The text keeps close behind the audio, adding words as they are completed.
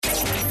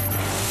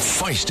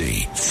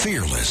Feisty,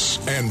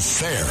 fearless, and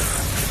fair.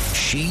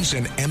 She's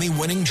an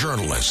Emmy-winning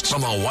journalist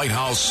from the White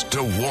House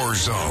to war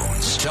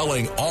zones,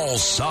 telling all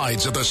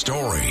sides of the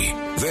story.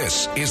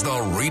 This is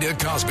The Rita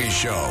Cosby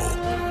Show.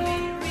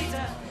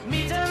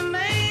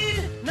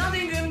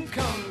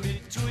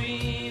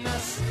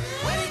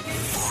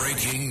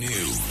 Breaking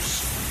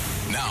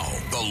news. Now,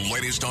 the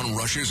latest on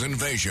Russia's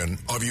invasion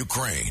of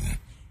Ukraine.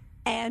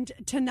 And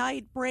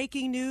tonight,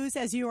 breaking news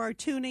as you are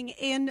tuning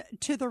in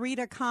to the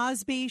Rita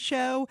Cosby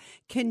Show.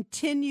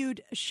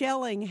 Continued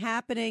shelling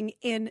happening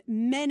in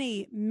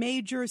many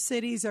major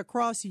cities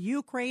across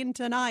Ukraine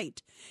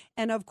tonight.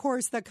 And of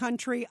course, the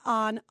country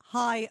on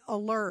high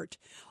alert.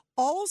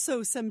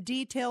 Also, some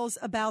details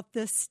about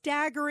the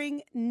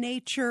staggering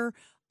nature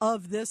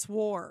of this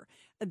war.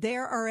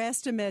 There are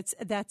estimates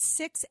that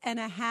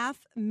 6.5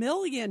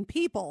 million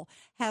people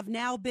have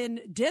now been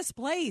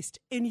displaced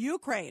in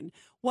Ukraine.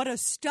 What a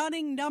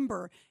stunning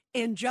number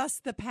in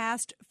just the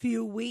past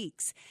few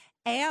weeks.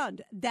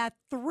 And that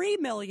 3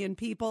 million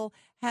people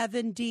have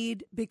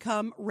indeed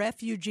become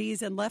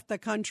refugees and left the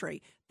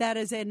country. That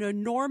is an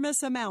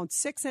enormous amount.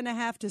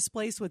 6.5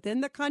 displaced within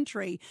the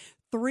country,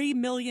 3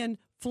 million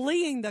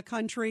fleeing the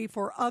country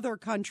for other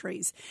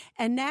countries.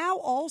 And now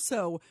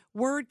also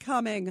word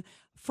coming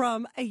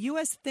from a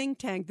U.S. think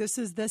tank. This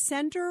is the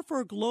Center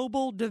for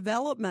Global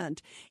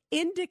Development,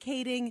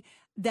 indicating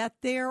that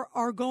there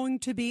are going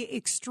to be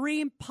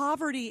extreme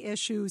poverty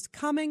issues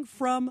coming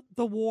from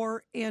the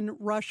war in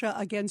Russia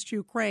against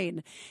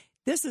Ukraine.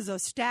 This is a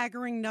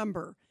staggering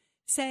number,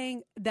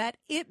 saying that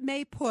it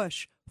may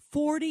push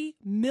 40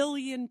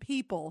 million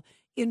people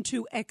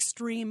into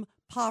extreme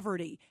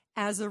poverty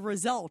as a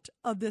result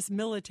of this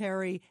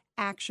military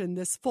action,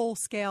 this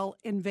full-scale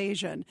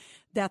invasion,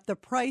 that the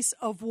price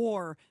of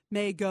war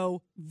may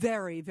go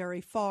very,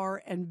 very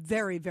far and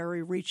very,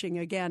 very reaching,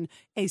 again,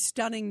 a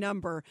stunning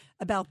number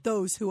about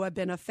those who have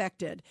been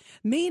affected.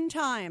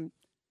 Meantime,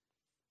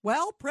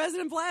 well,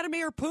 President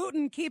Vladimir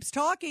Putin keeps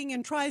talking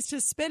and tries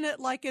to spin it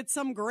like it's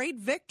some great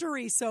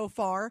victory so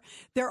far.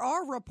 There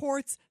are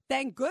reports,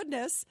 thank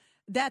goodness,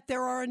 that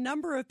there are a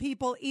number of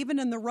people, even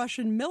in the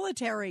Russian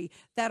military,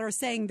 that are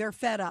saying they're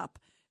fed up.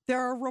 There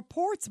are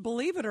reports,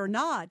 believe it or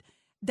not,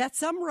 that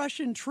some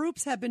Russian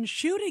troops have been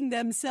shooting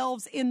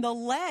themselves in the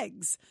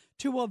legs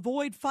to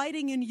avoid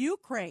fighting in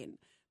Ukraine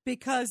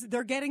because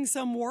they're getting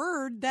some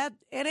word that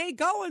it ain't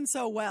going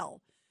so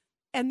well.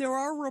 And there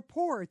are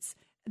reports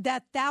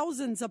that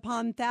thousands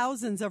upon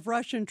thousands of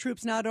Russian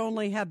troops not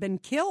only have been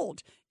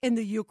killed in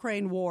the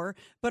Ukraine war,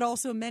 but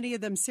also many of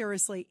them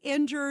seriously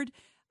injured.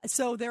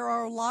 So there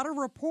are a lot of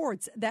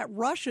reports that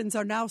Russians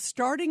are now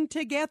starting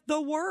to get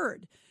the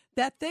word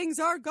that things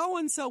aren't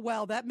going so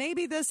well, that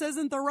maybe this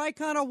isn't the right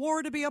kind of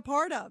war to be a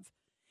part of.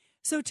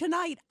 So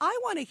tonight, I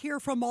want to hear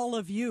from all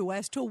of you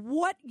as to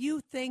what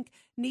you think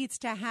needs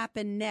to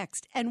happen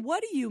next. And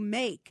what do you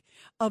make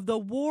of the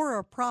war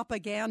of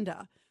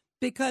propaganda?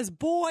 Because,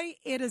 boy,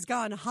 it has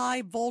gone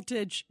high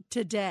voltage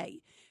today.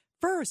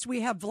 First,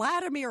 we have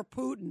Vladimir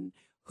Putin,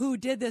 who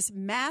did this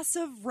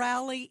massive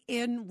rally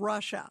in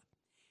Russia.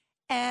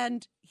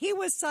 And he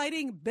was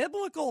citing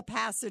biblical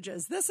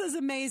passages. This is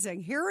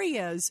amazing. Here he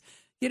is.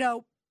 You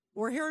know,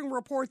 we're hearing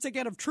reports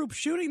again of troops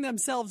shooting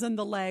themselves in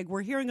the leg.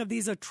 We're hearing of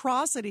these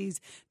atrocities,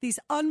 these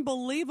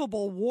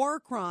unbelievable war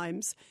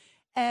crimes,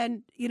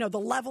 and, you know, the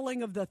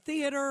leveling of the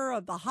theater,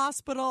 of the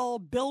hospital,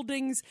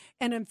 buildings.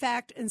 And in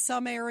fact, in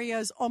some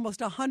areas, almost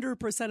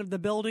 100% of the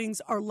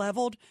buildings are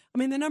leveled. I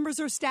mean, the numbers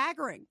are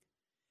staggering.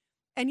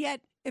 And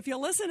yet, if you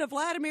listen to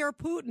Vladimir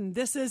Putin,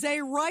 this is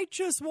a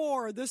righteous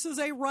war. This is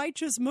a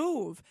righteous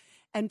move.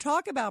 And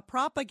talk about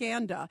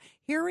propaganda.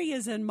 Here he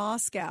is in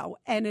Moscow,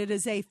 and it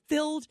is a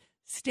filled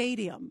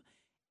stadium.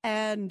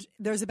 And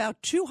there's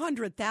about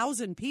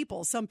 200,000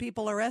 people. Some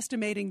people are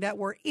estimating that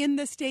were in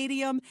the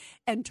stadium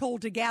and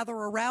told to gather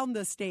around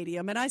the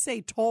stadium. And I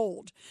say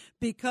told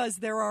because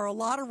there are a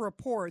lot of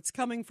reports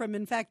coming from,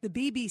 in fact, the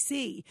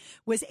BBC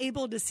was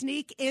able to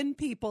sneak in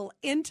people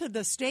into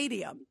the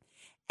stadium.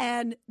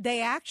 And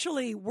they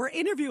actually were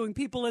interviewing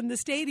people in the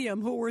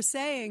stadium who were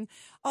saying,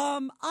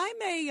 I'm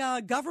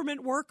a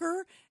government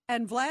worker,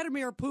 and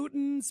Vladimir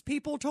Putin's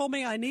people told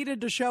me I needed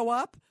to show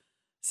up.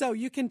 So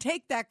you can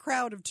take that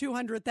crowd of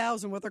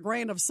 200,000 with a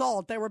grain of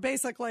salt. They were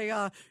basically,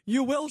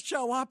 you will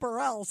show up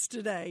or else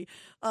today,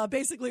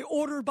 basically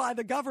ordered by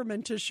the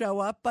government to show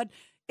up. But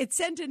it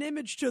sent an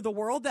image to the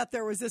world that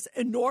there was this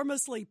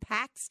enormously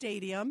packed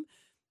stadium.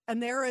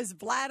 And there is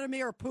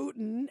Vladimir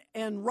Putin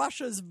and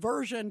Russia's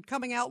version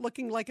coming out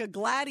looking like a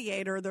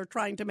gladiator. They're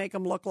trying to make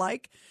him look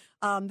like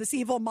this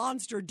evil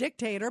monster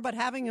dictator, but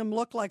having him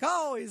look like,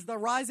 oh, he's the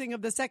rising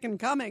of the second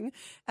coming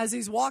as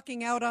he's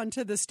walking out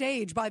onto the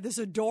stage by this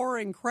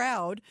adoring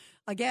crowd.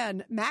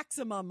 Again,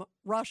 maximum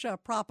Russia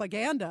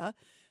propaganda.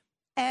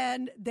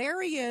 And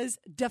there he is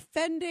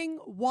defending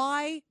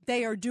why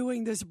they are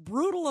doing this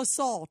brutal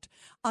assault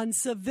on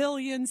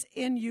civilians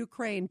in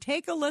Ukraine.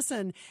 Take a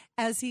listen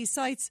as he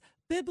cites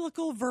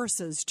biblical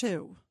verses,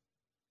 too.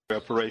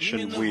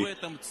 Operation we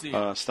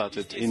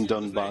started in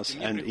Donbass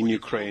and in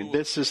Ukraine.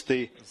 This is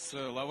the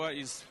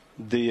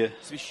the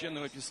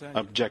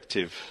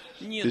objective.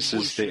 This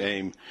is the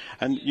aim.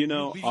 And,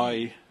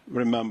 I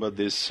remember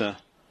these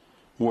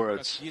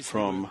words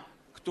from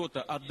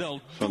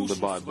the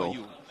Bible.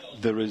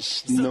 There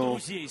is no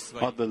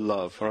other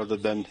love rather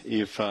than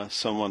if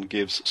someone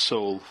gives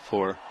soul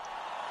for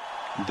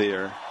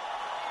their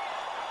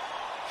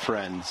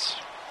friends.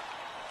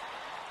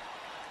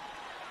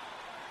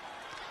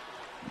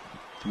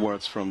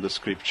 Words from the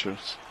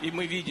scriptures. And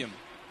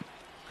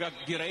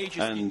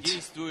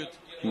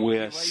we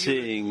are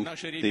seeing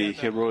the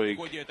heroic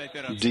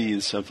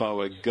deeds of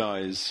our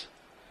guys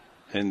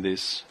in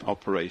this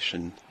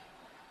operation.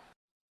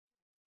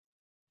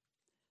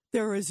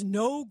 There is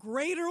no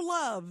greater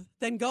love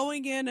than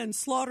going in and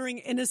slaughtering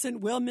innocent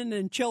women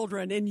and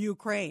children in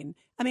Ukraine.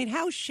 I mean,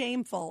 how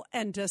shameful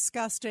and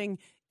disgusting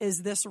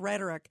is this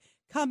rhetoric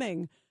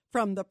coming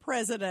from the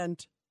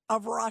president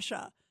of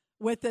Russia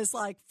with this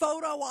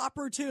photo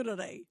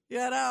opportunity,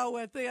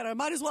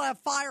 might as well have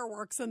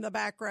fireworks in the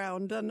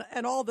background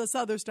and all this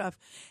other stuff.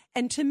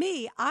 And to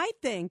me, I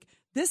think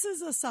this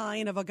is a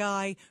sign of a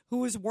guy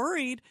who is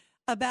worried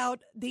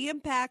about the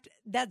impact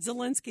that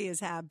Zelensky has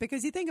had.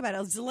 Because you think about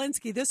it,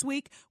 Zelensky this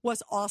week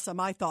was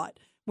awesome, I thought,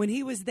 when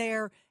he was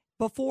there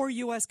before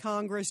U.S.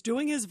 Congress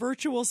doing his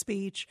virtual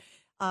speech.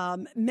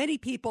 Many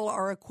people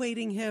are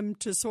equating him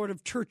to sort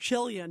of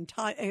Churchillian,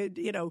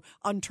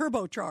 on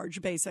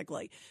turbocharge,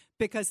 basically.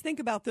 Because think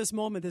about this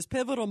moment, this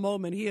pivotal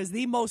moment. He is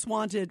the most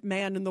wanted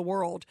man in the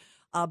world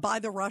by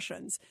the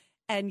Russians.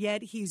 And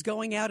yet he's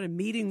going out and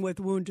meeting with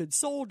wounded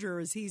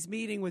soldiers. He's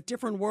meeting with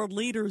different world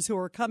leaders who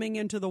are coming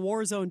into the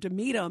war zone to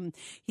meet him.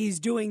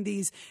 He's doing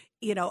these,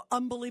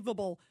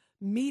 unbelievable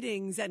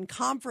meetings and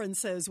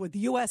conferences with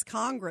U.S.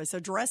 Congress,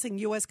 addressing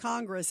U.S.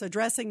 Congress,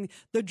 addressing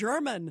the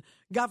German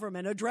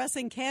government,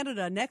 addressing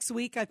Canada. Next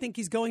week, I think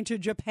he's going to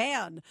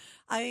Japan.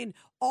 I mean,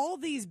 all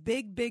these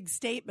big, big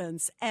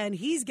statements, and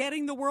he's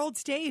getting the world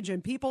stage,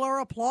 and people are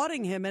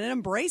applauding him and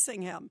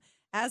embracing him,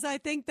 as I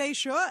think they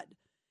should.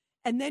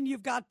 And then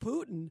you've got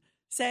Putin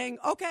saying,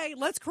 okay,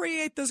 let's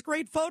create this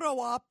great photo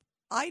op.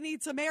 I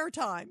need some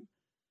airtime.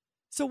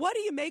 So what do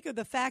you make of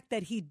the fact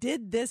that he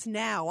did this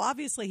now?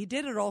 Obviously, he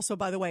did it also,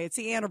 by the way, it's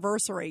the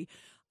anniversary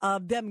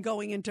of them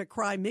going into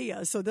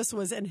Crimea. So this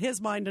was, in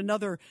his mind,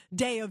 another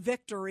day of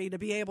victory to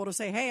be able to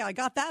say, hey, I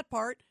got that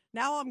part.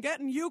 Now I'm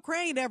getting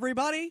Ukraine,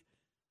 everybody.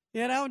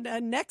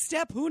 And next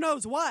step, who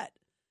knows what.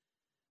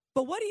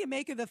 But what do you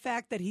make of the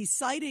fact that he's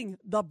citing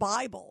the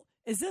Bible?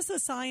 Is this a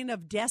sign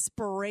of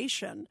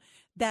desperation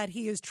that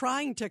he is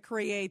trying to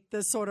create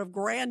this sort of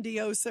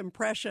grandiose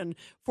impression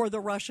for the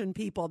Russian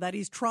people, that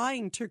he's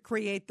trying to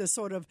create this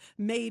sort of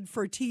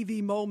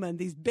made-for-TV moment,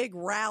 these big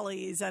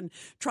rallies, and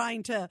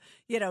trying to,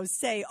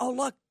 say,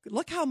 oh,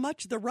 look how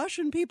much the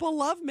Russian people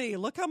love me.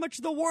 Look how much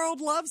the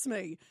world loves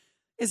me.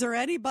 Is there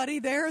anybody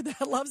there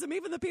that loves him?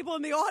 Even the people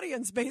in the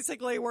audience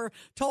basically were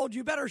told,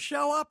 you better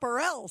show up or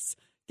else.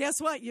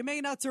 Guess what? You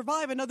may not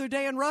survive another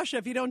day in Russia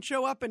if you don't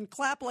show up and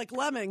clap like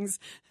lemmings.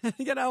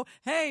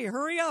 Hey,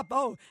 hurry up.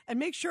 Oh, and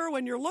make sure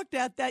when you're looked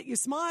at that you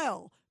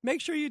smile.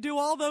 Make sure you do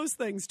all those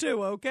things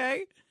too,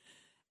 okay?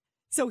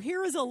 So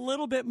here is a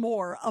little bit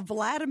more of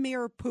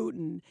Vladimir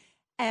Putin.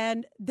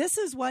 And this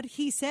is what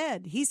he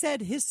said. He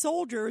said his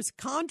soldiers,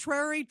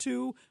 contrary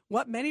to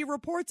what many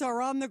reports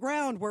are on the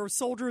ground, where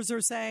soldiers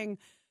are saying,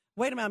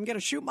 wait a minute, I'm going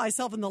to shoot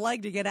myself in the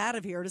leg to get out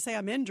of here, to say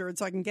I'm injured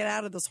so I can get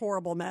out of this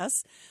horrible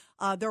mess.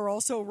 There are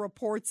also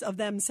reports of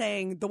them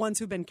saying, the ones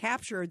who've been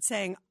captured,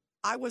 saying,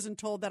 I wasn't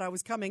told that I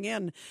was coming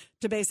in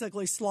to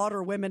basically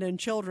slaughter women and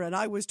children.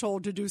 I was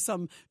told to do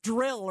some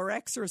drill or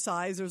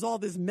exercise. There's all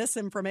this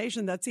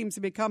misinformation that seems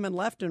to be coming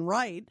left and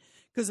right.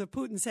 Because if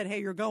Putin said, hey,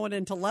 you're going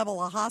in to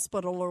level a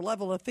hospital or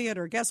level a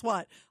theater, guess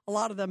what? A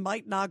lot of them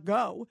might not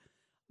go.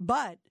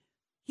 But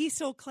he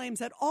still claims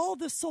that all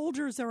the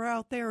soldiers are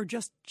out there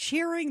just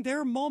cheering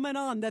their moment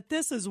on, that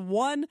this is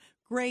one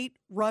great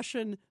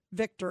Russian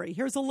victory.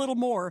 Here's a little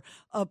more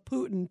of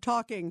Putin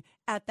talking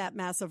at that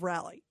massive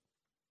rally.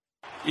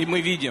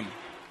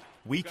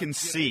 We can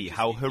see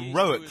how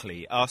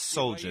heroically our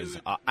soldiers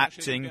are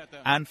acting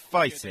and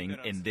fighting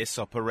in this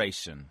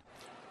operation.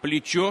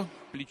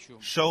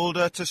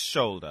 Shoulder to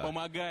shoulder,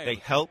 they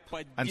help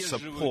and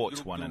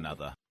support one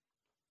another.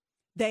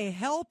 They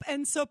help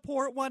and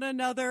support one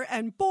another,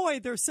 and boy,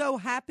 they're so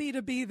happy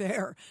to be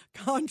there,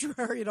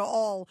 contrary to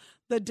all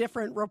the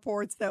different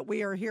reports that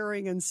we are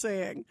hearing and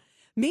seeing.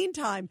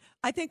 Meantime,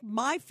 I think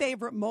my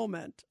favorite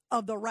moment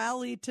of the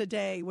rally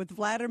today with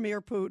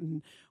Vladimir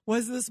Putin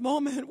was this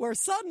moment where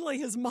suddenly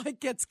his mic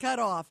gets cut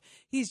off.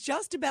 He's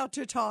just about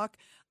to talk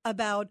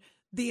about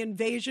the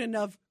invasion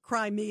of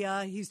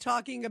Crimea. He's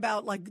talking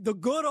about the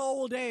good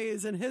old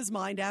days in his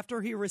mind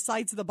after he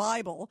recites the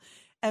Bible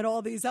and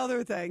all these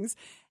other things.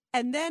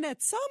 And then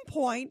at some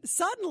point,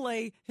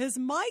 suddenly his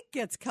mic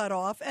gets cut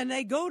off and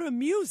they go to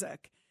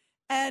music.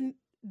 And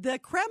the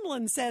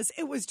Kremlin says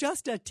it was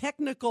just a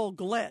technical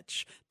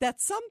glitch, that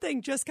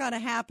something just kind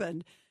of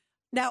happened.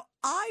 Now,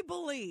 I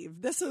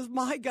believe, this is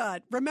my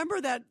gut. Remember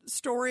that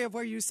story of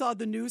where you saw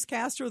the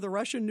newscaster, the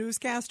Russian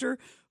newscaster,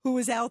 who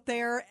was out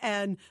there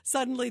and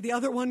suddenly the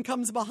other one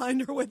comes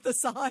behind her with the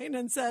sign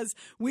and says,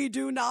 "We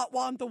do not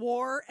want the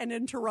war," and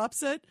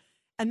interrupts it.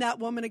 And that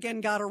woman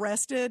again got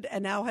arrested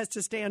and now has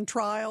to stand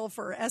trial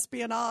for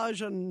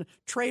espionage and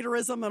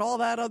traitorism and all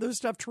that other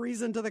stuff,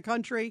 treason to the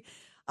country.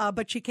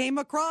 But she came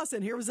across,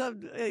 and here was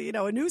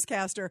a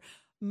newscaster.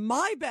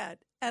 My bet,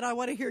 and I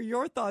want to hear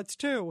your thoughts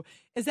too,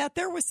 is that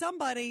there was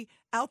somebody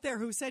out there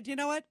who said, you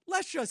know what,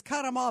 let's just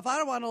cut him off. I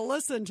don't want to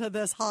listen to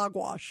this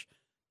hogwash.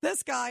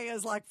 This guy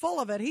is like full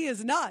of it. He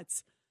is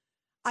nuts.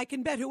 I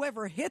can bet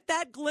whoever hit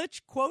that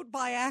glitch, quote,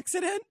 by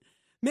accident,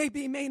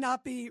 may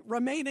not be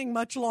remaining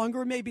much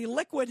longer, may be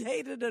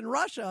liquidated in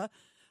Russia,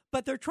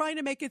 but they're trying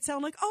to make it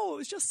sound like, oh, it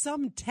was just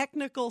some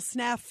technical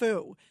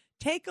snafu.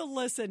 Take a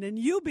listen, and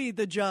you be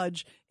the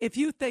judge if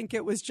you think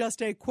it was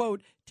just a,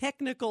 quote,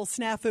 technical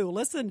snafu.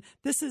 Listen,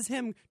 this is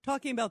him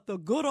talking about the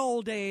good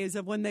old days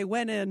of when they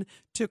went in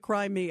to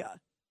Crimea.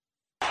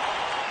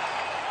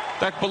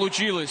 So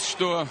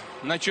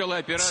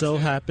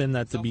happened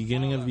that the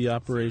beginning of the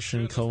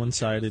operation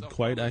coincided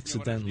quite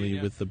accidentally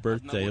with the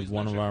birthday of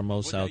one of our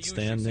most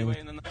outstanding...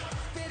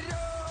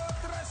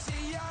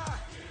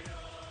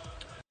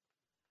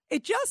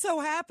 It just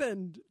so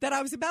happened that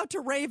I was about to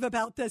rave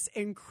about this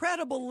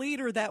incredible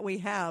leader that we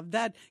have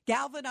that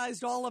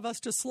galvanized all of us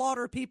to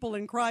slaughter people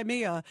in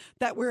Crimea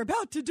that we're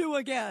about to do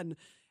again.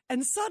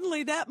 And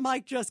suddenly that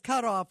mic just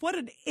cut off. What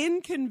an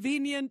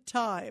inconvenient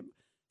time.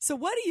 So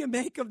what do you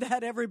make of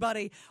that,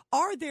 everybody?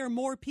 Are there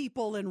more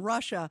people in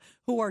Russia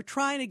who are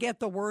trying to get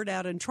the word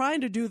out and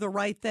trying to do the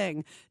right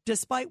thing,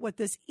 despite what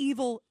this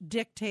evil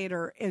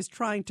dictator is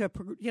trying to,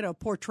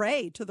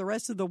 portray to the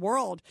rest of the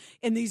world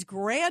in these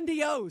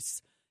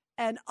grandiose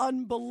and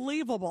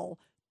unbelievable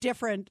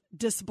different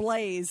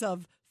displays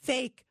of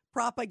fake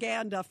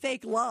propaganda,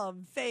 fake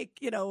love, fake,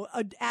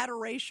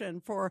 adoration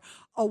for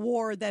a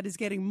war that is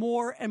getting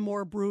more and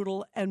more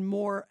brutal and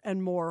more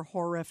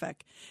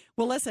horrific.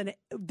 Well, listen,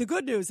 the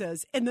good news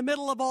is in the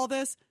middle of all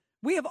this,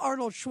 we have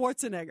Arnold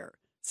Schwarzenegger.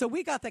 So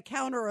we got the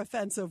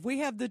counteroffensive. We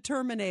have the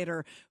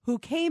Terminator who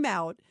came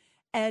out,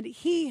 and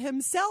he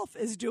himself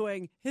is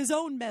doing his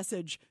own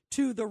message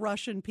to the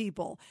Russian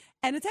people.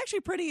 And it's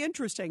actually pretty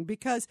interesting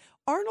because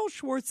Arnold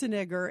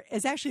Schwarzenegger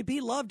is actually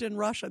beloved in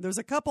Russia. There's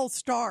a couple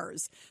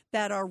stars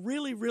that are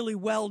really, really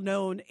well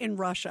known in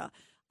Russia.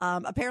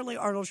 Apparently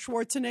Arnold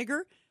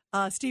Schwarzenegger,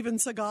 Steven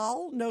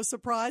Seagal, no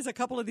surprise, a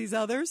couple of these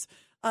others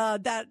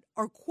that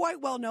are quite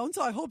well known.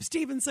 So I hope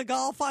Steven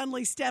Seagal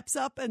finally steps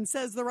up and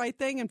says the right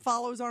thing and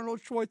follows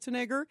Arnold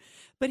Schwarzenegger.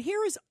 But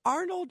here is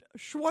Arnold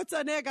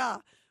Schwarzenegger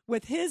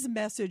with his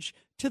message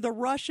to the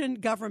Russian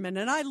government.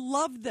 And I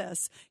love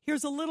this.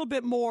 Here's a little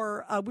bit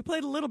more. We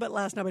played a little bit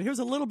last night, but here's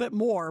a little bit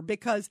more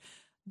because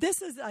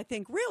this is, I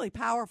think, really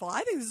powerful.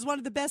 I think this is one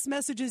of the best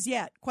messages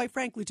yet, quite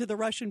frankly, to the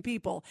Russian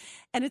people.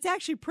 And it's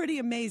actually pretty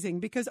amazing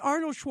because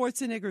Arnold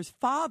Schwarzenegger's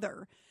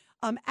father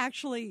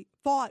actually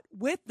fought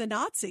with the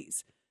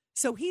Nazis.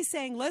 So he's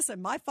saying,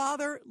 listen, my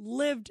father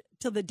lived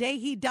till the day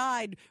he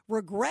died,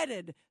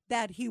 regretted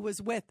that he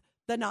was with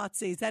the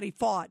Nazis, that he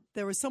fought.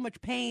 There was so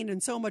much pain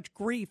and so much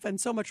grief and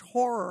so much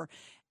horror.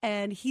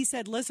 And he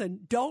said,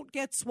 listen, don't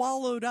get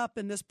swallowed up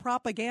in this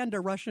propaganda,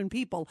 Russian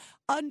people.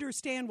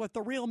 Understand what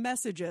the real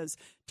message is.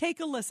 Take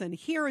a listen.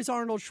 Here is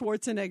Arnold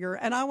Schwarzenegger,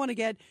 and I want to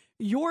get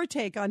your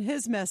take on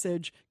his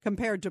message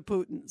compared to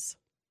Putin's.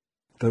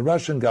 The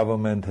Russian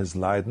government has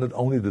lied not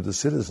only to the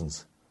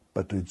citizens,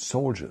 but to its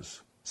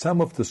soldiers.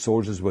 Some of the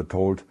soldiers were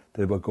told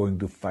they were going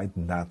to fight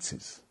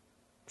Nazis.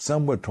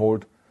 Some were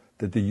told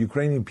that the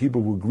Ukrainian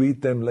people would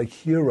greet them like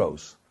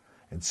heroes.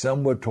 And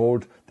some were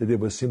told that they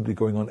were simply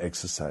going on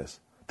exercise.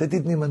 They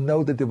didn't even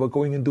know that they were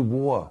going into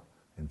war.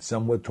 And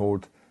some were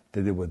told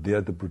that they were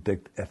there to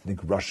protect ethnic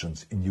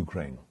Russians in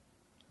Ukraine.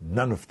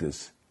 None of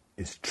this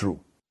is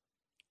true.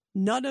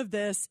 None of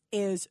this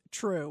is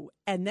true.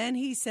 And then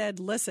he said,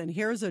 listen,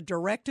 here's a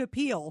direct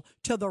appeal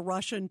to the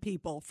Russian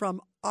people from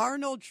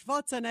Arnold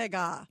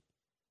Schwarzenegger.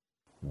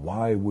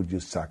 Why would you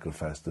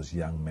sacrifice this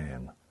young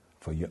man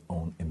for your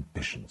own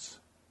ambitions?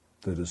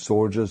 To the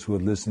soldiers who are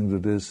listening to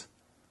this,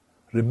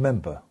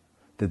 remember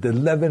that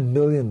 11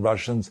 million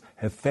Russians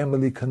have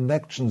family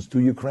connections to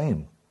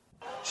Ukraine.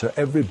 So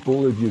every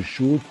bullet you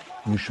shoot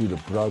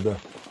a brother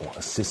or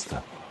a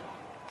sister.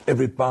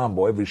 Every bomb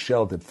or every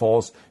shell that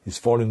falls is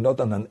falling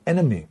not on an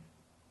enemy,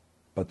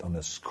 but on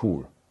a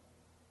school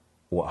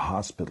or a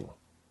hospital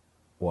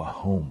or a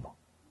home.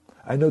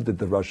 I know that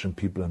the Russian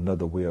people are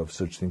not aware of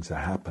such things are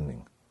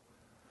happening.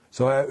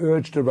 So I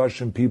urge the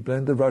Russian people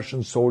and the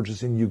Russian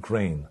soldiers in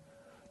Ukraine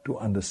to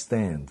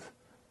understand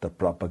the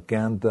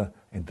propaganda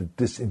and the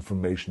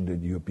disinformation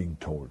that you're being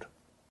told.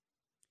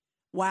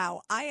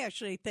 Wow, I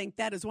actually think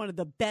that is one of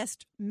the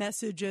best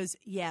messages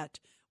yet.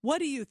 What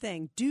do you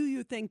think? Do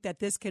you think that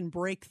this can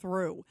break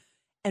through?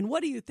 And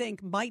what do you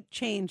think might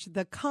change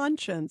the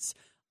conscience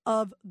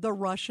of the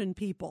Russian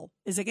people?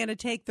 Is it going to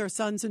take their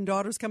sons and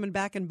daughters coming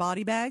back in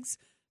body bags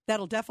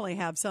That'll definitely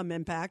have some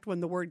impact when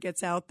the word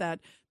gets out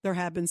that there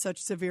have been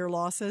such severe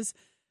losses.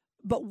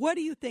 But what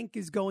do you think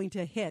is going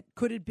to hit?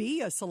 Could it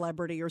be a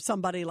celebrity or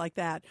somebody like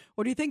that?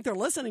 Or do you think they're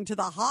listening to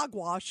the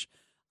hogwash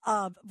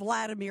of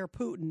Vladimir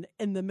Putin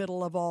in the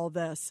middle of all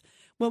this?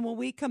 When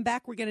we come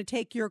back, we're going to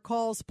take your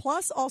calls.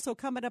 Plus, also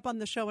coming up on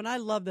the show, and I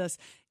love this,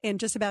 in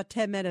just about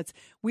 10 minutes,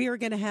 we are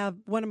going to have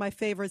one of my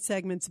favorite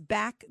segments,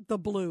 Back the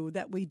Blue,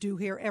 that we do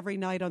here every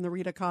night on the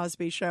Rita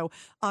Cosby Show,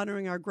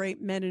 honoring our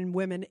great men and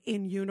women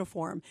in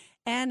uniform.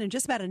 And in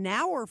just about an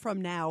hour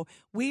from now,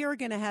 we are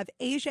going to have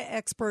Asia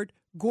expert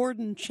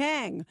Gordon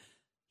Chang.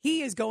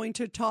 He is going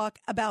to talk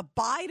about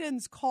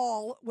Biden's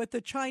call with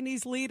the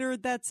Chinese leader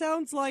that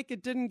sounds like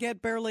it didn't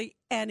get barely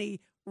any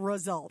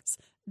results.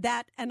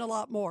 That and a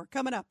lot more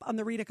coming up on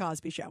The Rita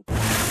Cosby Show.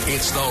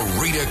 It's The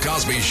Rita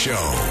Cosby Show.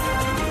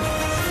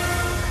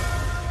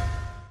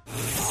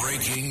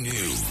 Breaking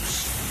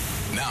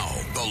news. Now,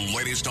 the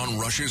latest on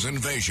Russia's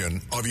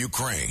invasion of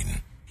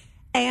Ukraine.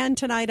 And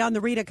tonight on the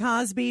Rita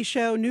Cosby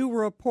Show, new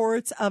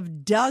reports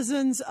of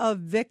dozens of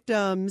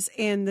victims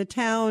in the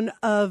town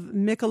of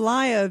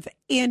Mykolaiv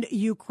in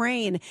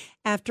Ukraine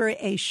after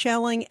a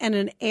shelling and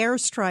an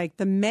airstrike.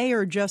 The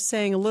mayor just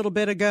saying a little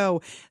bit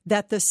ago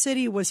that the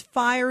city was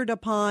fired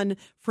upon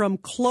from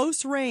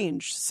close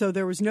range, so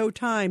there was no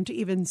time to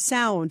even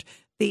sound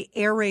the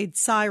air raid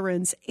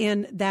sirens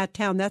in that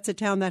town. That's a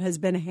town that has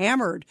been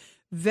hammered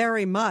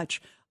very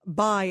much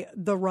by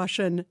the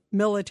Russian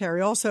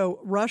military.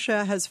 Also,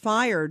 Russia has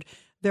fired,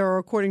 there are,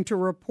 according to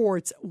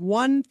reports,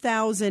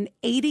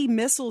 1,080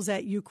 missiles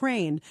at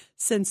Ukraine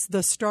since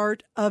the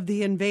start of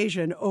the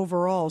invasion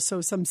overall. So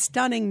some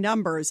stunning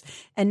numbers.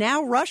 And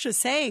now Russia's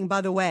saying,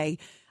 by the way,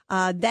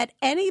 that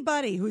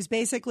anybody who's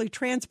basically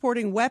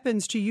transporting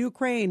weapons to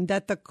Ukraine,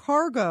 that the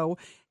cargo,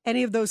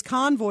 any of those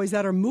convoys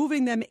that are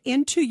moving them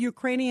into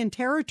Ukrainian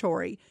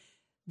territory,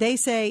 they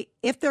say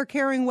if they're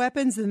carrying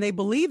weapons and they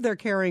believe they're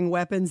carrying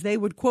weapons, they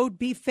would, quote,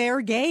 be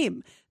fair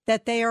game,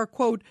 that they are,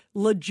 quote,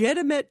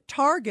 legitimate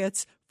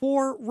targets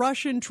for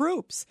Russian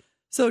troops.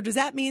 So does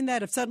that mean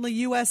that if suddenly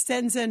U.S.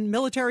 sends in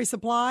military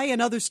supply and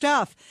other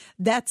stuff,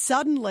 that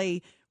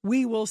suddenly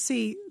we will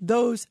see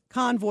those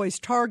convoys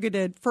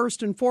targeted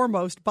first and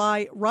foremost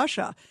by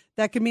Russia?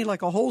 That could mean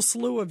like a whole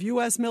slew of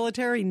U.S.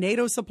 military,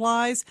 NATO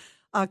supplies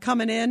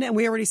coming in. And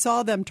we already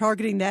saw them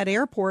targeting that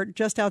airport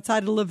just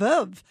outside of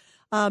Lviv.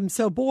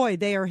 So, boy,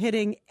 they are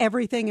hitting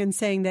everything and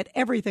saying that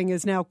everything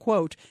is now,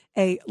 quote,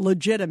 a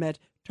legitimate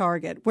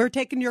target. We're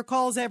taking your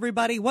calls,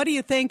 everybody. What do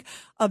you think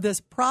of this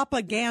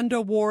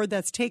propaganda war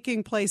that's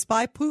taking place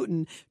by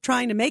Putin,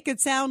 trying to make it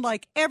sound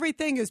like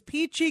everything is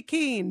peachy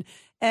keen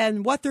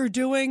and what they're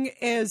doing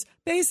is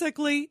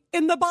basically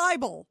in the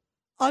Bible?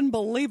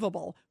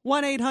 Unbelievable.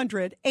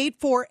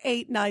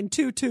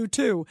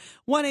 1-800-848-9222.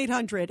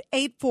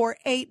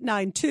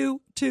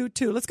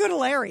 1-800-848-9222. Let's go to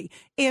Larry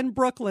in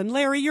Brooklyn.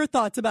 Larry, your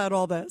thoughts about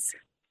all this?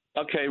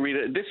 Okay,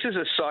 Rita, this is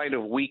a sign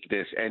of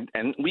weakness, and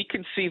we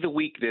can see the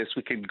weakness.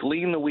 We can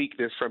glean the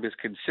weakness from his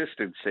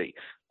consistency.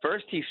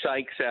 First, he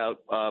psychs out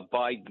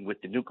Biden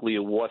with the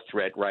nuclear war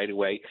threat right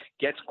away,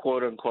 gets,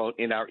 quote unquote,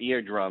 in our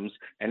eardrums,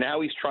 and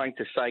now he's trying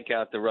to psych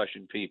out the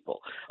Russian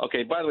people.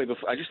 Okay, by the way,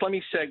 just let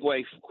me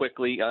segue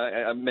quickly.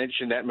 I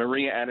mentioned that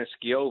Maria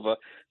Anaskiova,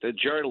 the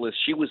journalist,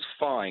 she was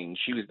fined.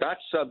 She was not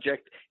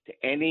subject to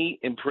any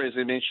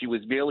imprisonment. She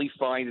was merely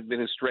fined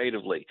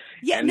administratively.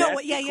 Yeah,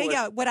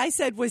 What I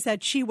said was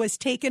that she was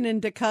taken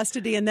into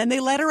custody and then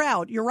they let her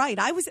out. You're right.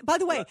 By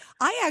the way,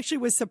 I actually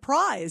was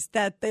surprised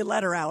that they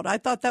let her out. I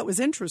thought that was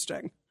interesting.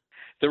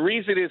 The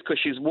reason is because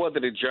she's more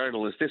than a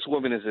journalist. This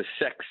woman is a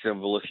sex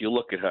symbol if you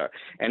look at her.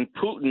 And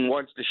Putin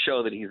wants to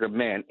show that he's a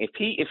man. If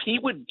he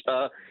would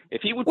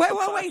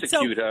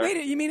prosecute her.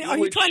 Wait, you mean, are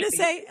you trying to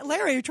say,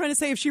 Larry, you're trying to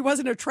say if she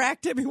wasn't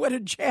attractive, he would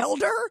have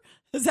jailed her?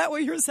 Is that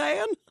what you're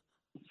saying?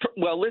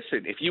 Well,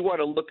 listen, if you want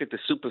to look at the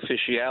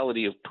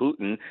superficiality of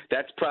Putin,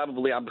 that's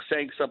probably, I'm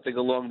saying something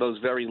along those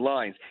very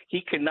lines.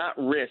 He cannot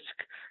risk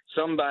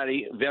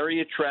somebody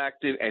very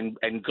attractive and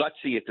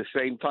gutsy at the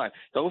same time.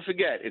 Don't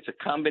forget, it's a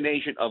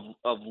combination of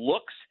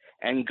looks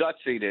and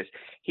gutsiness.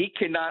 He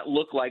cannot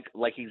look like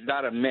he's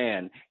not a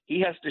man.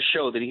 He has to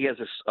show that he has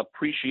an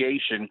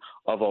appreciation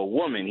of a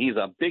woman. He's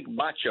a big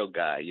macho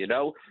guy, you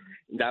know?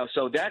 Now,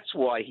 so that's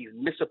why he's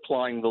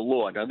misapplying the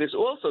law. Now, this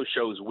also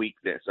shows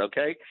weakness,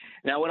 okay?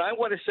 Now, what I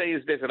want to say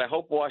is this, and I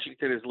hope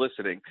Washington is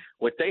listening.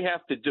 What they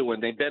have to do,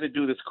 and they better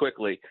do this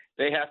quickly,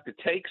 they have to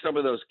take some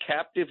of those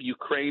captive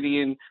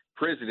Ukrainian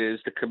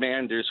prisoners, the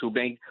commanders who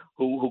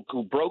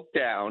broke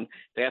down.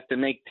 They have to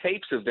make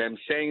tapes of them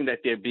saying that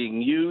they're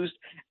being used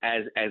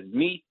as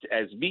meat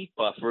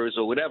buffers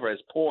or whatever, as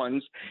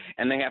pawns,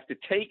 and they have to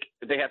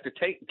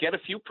get a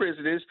few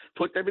prisoners,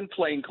 put them in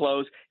plain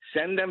clothes,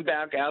 send them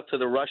back out to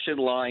the Russian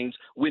lines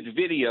with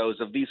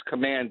videos of these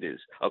commanders.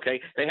 Okay,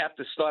 they have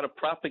to start a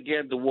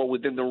propaganda war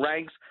within the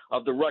ranks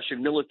of the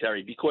Russian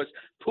military because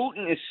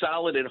Putin is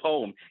solid at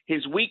home.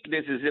 His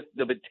weakness is if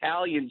the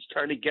battalions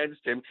turn against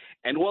him,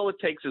 and all it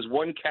takes is this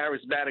one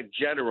charismatic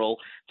general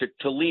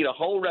to lead a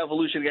whole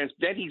revolution against.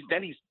 Then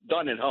he's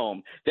done at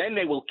home. Then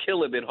they will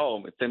kill him at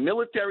home. If the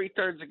military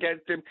turns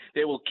against him,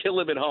 they will kill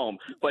him at home.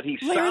 But he's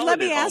solid let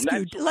me at ask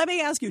home. you. Let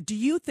me ask you. Do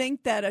you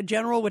think that a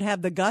general would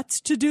have the guts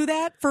to do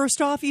that?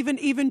 First off,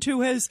 even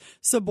to his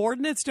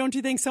subordinates, don't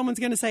you think someone's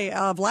going to say,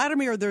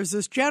 Vladimir, there's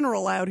this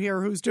general out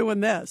here who's doing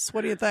this?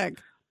 What do you think?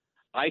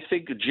 I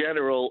think a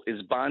general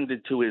is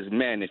bonded to his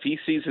men. If he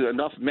sees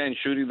enough men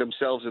shooting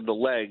themselves in the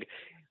leg,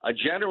 a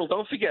general,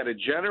 don't forget, a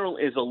general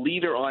is a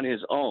leader on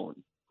his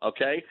own,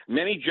 okay?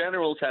 Many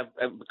generals have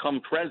become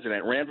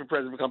president, ran for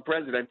president, become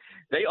president.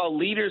 They are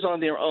leaders on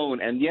their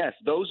own, and yes,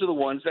 those are the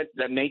ones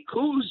that make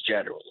coups,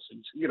 generals,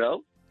 you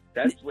know?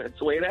 That's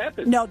the way it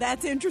happens. No,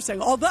 that's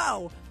interesting.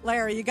 Although,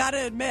 Larry, you got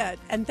to admit,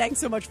 and thanks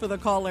so much for the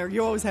call, Larry.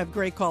 You always have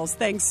great calls.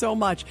 Thanks so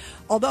much.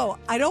 Although,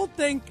 I don't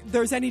think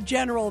there's any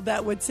general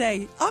that would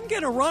say, I'm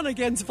going to run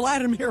against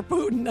Vladimir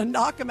Putin and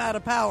knock him out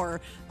of power.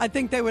 I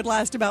think they would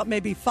last about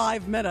maybe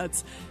 5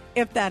 minutes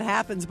if that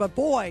happens. But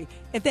boy,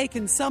 if they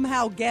can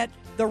somehow get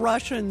the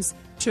Russians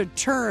to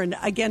turn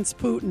against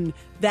Putin,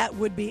 that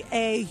would be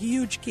a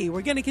huge key.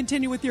 We're going to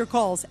continue with your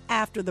calls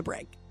after the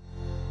break.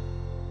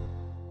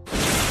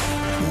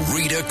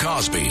 Rita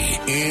Cosby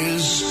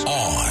is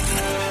on.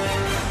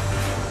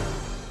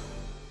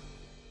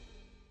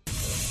 The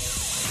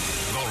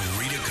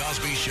Rita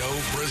Cosby Show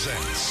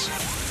presents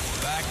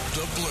Back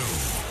the Blue.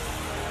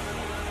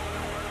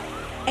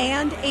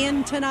 And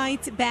in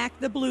tonight's Back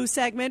the Blue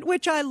segment,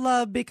 which I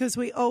love because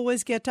we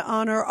always get to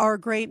honor our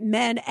great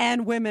men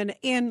and women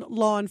in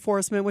law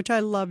enforcement, which I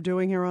love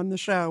doing here on the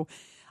show.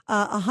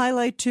 A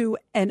highlight to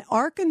an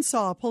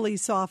Arkansas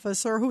police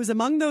officer who was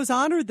among those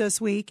honored this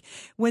week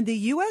when the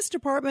U.S.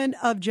 Department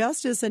of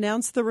Justice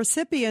announced the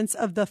recipients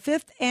of the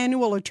 5th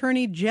Annual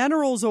Attorney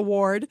General's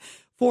Award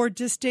for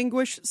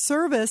Distinguished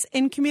Service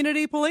in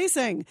Community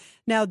Policing.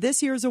 Now,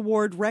 this year's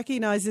award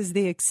recognizes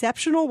the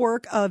exceptional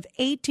work of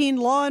 18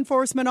 law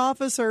enforcement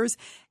officers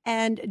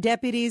and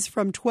deputies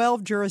from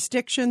 12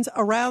 jurisdictions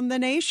around the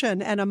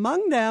nation. And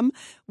among them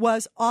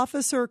was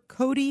Officer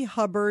Cody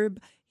Hubbard.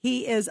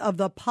 He is of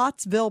the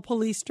Pottsville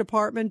Police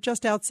Department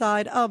just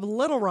outside of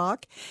Little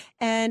Rock.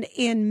 And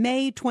in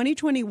May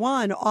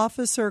 2021,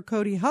 Officer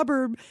Cody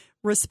Hubbard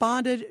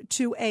responded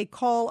to a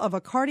call of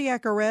a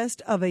cardiac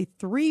arrest of a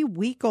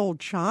 3-week-old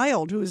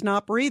child who is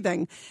not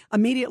breathing.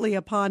 Immediately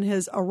upon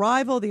his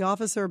arrival, the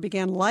officer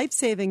began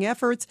life-saving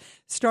efforts,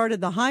 started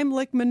the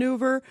Heimlich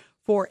maneuver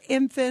for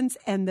infants,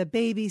 and the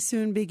baby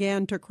soon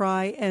began to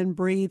cry and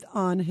breathe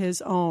on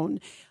his own.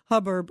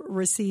 Hubbard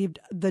received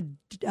the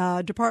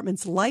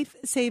department's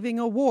life-saving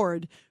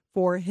award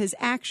for his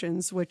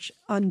actions, which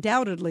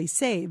undoubtedly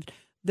saved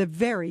the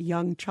very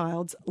young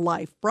child's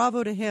life.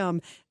 Bravo to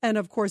him. And,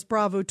 of course,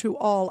 bravo to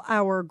all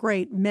our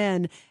great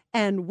men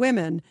and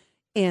women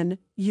in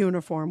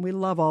uniform. We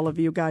love all of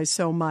you guys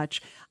so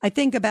much. I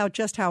think about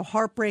just how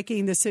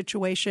heartbreaking the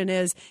situation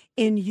is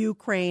in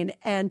Ukraine.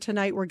 And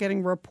tonight we're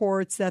getting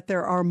reports that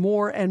there are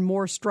more and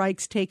more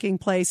strikes taking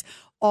place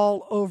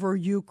all over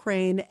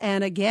Ukraine.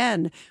 And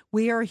again,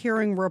 we are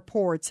hearing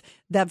reports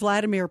that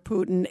Vladimir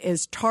Putin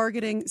is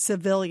targeting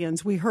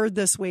civilians. We heard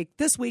this week.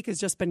 This week has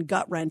just been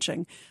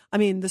gut-wrenching. I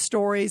mean, the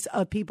stories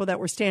of people that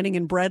were standing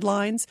in bread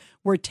lines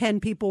where 10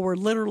 people were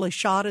literally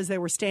shot as they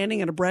were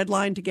standing in a bread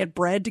line to get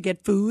bread, to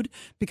get food,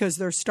 because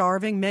they're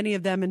starving. Many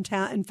of them, in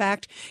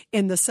fact,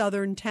 in the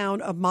southern town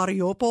of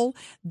Mariupol.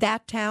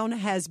 That town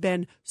has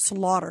been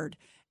slaughtered.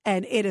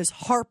 And it is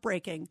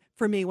heartbreaking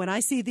for me. When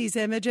I see these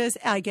images,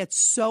 I get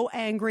so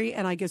angry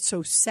and I get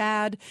so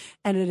sad,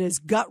 and it is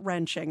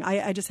gut-wrenching.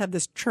 I just have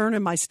this churn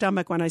in my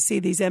stomach when I see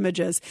these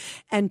images.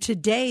 And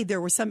today there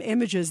were some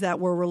images that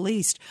were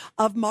released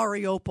of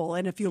Mariupol.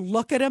 And if you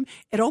look at them,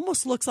 it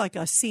almost looks like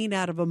a scene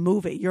out of a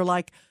movie. You're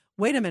like,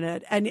 wait a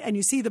minute. And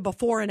you see the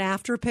before and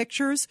after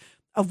pictures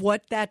of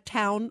what that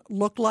town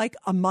looked like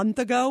a month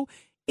ago.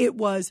 It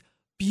was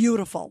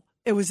beautiful.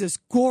 It was this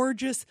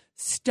gorgeous,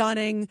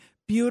 stunning,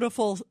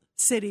 beautiful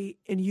city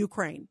in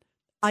Ukraine.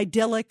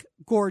 Idyllic,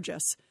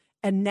 gorgeous.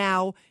 And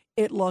now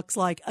it looks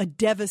like a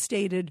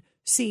devastated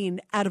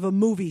scene out of a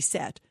movie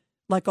set,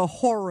 like a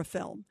horror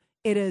film.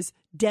 It is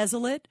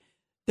desolate.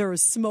 There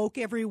is smoke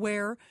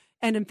everywhere.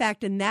 And in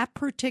fact, in that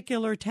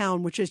particular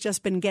town, which has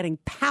just been getting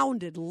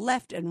pounded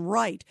left and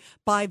right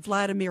by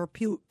Vladimir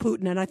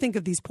Putin, and I think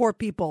of these poor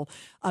people,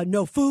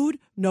 no food,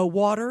 no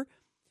water.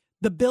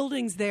 The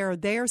buildings there,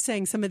 they're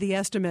saying, some of the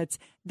estimates,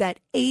 that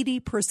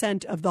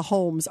 80% of the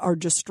homes are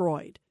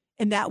destroyed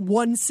in that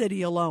one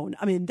city alone.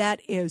 I mean,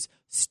 that is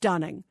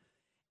stunning.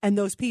 And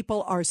those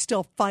people are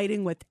still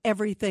fighting with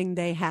everything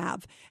they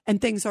have.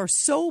 And things are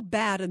so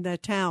bad in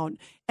that town.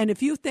 And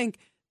if you think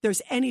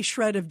there's any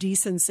shred of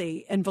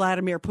decency in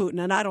Vladimir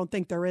Putin, and I don't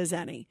think there is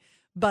any,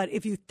 But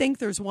if you think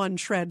there's one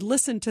shred,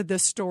 listen to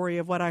this story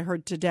of what I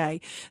heard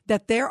today,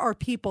 that there are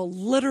people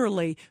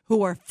literally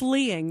who are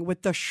fleeing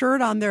with the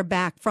shirt on their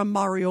back from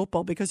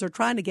Mariupol because they're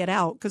trying to get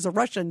out, because the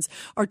Russians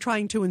are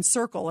trying to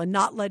encircle and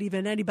not let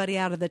even anybody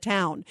out of the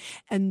town.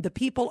 And the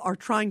people are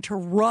trying to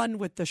run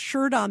with the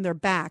shirt on their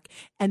back,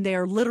 and they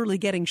are literally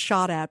getting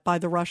shot at by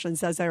the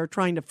Russians as they are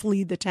trying to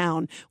flee the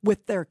town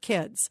with their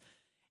kids.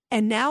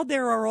 And now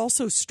there are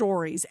also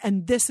stories,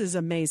 and this is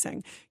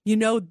amazing. You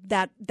know,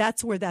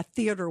 that's where that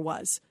theater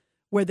was,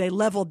 where they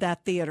leveled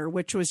that theater,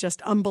 which was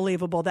just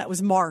unbelievable. That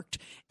was marked,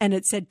 and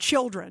it said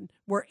children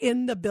were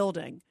in the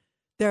building.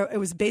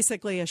 It was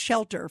basically a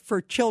shelter for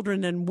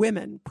children and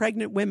women,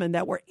 pregnant women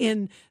that were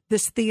in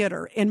this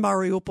theater in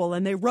Mariupol,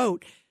 and they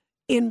wrote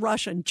in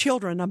Russian,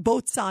 children on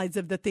both sides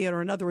of the theater.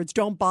 In other words,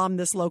 don't bomb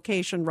this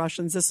location,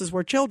 Russians. This is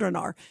where children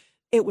are.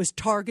 It was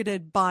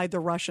targeted by the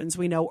Russians,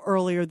 we know,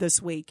 earlier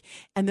this week.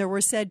 And there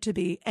were said to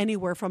be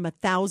anywhere from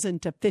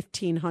 1,000 to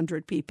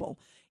 1,500 people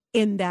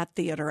in that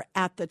theater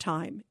at the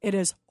time. It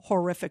is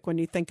horrific when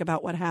you think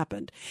about what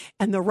happened.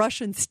 And the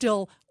Russians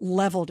still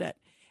leveled it.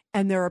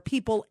 And there are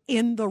people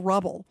in the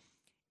rubble.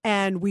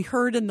 And we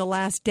heard in the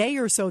last day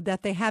or so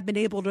that they have been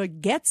able to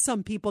get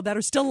some people that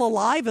are still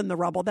alive in the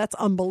rubble. That's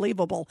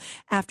unbelievable.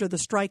 After the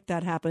strike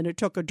that happened, it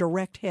took a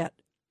direct hit.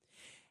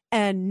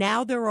 And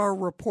now there are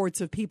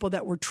reports of people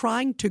that were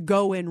trying to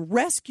go in,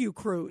 rescue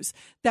crews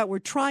that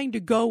were trying to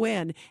go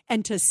in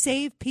and to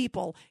save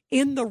people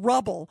in the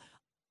rubble,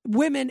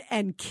 women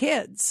and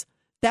kids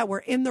that were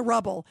in the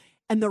rubble,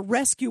 and the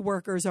rescue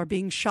workers are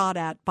being shot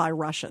at by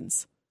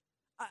Russians.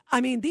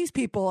 I mean, these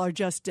people are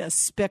just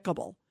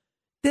despicable.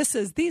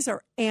 These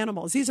are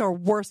animals. These are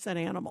worse than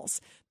animals.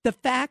 The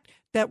fact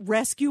that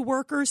rescue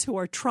workers who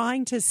are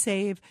trying to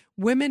save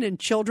women and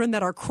children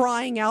that are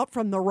crying out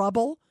from the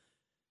rubble,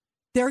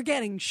 they're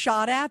getting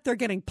shot at. They're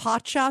getting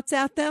pot shots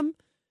at them.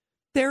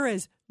 There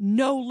is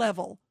no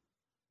level.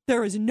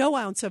 There is no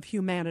ounce of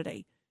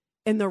humanity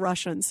in the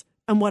Russians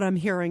and what I'm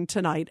hearing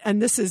tonight.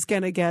 And this is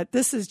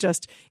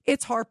just,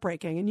 it's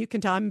heartbreaking. And you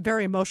can tell I'm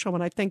very emotional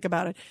when I think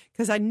about it,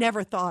 because I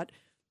never thought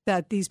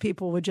that these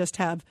people would just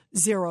have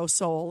zero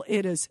soul.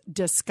 It is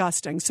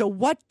disgusting. So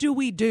what do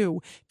we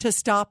do to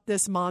stop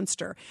this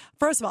monster?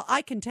 First of all,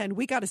 I contend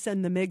we got to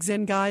send the MiGs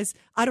in, guys.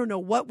 I don't know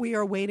what we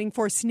are waiting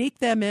for. Sneak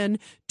them in.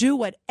 Do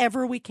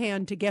whatever we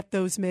can to get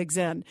those MiGs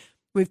in.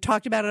 We've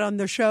talked about it on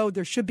the show.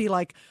 There should be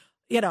I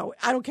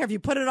don't care if you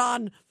put it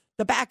on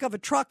the back of a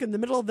truck in the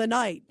middle of the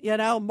night,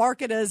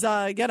 mark it as,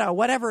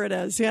 whatever it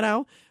is,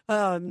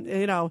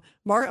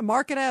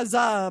 mark it as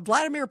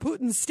Vladimir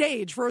Putin's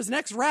stage for his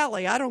next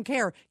rally. I don't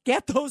care.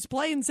 Get those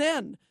planes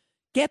in.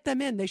 Get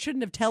them in. They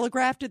shouldn't have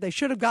telegraphed it. They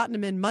should have gotten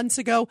them in months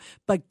ago,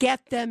 but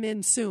get them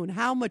in soon.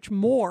 How much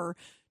more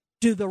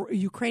do the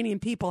Ukrainian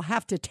people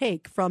have to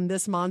take from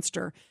this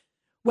monster?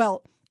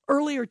 Well,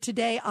 earlier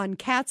today on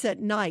Cats at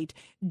Night,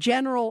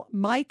 General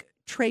Mike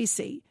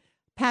Tracy,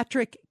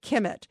 Patrick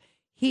Kimmett,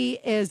 he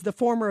is the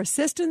former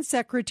Assistant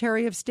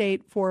Secretary of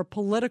State for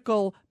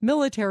Political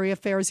Military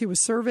Affairs. He was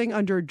serving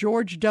under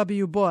George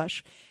W.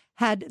 Bush,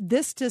 had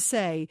this to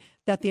say,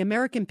 that the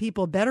American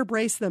people better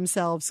brace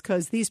themselves,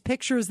 because these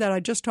pictures that I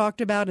just talked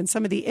about and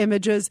some of the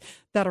images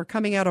that are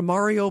coming out of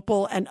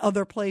Mariupol and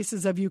other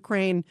places of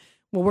Ukraine,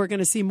 well, we're going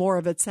to see more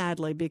of it,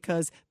 sadly,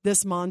 because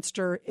this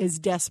monster is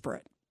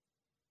desperate.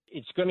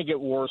 It's going to get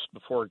worse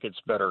before it gets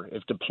better.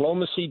 If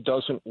diplomacy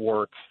doesn't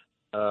work,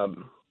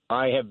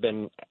 I have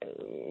been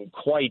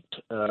quite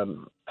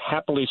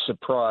happily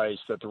surprised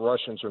that the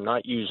Russians are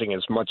not using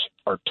as much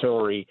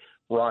artillery,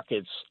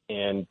 rockets,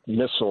 and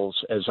missiles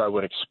as I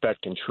would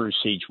expect in true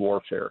siege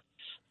warfare.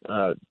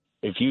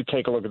 If you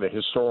take a look at the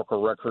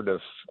historical record of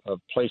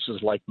places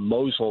like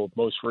Mosul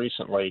most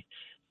recently,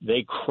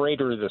 they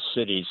crater the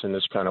cities in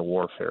this kind of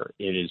warfare.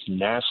 It is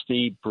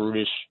nasty,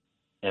 brutish,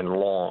 and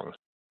long.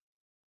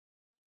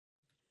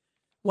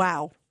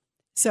 Wow.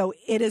 So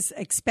it is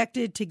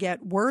expected to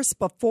get worse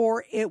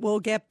before it will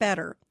get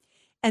better.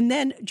 And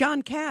then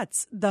John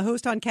Katz, the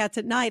host on Cats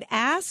at Night,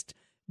 asked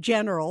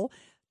General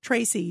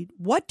Tracy,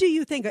 what do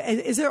you think?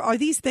 Are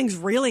these things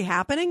really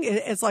happening?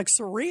 It's like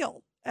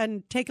surreal.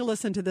 And take a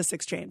listen to this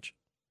exchange.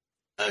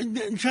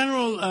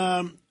 General,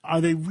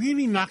 are they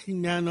really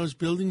knocking down those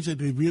buildings? Are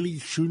they really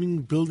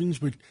shooting buildings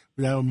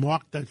that are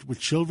marked with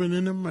children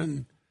in them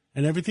and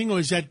everything? Or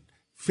is that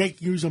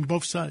fake news on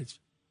both sides?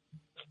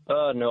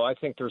 No, I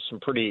think there's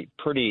some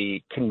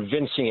pretty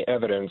convincing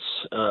evidence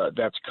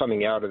that's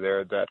coming out of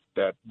there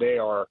that they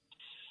are,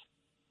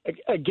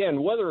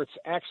 again, whether it's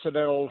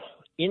accidental,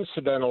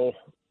 incidental,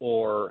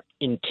 or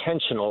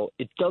intentional,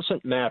 it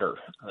doesn't matter.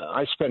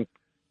 I spent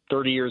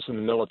 30 years in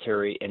the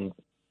military, and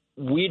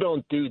we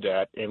don't do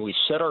that, and we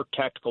set our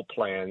tactical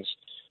plans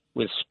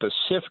with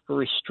specific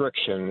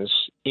restrictions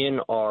in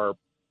our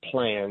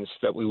plans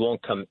that we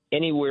won't come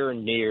anywhere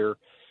near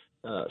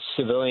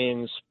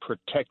civilians,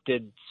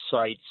 protected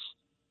sites.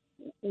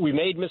 We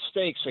made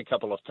mistakes a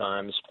couple of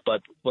times,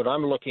 but what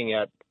I'm looking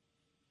at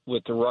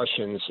with the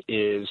Russians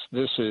is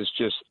this is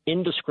just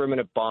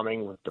indiscriminate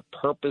bombing with the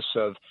purpose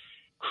of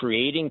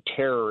creating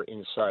terror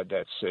inside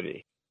that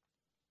city.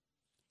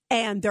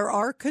 And there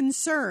are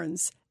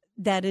concerns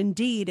that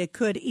indeed it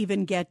could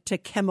even get to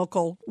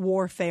chemical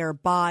warfare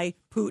by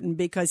Putin,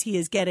 because he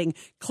is getting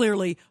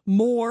clearly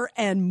more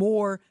and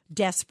more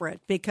desperate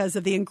because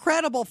of the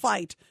incredible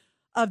fight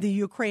of the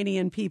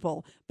Ukrainian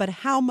people. But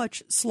how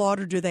much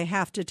slaughter do they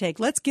have to take?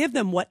 Let's give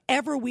them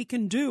whatever we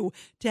can do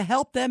to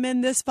help them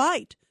in this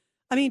fight.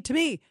 I mean, to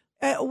me,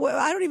 I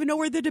don't even know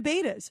where the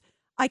debate is.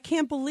 I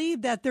can't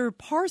believe that they're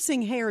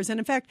parsing hairs. And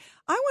in fact,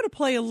 I want to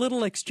play a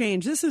little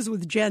exchange. This is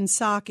with Jen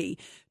Psaki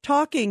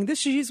talking.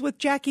 She's with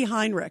Jackie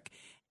Heinrich.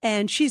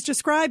 And she's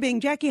describing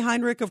Jackie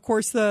Heinrich, of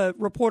course, the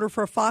reporter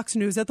for Fox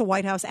News at the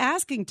White House,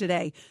 asking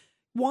today,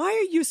 why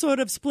are you sort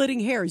of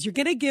splitting hairs? You're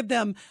going to give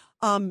them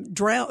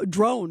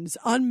drones,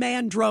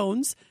 unmanned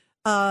drones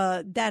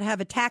that have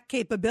attack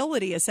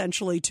capability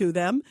essentially to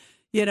them.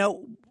 You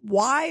know,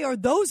 why are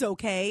those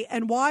okay?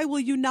 And why will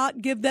you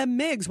not give them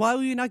MiGs? Why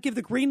will you not give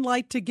the green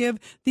light to give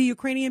the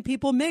Ukrainian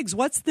people MiGs?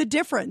 What's the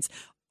difference?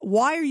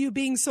 Why are you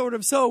being sort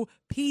of so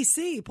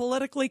PC,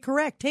 politically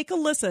correct? Take a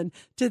listen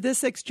to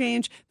this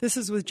exchange. This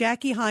is with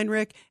Jackie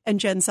Heinrich and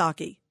Jen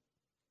Psaki.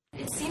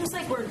 It seems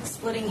like we're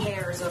splitting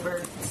hairs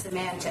over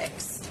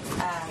semantics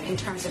in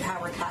terms of how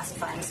we're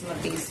classifying some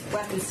of these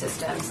weapon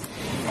systems.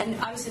 And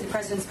obviously the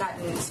president's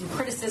gotten some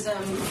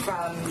criticism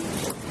from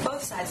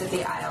both sides of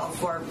the aisle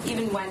for,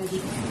 even when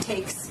he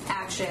takes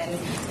action,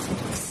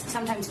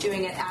 sometimes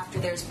doing it after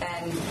there's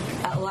been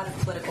a lot of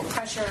political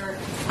pressure,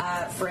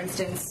 for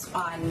instance,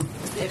 on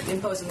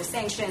imposing the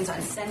sanctions, on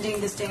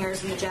sending the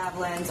Stingers and the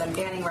Javelins, on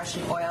banning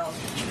Russian oil.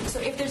 So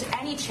if there's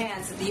any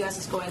chance that the U.S.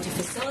 is going to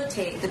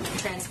facilitate the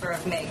transfer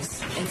of MiGs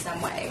in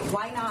some way,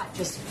 why not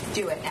just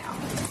do it now?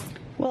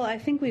 Well, I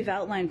think we've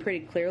outlined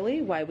pretty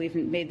clearly why we've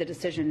made the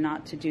decision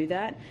not to do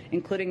that,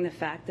 including the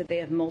fact that they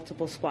have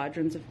multiple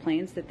squadrons of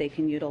planes that they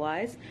can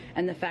utilize,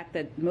 and the fact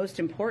that, most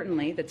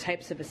importantly, the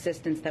types of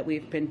assistance that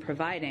we've been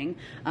providing,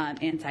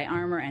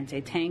 anti-armor,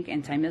 anti-tank,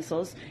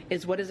 anti-missiles,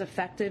 is what is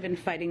effective in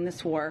fighting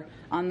this war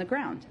on the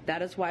ground.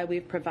 That is why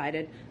we've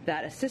provided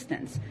that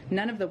assistance.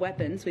 None of the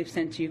weapons we've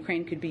sent to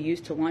Ukraine could be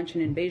used to launch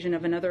an invasion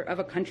of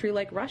a country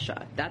like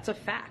Russia. That's a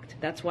fact.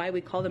 That's why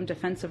we call them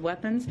defensive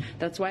weapons.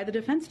 That's why the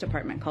Defense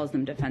Department calls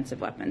them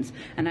defensive weapons.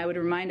 And I would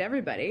remind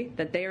everybody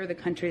that they are the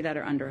country that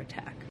are under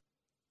attack.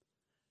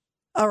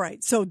 All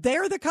right. So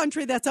they're the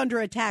country that's under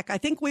attack. I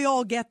think we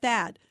all get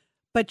that.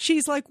 But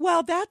she's like,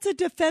 well, that's a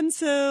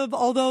defensive,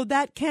 although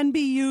that can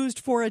be used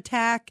for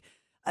attack.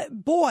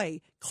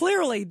 Boy,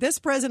 clearly this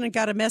president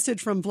got a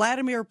message from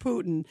Vladimir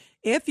Putin.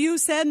 If you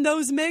send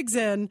those MiGs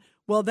in,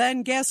 well,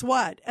 then guess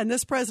what? And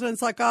this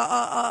president's like,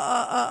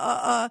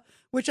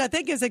 which I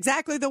think is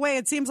exactly the way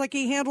it seems like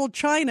he handled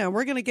China.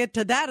 We're going to get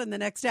to that in the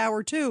next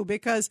hour, too,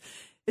 because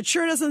it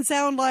sure doesn't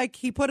sound like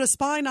he put a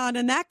spine on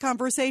in that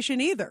conversation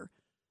either.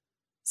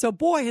 So,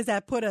 boy, has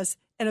that put us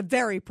in a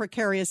very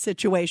precarious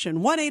situation.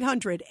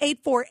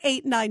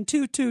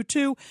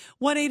 1-800-848-9222,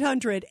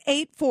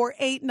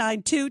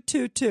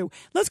 1-800-848-9222.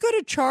 Let's go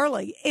to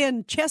Charlie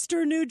in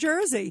Chester, New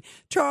Jersey.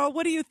 Charles,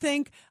 what do you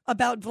think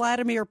about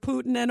Vladimir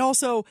Putin, and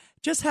also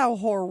just how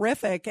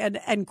horrific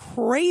and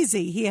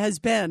crazy he has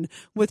been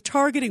with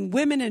targeting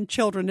women and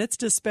children? It's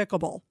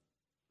despicable.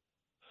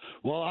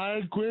 Well, I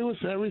agree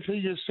with everything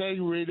you're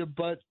saying, Rita,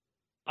 but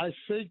I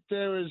think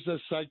there is a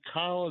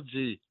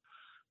psychology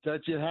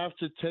that you have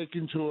to take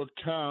into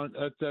account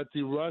that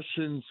the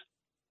Russians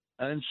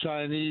and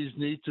Chinese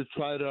need to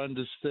try to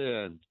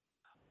understand.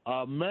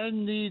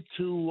 Men need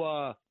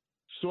to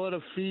sort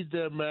of feed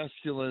their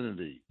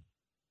masculinity.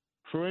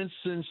 For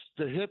instance,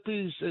 the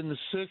hippies in the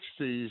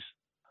 60s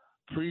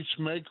preached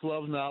make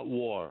love, not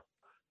war.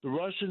 The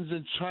Russians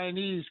and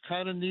Chinese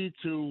kind of need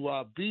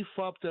to beef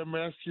up their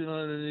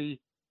masculinity,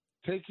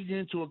 taking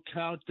into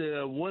account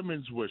their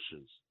women's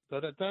wishes.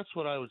 That's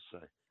what I would say.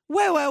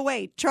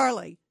 Wait,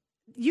 Charlie.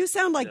 You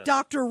sound like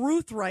Dr.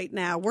 Ruth right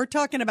now. We're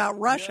talking about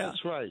Russia. Yeah,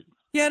 that's right.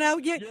 You know,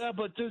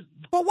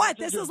 but what?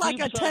 This is like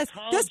a test.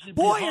 Is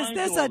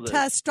this a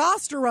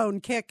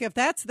testosterone kick? If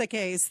that's the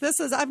case,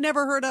 I've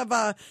never heard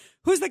of.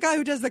 Who's the guy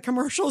who does the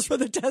commercials for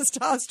the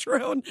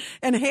testosterone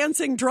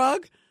enhancing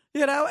drug?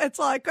 You know, it's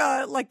like,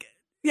 what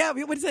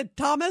is it?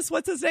 Thomas?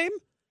 What's his name?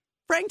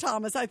 Frank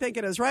Thomas, I think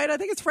it is, right? I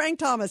think it's Frank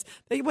Thomas.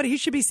 He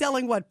should be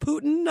selling what?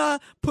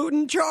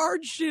 Putin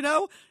charge? You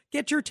know,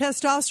 get your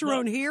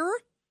testosterone here.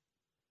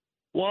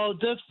 Well,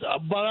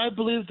 but I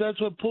believe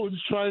that's what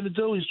Putin's trying to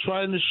do. He's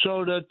trying to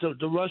show that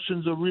the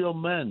Russians are real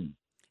men.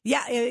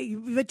 Yeah,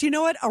 but you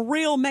know what? A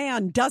real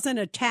man doesn't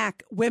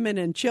attack women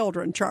and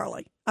children,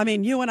 Charlie. I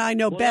mean, you and I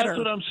know better. That's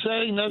what I'm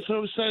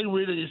saying.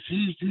 Rita.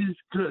 He's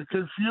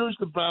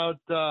confused about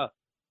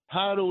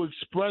how to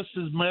express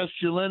his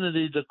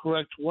masculinity the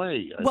correct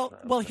way.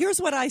 Well, here's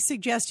what I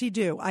suggest he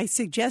do. I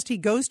suggest he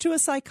goes to a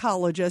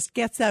psychologist,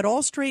 gets that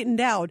all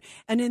straightened out,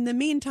 and in the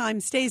meantime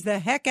stays the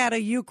heck out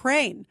of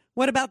Ukraine.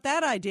 What about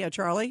that idea,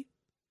 Charlie?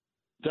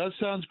 That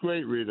sounds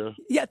great, Rita.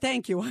 Yeah,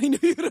 thank you. I knew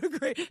you'd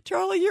agree.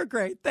 Charlie, you're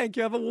great. Thank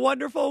you. Have a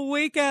wonderful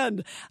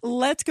weekend.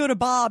 Let's go to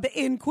Bob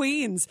in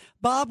Queens.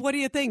 Bob, what do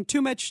you think?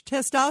 Too much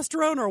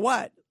testosterone or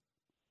what?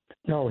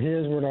 No,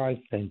 here's what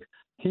I think.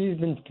 He's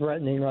been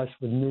threatening us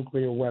with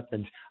nuclear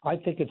weapons. I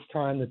think it's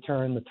time to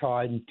turn the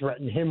tide and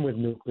threaten him with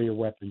nuclear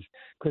weapons,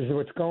 because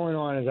what's going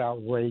on is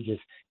outrageous.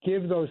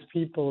 Give those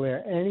people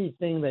there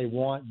anything they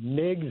want.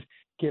 MiGs,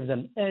 give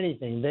them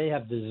anything. They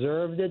have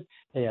deserved it.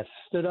 They have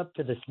stood up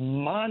to this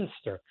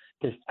monster,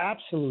 this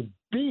absolute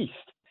beast.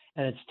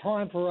 And it's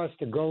time for us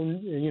to go,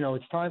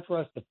 it's time for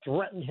us to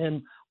threaten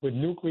him with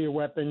nuclear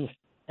weapons.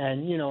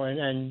 And,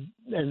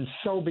 and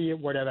so be it,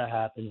 whatever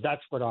happens.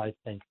 That's what I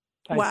think.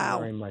 Thank you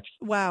very much.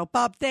 Wow.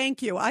 Bob,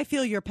 thank you. I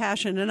feel your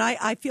passion, and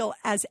I feel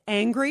as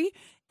angry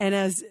and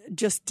as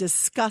just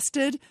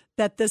disgusted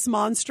that this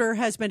monster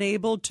has been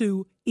able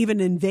to even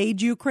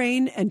invade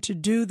Ukraine and to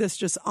do this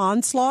just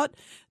onslaught,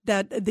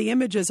 that the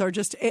images are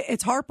just,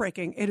 it's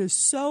heartbreaking. It is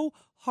so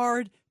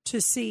hard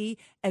to see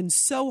and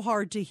so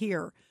hard to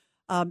hear.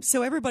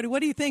 So everybody,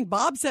 what do you think?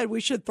 Bob said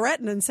we should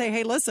threaten and say,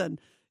 hey, listen,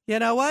 you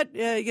know what?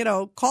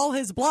 Call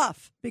his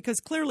bluff, because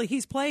clearly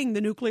he's playing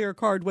the nuclear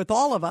card with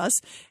all of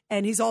us.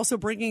 And he's also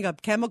bringing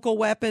up chemical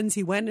weapons.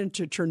 He went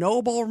into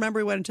Chernobyl. Remember,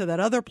 he went into that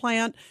other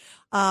plant.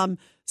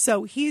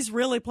 So he's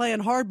really playing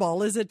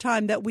hardball. Is it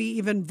time that we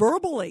even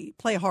verbally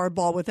play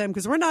hardball with him?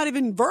 Because we're not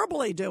even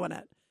verbally doing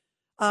it.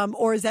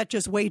 Or is that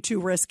just way too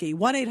risky?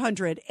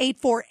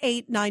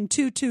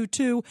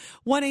 1-800-848-9222.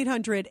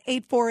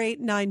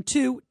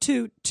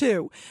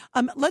 1-800-848-9222.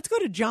 Let's go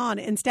to John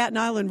in Staten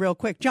Island real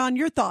quick. John,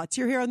 your thoughts.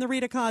 You're here on the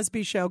Rita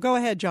Cosby Show. Go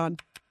ahead, John.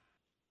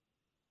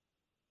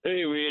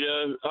 Hey,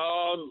 Rita.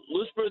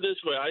 Let's put it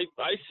this way. I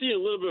see a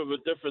little bit of a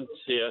difference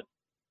here.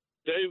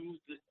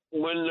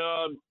 When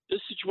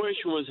this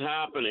situation was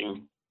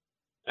happening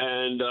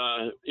and,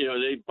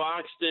 they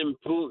boxed in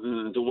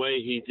Putin the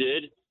way he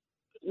did,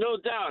 no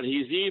doubt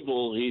he's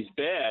evil, he's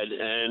bad.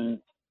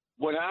 And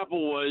what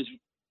happened was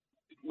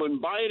when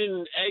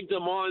Biden egged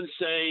them on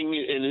saying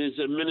and his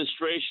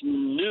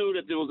administration knew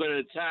that they were going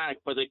to attack,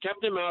 but they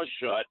kept their mouth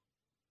shut.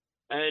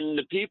 And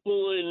the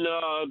people in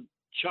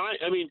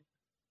China,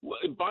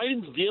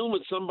 Biden's dealing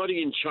with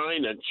somebody in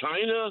China.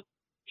 China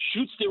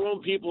shoots their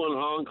own people in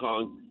Hong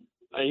Kong.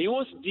 And he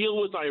wants to deal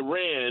with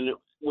Iran,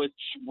 with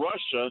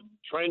Russia,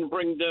 trying to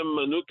bring them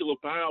a nuclear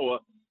power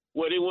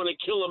where they want to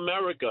kill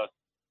America.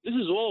 This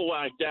is all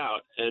whacked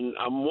out, and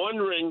I'm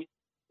wondering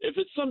if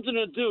it's something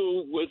to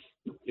do with,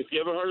 if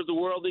you ever heard of the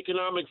World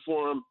Economic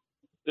Forum,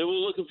 they were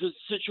looking for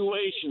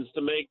situations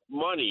to make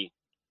money.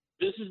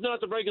 This is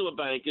not the regular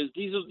bankers.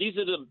 These are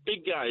the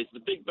big guys, the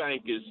big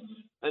bankers,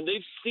 and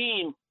they've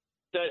seen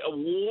that a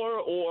war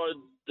or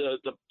the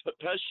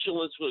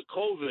pestilence with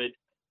COVID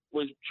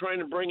was trying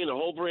to bring in a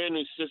whole brand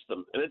new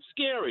system, and it's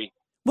scary.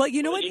 Well,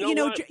 you know what?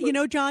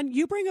 John,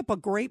 you bring up a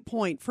great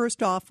point.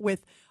 First off,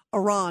 with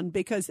Iran,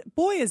 because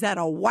boy, is that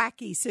a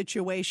wacky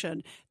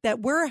situation that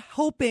we're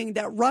hoping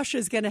that Russia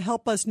is going to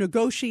help us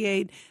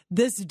negotiate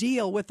this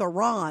deal with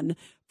Iran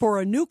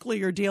for a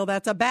nuclear deal.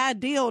 That's a bad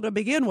deal to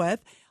begin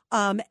with.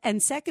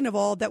 And second of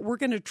all, that we're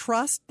going to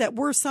trust that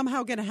we're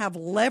somehow going to have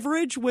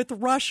leverage with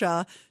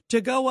Russia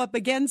to go up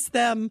against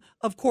them,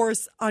 of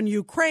course, on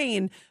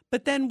Ukraine.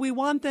 But then we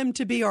want them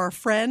to be our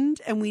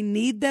friend, and we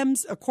need them,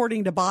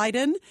 according to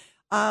Biden,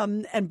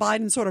 and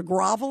Biden sort of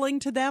groveling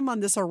to them on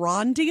this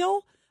Iran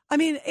deal.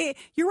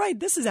 You're right.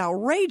 This is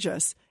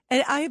outrageous.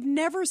 And I have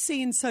never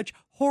seen such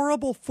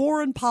horrible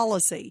foreign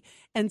policy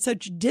and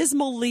such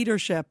dismal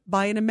leadership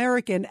by an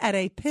American at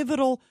a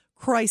pivotal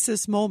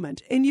crisis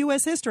moment in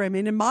U.S. history.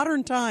 In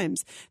modern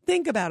times.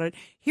 Think about it.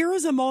 Here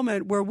is a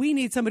moment where we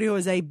need somebody who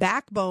has a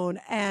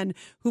backbone and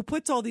who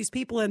puts all these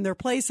people in their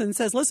place and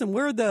says, listen,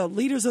 we're the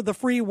leaders of the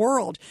free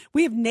world.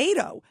 We have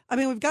NATO.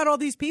 We've got all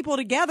these people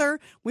together.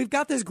 We've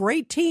got this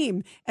great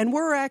team, and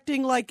we're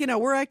acting like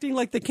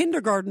the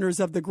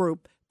kindergartners of the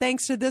group,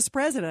 thanks to this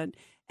president.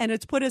 And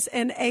it's put us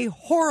in a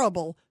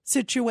horrible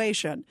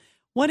situation.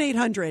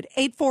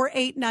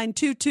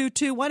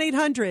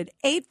 1-800-848-9222.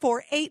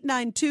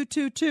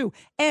 1-800-848-9222.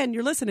 And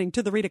you're listening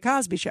to The Rita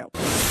Cosby Show.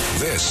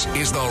 This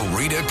is The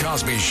Rita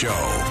Cosby Show.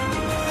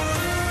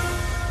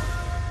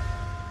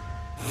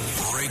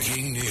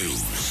 Breaking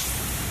news.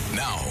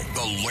 Now,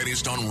 the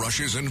latest on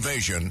Russia's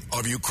invasion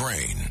of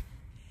Ukraine.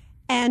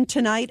 And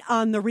tonight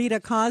on The Rita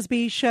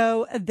Cosby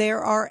Show,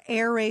 there are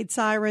air raid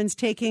sirens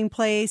taking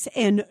place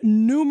in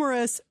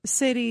numerous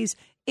cities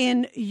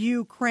in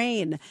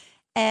Ukraine.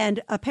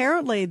 And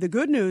apparently the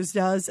good news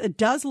it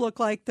does look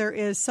like there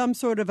is some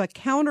sort of a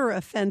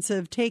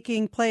counteroffensive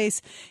taking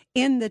place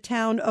in the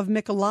town of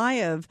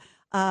Mykolaiv,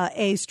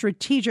 a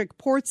strategic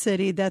port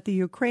city that the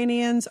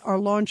Ukrainians are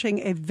launching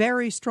a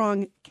very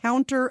strong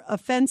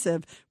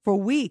counteroffensive for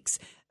weeks.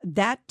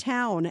 That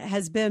town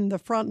has been the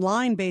front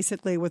line,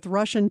 basically, with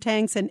Russian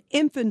tanks and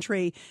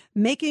infantry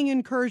making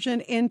incursion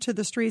into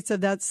the streets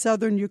of that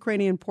southern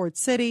Ukrainian port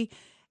city.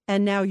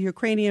 And now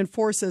Ukrainian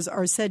forces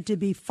are said to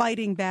be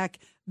fighting back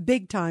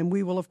big time.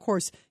 We will, of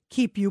course,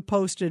 keep you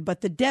posted. But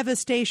the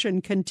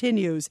devastation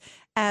continues,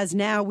 as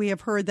now we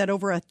have heard that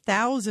over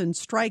 1,000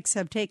 strikes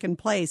have taken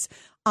place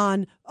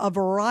on a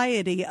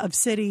variety of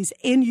cities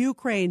in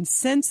Ukraine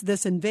since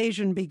this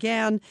invasion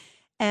began.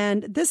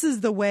 And this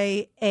is the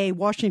way a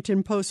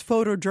Washington Post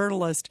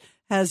photojournalist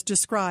has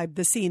described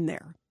the scene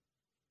there.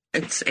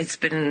 It's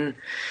been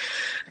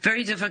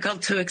very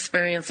difficult to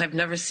experience. I've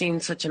never seen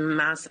such a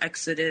mass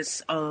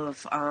exodus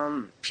of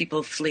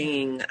people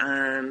fleeing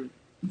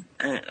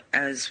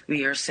as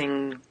we are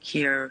seeing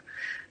here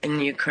in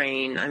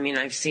Ukraine. I mean,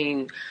 I've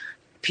seen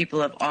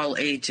people of all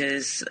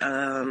ages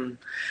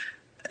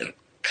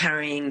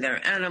carrying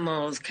their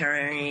animals,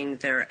 carrying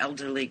their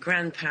elderly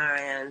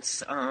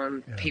grandparents.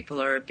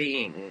 People are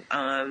being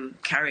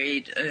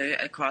carried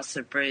across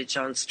the bridge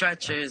on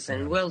stretchers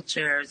and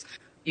wheelchairs,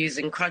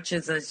 using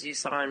crutches, as you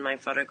saw in my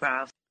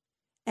photograph.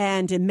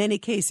 And in many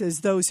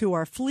cases, those who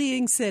are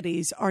fleeing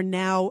cities are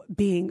now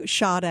being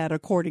shot at,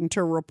 according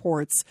to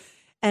reports.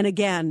 And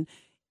again,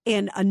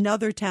 in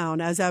another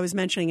town, as I was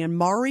mentioning, in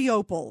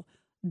Mariupol,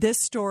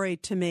 this story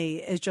to me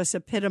is just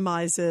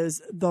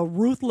epitomizes the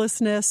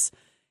ruthlessness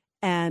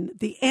and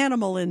the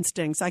animal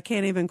instincts, I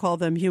can't even call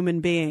them human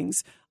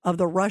beings, of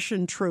the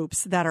Russian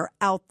troops that are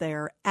out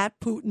there at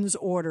Putin's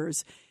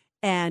orders.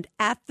 And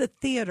at the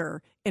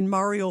theater in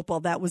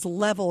Mariupol that was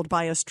leveled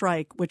by a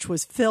strike, which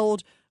was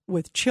filled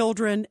with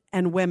children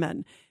and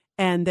women.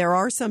 And there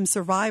are some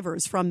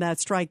survivors from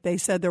that strike. They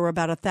said there were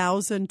about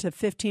 1,000 to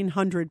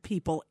 1,500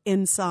 people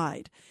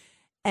inside.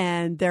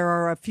 And there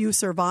are a few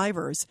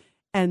survivors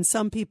and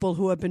some people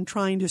who have been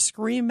trying to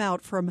scream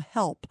out for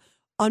help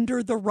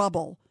under the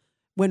rubble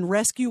when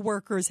rescue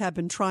workers have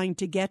been trying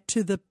to get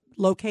to the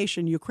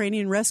location,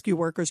 Ukrainian rescue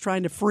workers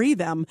trying to free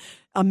them.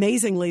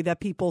 Amazingly, that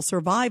people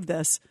survive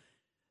this.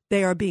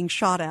 They are being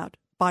shot at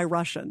by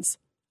Russians.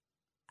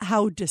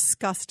 How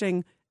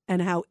disgusting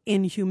and how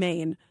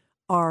inhumane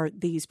are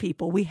these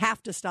people. We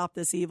have to stop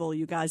this evil,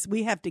 you guys.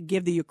 We have to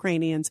give the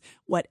Ukrainians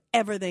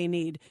whatever they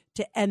need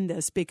to end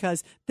this,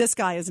 because this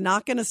guy is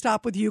not going to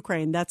stop with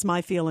Ukraine. That's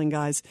my feeling,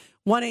 guys.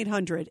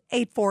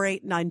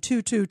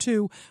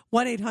 1-800-848-9222.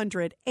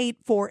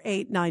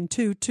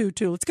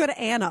 1-800-848-9222. Let's go to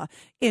Anna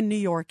in New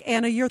York.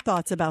 Anna, your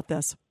thoughts about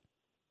this?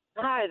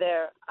 Hi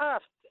there.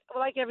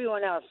 Like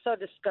everyone else, so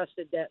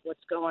disgusted at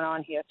what's going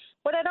on here.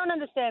 What I don't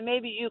understand,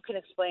 maybe you can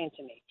explain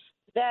to me,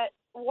 that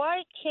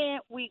why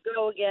can't we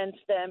go against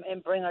them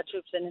and bring our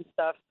troops in and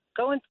stuff,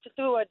 go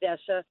through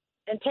Odessa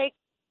and take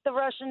the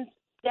Russians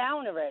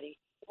down already?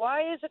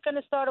 Why is it going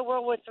to start a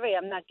World War III?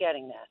 I'm not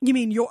getting that. You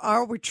mean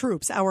our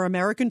troops, our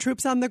American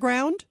troops on the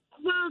ground?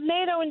 Well,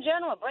 NATO in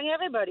general. Bring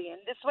everybody in.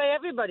 This way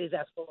everybody's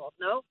at fault,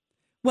 no?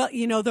 Well,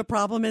 you know, the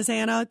problem is,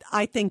 Anna,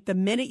 I think the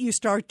minute you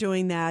start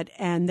doing that,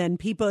 and then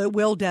people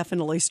will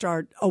definitely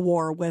start a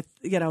war with,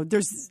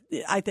 there's,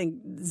 I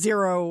think,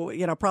 zero,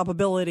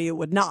 probability it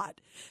would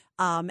not.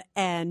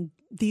 And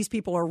these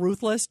people are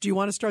ruthless. Do you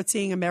want to start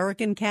seeing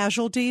American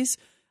casualties?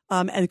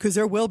 And because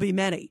there will be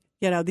many.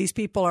 These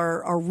people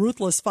are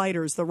ruthless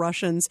fighters, the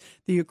Russians.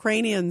 The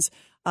Ukrainians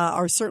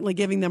are certainly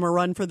giving them a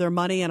run for their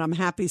money, and I'm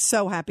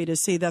so happy to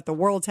see that. The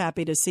world's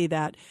happy to see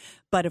that.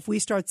 But if we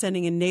start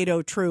sending in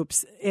NATO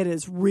troops, it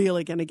is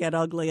really going to get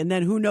ugly. And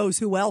then who knows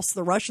who else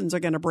the Russians are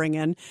going to bring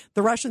in.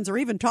 The Russians are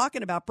even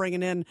talking about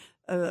bringing in,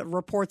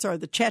 reports are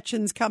the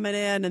Chechens coming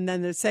in, and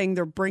then they're saying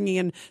they're bringing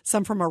in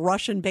some from a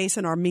Russian base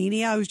in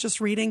Armenia. I was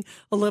just reading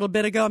a little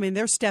bit ago. I mean,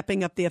 they're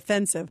stepping up the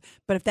offensive.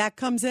 But if that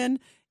comes in,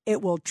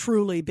 it will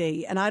truly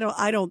be. And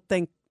I don't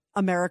think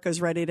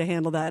America's ready to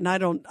handle that.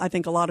 And I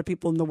think a lot of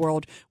people in the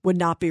world would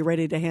not be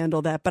ready to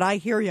handle that. But I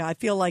hear you. I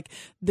feel like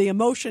the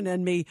emotion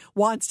in me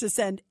wants to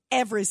send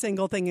every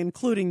single thing,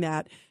 including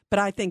that. But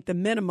I think the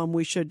minimum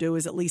we should do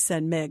is at least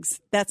send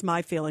MiGs. That's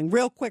my feeling.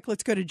 Real quick,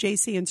 let's go to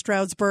JC in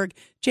Stroudsburg.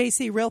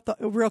 JC, real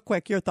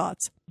quick, your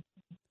thoughts.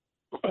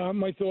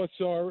 My thoughts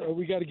are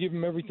we got to give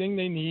them everything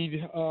they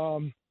need.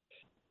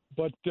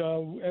 But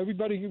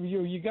everybody,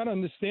 you got to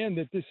understand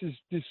that this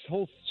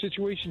whole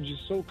situation is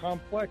just so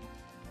complex.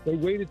 They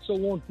waited so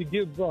long to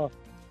give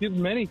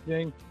them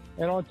anything,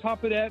 and on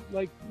top of that,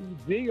 like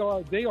they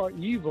are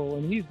evil,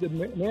 and he's the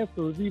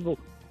master of evil.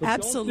 But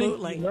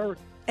absolutely.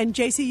 And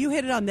JC, you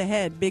hit it on the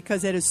head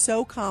because it is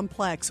so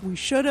complex. We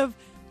should have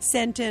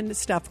sent in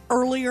stuff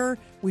earlier.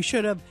 We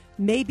should have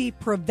maybe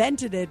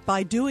prevented it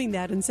by doing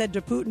that and said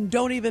to Putin,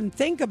 "Don't even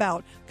think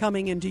about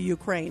coming into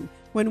Ukraine."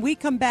 When we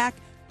come back,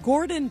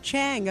 Gordon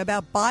Chang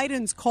about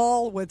Biden's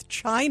call with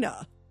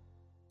China.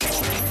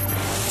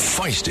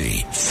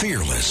 Feisty,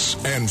 fearless,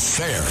 and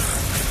fair.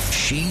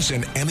 She's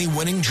an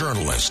Emmy-winning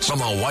journalist from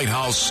the White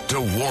House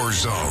to war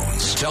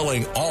zones,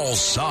 telling all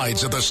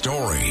sides of the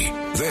story.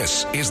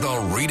 This is the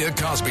Rita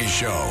Cosby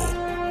Show.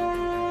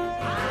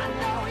 I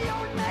know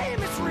your name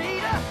is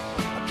Rita,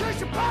 'cause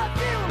your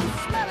perfume is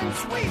smelling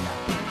sweeter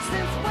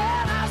since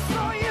when I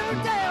saw you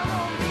down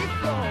on the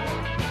floor.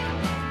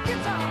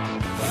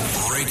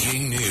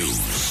 Breaking news.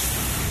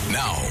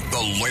 Now,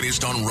 the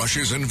latest on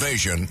Russia's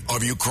invasion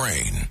of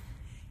Ukraine.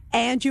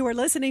 And you are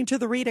listening to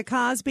the Rita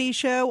Cosby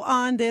Show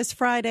on this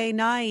Friday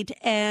night,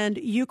 and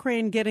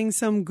Ukraine getting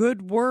some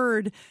good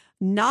word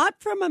not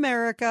from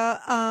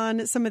America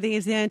on some of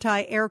these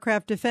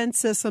anti-aircraft defense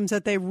systems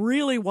that they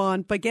really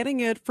want, but getting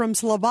it from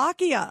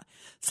Slovakia.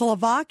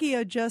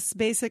 Slovakia just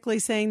basically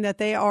saying that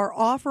they are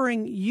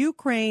offering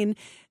Ukraine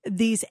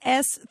these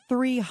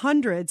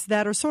S-300s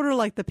that are sort of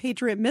like the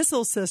Patriot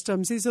missile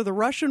systems. These are the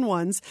Russian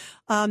ones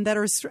that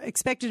are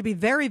expected to be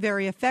very,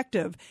 very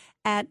effective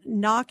at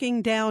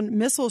knocking down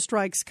missile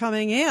strikes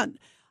coming in.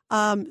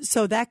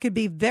 So that could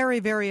be very,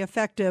 very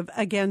effective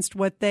against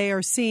what they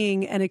are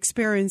seeing and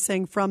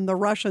experiencing from the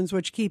Russians,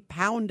 which keep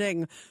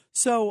pounding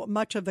so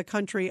much of the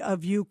country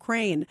of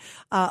Ukraine.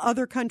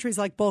 Other countries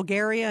like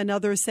Bulgaria and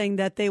others saying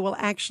that they will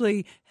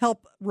actually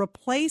help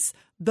replace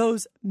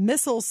those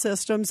missile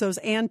systems, those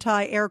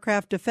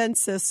anti-aircraft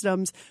defense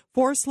systems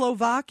for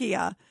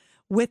Slovakia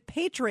with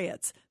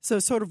Patriots. So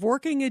sort of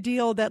working a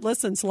deal that,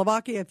 listen,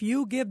 Slovakia, if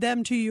you give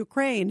them to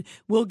Ukraine,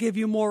 we'll give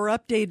you more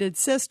updated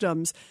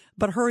systems,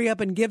 but hurry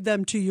up and give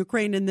them to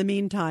Ukraine in the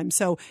meantime.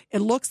 So it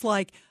looks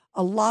like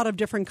a lot of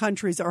different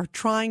countries are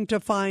trying to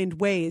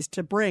find ways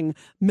to bring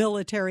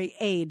military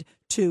aid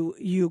to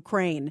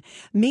Ukraine.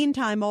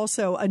 Meantime,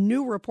 also a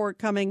new report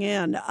coming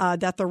in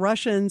that the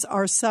Russians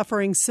are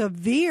suffering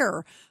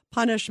severe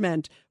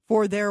punishment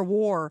for their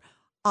war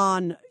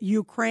on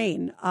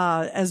Ukraine,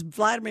 as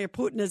Vladimir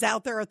Putin is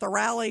out there at the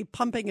rally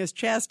pumping his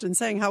chest and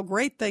saying how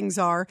great things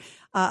are.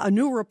 A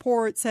new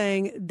report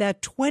saying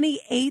that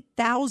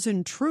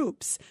 28,000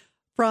 troops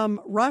from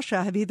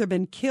Russia have either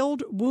been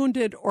killed,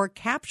 wounded, or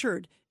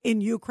captured in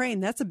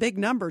Ukraine. That's a big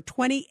number,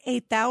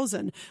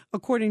 28,000,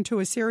 according to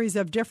a series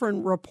of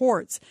different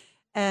reports.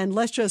 And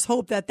let's just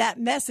hope that that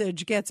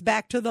message gets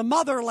back to the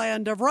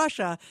motherland of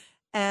Russia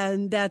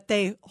and that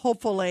they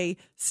hopefully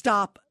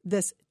stop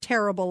this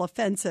terrible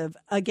offensive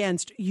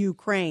against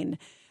Ukraine.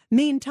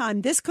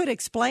 Meantime, this could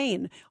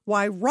explain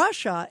why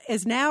Russia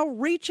is now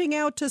reaching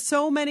out to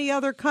so many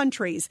other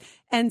countries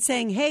and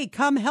saying, hey,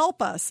 come help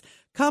us.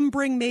 Come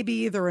bring maybe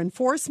either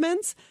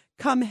enforcements,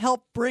 come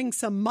help bring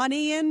some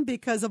money in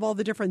because of all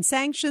the different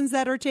sanctions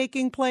that are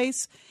taking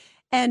place.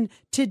 And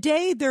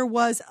today there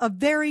was a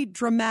very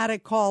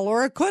dramatic call,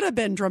 or it could have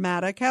been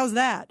dramatic. How's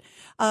that?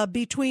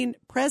 Between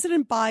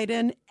President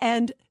Biden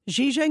and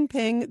Xi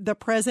Jinping, the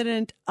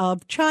president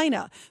of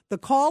China. The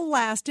call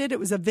lasted, it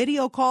was a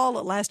video call.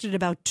 It lasted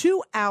about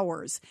 2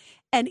 hours.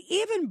 And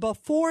even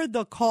before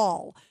the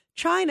call,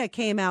 China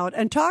came out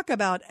and talked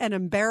about an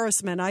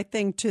embarrassment, I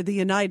think, to the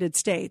United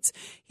States.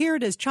 Here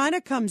it is.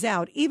 China comes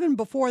out even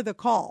before the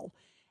call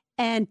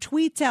and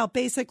tweets out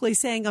basically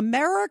saying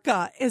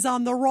America is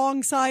on the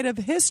wrong side of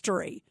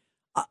history.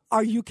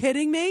 Are you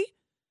kidding me?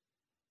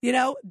 You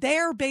know,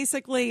 they're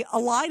basically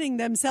aligning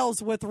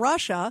themselves with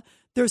Russia.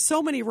 There's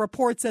so many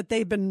reports that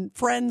they've been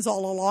friends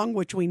all along,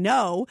 which we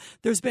know.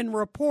 There's been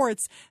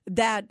reports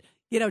that,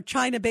 you know,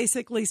 China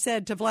basically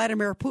said to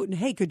Vladimir Putin,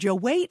 hey, could you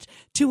wait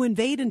to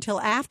invade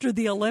until after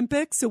the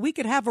Olympics so we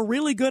could have a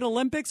really good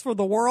Olympics for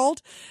the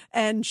world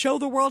and show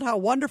the world how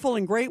wonderful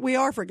and great we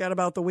are? Forget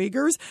about the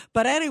Uyghurs.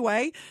 But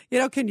anyway, you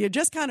know, can you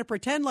just kind of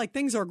pretend like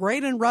things are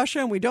great in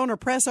Russia and we don't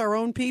oppress our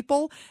own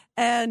people?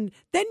 And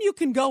then you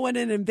can go in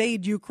and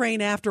invade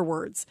Ukraine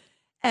afterwards.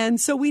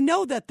 And so we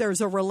know that there's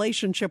a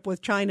relationship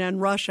with China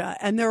and Russia.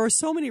 And there are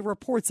so many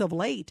reports of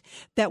late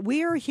that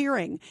we are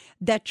hearing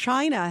that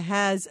China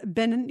has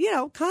been, you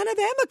know, kind of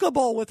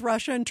amicable with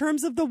Russia in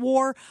terms of the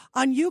war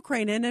on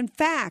Ukraine. And in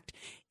fact,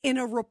 in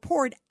a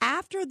report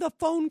after the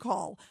phone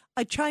call,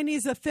 a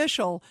Chinese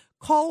official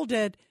called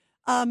it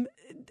an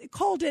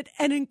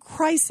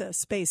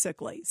crisis,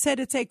 basically, said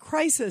it's a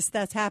crisis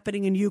that's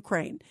happening in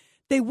Ukraine.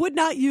 They would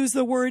not use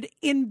the word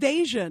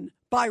invasion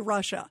by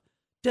Russia.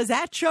 Does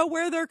that show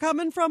where they're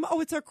coming from? Oh,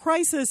 it's a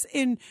crisis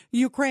in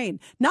Ukraine.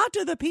 Not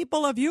to the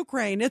people of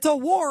Ukraine. It's a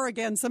war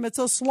against them. It's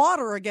a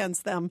slaughter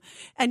against them.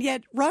 And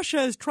yet Russia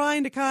is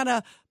trying to kind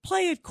of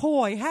play it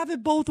coy, have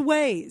it both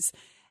ways.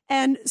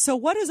 And so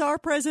what does our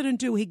president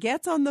do? He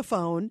gets on the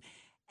phone,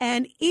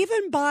 and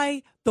even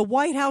by the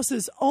White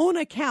House's own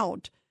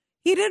account,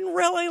 he didn't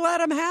really let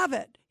him have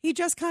it. He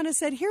just kind of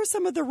said, here's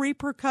some of the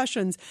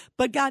repercussions,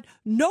 but got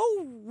no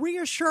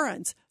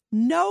reassurance,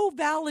 no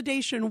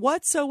validation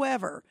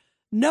whatsoever.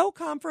 No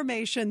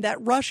confirmation that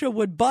Russia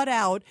would butt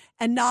out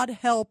and not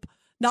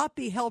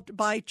be helped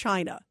by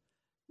China.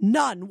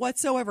 None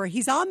whatsoever.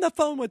 He's on the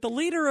phone with the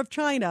leader of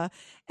China,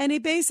 and he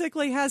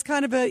basically has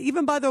kind of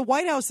even by the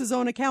White House's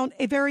own account,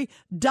 a very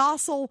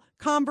docile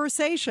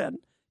conversation.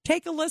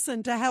 Take a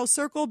listen to how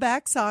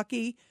Circleback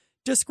Psaki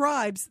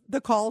describes the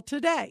call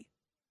today.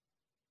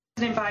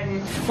 President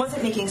Biden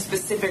wasn't making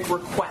specific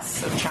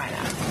requests of China.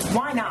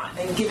 Why not,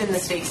 and given the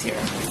stakes here?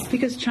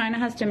 Because China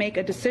has to make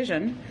a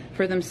decision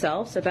for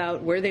themselves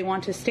about where they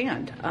want to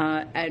stand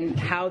and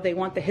how they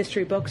want the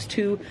history books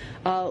to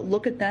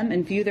look at them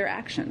and view their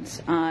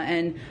actions.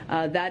 And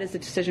that is a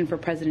decision for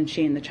President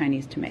Xi and the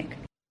Chinese to make.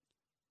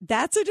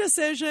 That's a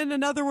decision.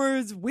 In other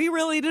words, we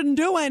really didn't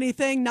do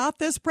anything, not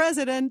this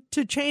president,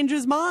 to change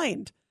his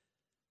mind.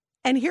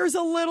 And here's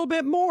a little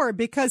bit more,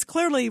 because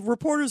clearly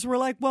reporters were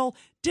like, well,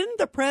 didn't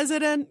the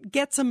president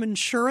get some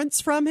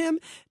insurance from him?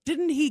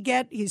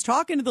 He's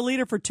talking to the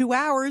leader for 2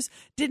 hours.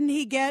 Didn't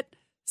he get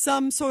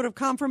some sort of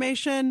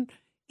confirmation,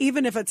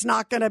 even if it's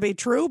not going to be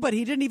true, but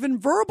he didn't even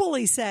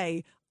verbally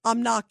say,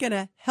 I'm not going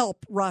to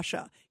help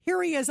Russia.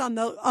 Here he is on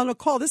a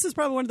call. This is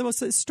probably one of the most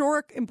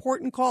historic,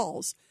 important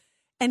calls.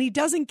 And he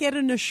doesn't get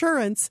an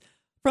assurance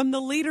from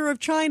the leader of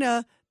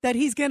China that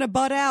he's going to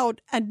butt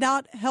out and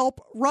not help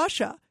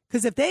Russia.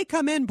 Because if they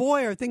come in,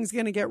 boy, are things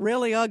going to get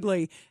really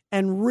ugly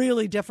and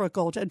really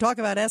difficult. And talk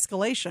about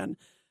escalation.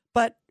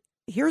 But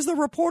here's the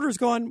reporters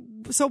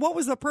going, so what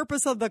was the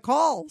purpose of the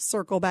call?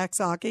 Circle back,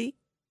 Psaki.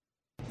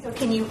 So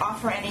can you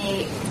offer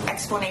any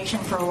explanation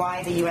for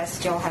why the U.S.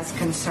 still has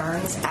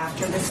concerns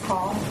after this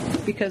call?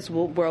 Because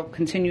we'll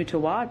continue to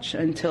watch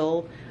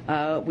until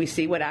we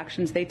see what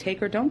actions they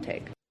take or don't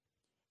take.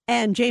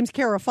 And James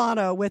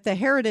Carafano with the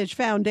Heritage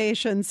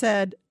Foundation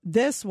said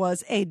this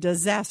was a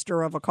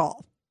disaster of a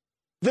call.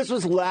 This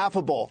was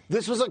laughable.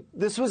 This was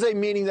a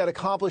meeting that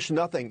accomplished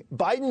nothing.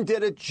 Biden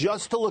did it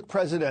just to look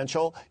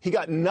presidential. He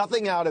got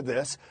nothing out of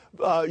this.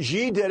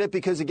 Xi did it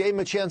because it gave him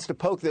a chance to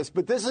poke this.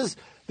 But this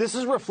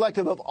is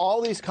reflective of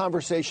all these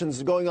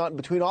conversations going on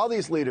between all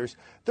these leaders.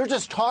 They're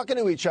just talking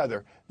to each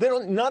other.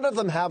 None of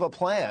them have a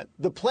plan.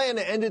 The plan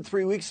ended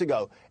 3 weeks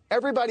ago.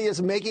 Everybody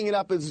is making it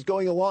up as it's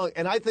going along.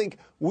 And I think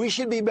we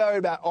should be worried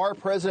about our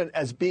president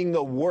as being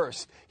the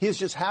worst. He's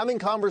just having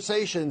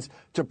conversations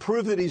to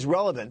prove that he's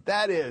relevant.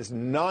 That is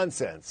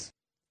nonsense.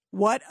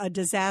 What a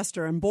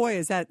disaster. And boy,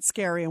 is that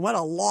scary. And what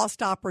a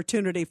lost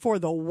opportunity for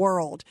the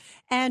world.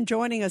 And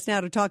joining us now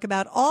to talk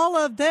about all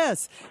of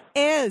this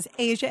is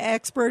Asia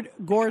expert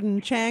Gordon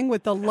Chang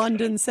with the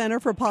London Center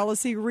for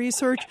Policy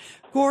Research.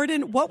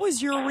 Gordon, what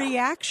was your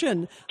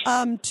reaction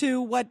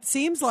to what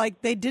seems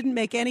like they didn't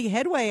make any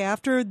headway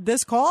after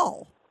this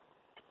call?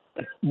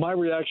 My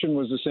reaction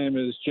was the same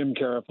as Jim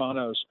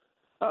Carafano's.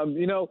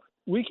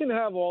 We can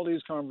have all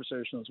these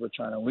conversations with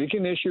China. We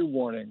can issue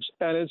warnings.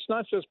 And it's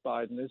not just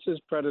Biden. It's his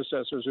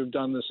predecessors who've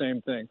done the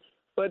same thing.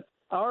 But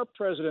our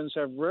presidents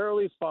have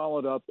rarely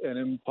followed up and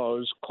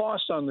imposed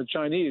costs on the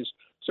Chinese.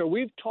 So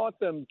we've taught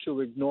them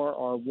to ignore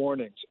our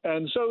warnings.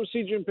 And so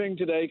Xi Jinping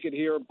today could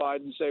hear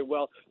Biden say,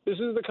 well, this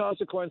is the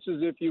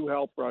consequences if you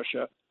help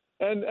Russia.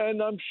 And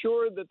I'm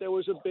sure that there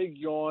was a big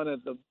yawn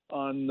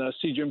on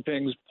Xi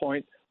Jinping's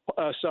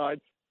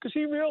side, because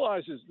he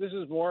realizes this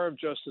is more of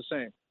just the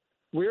same.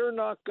 We're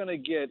not going to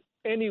get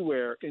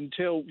anywhere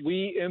until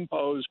we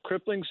impose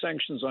crippling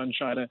sanctions on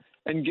China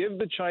and give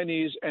the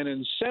Chinese an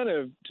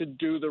incentive to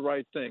do the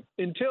right thing.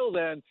 Until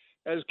then,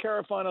 as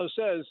Carafano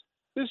says,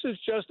 this is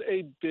just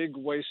a big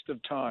waste of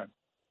time.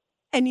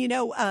 And,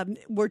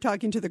 we're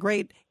talking to the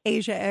great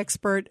Asia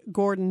expert,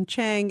 Gordon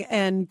Chang.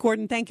 And,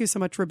 Gordon, thank you so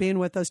much for being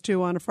with us,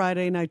 too, on a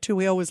Friday night, too.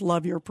 We always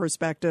love your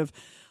perspective.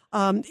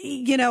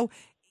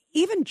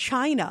 Even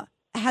China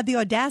had the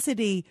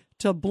audacity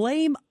to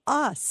blame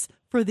us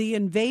for the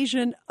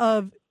invasion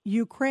of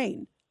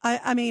Ukraine.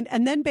 I mean,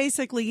 and then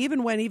basically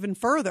even went even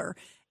further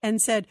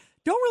and said,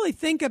 don't really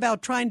think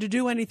about trying to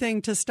do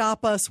anything to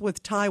stop us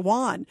with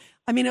Taiwan.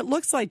 I mean, it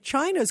looks like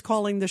China's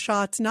calling the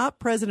shots, not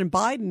President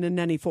Biden in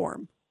any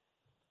form.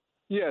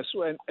 Yes,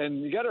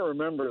 and you got to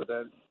remember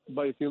that,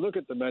 but if you look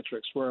at the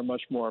metrics, we're a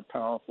much more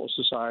powerful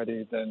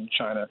society than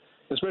China,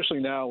 especially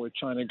now with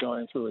China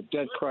going through a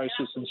debt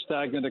crisis and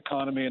stagnant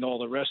economy and all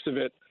the rest of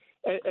it.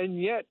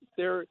 And yet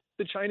the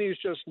Chinese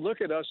just look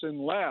at us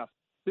and laugh.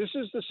 This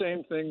is the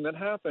same thing that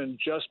happened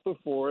just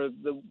before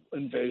the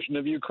invasion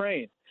of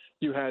Ukraine.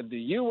 You had the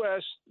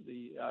U.S.,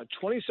 the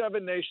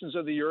 27 nations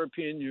of the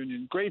European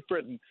Union, Great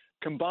Britain,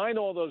 combine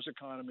all those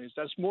economies.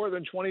 That's more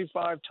than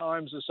 25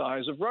 times the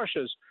size of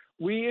Russia's.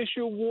 We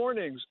issue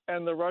warnings,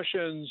 and the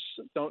Russians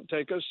don't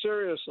take us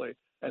seriously,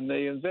 and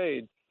they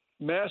invade.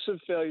 Massive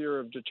failure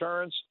of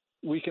deterrence.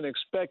 We can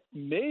expect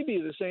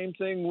maybe the same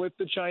thing with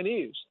the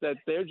Chinese, that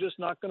they're just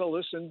not going to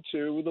listen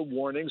to the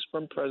warnings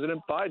from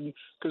President Biden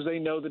because they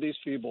know that he's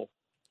feeble.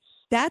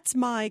 That's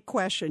my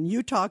question.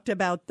 You talked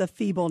about the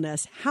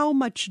feebleness. How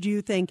much do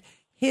you think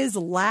his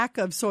lack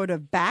of sort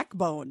of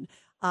backbone?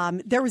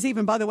 There was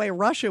even, by the way,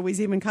 Russia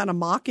was even kind of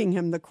mocking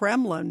him, the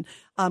Kremlin,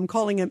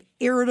 calling him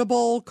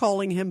irritable,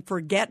 calling him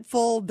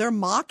forgetful. They're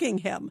mocking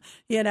him,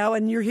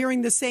 and you're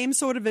hearing the same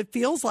sort of, it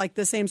feels like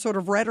the same sort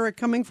of rhetoric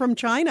coming from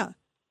China.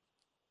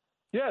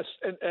 Yes,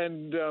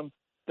 and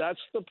that's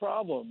the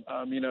problem.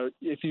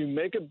 If you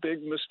make a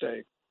big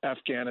mistake,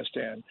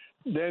 Afghanistan,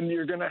 then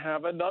you're going to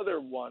have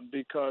another one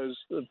because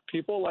the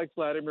people like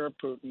Vladimir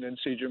Putin and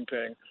Xi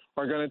Jinping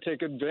are going to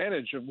take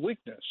advantage of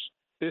weakness.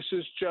 This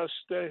is just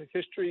a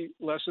history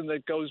lesson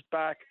that goes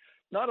back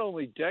not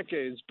only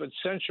decades, but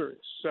centuries.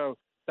 So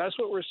that's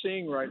what we're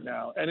seeing right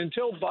now. And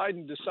until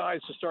Biden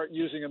decides to start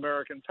using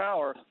American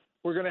power,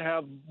 we're going to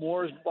have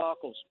more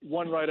debacles,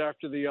 one right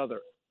after the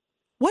other.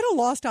 What a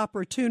lost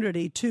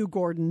opportunity, too,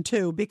 Gordon,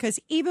 too, because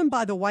even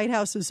by the White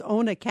House's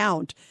own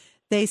account,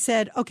 they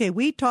said, okay,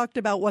 we talked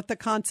about what the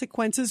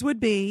consequences would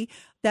be.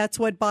 That's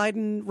what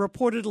Biden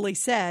reportedly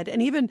said.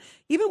 And even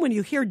when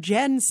you hear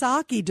Jen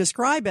Psaki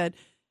describe it,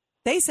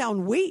 they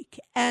sound weak.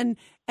 And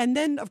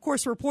then, of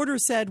course,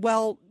 reporters said,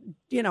 well,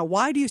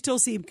 why do you still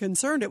seem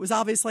concerned? It was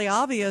obviously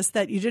obvious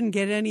that you didn't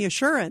get any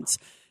assurance.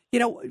 You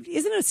know,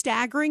 isn't it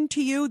staggering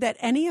to you that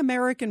any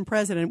American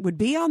president would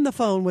be on the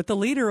phone with the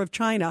leader of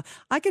China?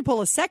 I could pull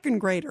a second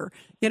grader,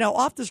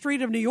 off the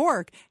street of New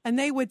York, and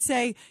they would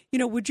say,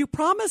 would you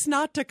promise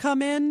not to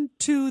come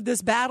into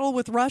this battle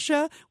with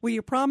Russia? Will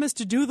you promise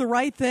to do the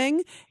right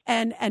thing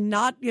and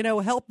not,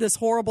 help this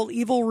horrible,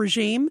 evil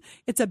regime?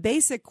 It's a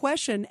basic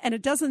question, and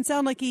it doesn't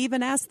sound like he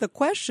even asked the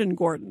question,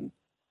 Gordon.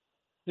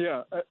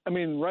 Yeah, I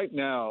mean, right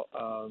now,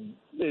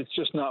 it's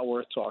just not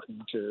worth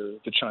talking to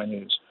the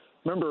Chinese.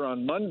 Remember,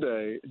 on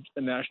Monday,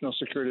 National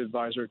Security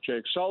Advisor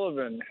Jake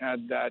Sullivan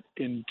had that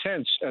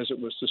intense, as it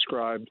was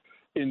described,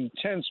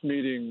 intense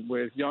meeting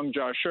with Yang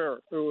Jiechi,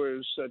 who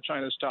is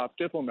China's top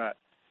diplomat.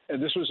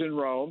 And this was in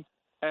Rome.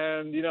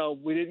 And,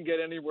 we didn't get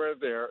anywhere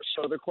there.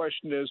 So the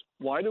question is,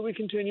 why do we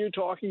continue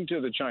talking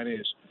to the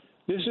Chinese?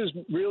 This is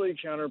really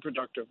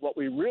counterproductive. What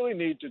we really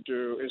need to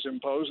do is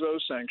impose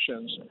those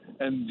sanctions,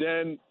 and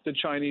then the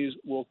Chinese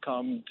will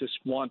come to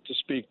want to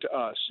speak to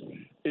us.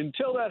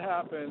 Until that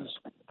happens,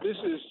 this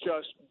is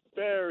just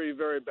very,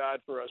 very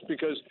bad for us,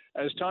 because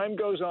as time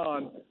goes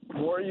on,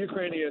 more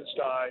Ukrainians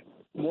die,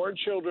 more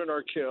children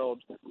are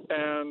killed,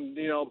 and,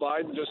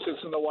 Biden just sits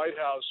in the White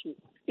House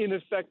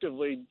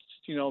ineffectively,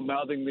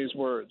 mouthing these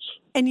words.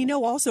 And,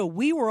 also,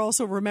 we were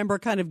also, remember,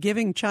 kind of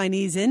giving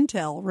Chinese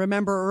intel.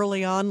 Remember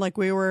early on, like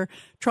we were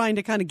trying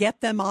to kind of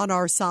get them on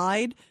our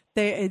side.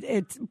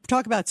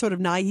 Talk about sort of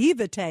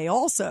naivete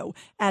also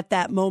at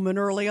that moment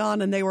early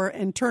on, and they were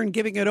in turn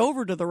giving it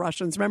over to the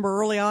Russians. Remember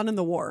early on in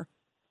the war?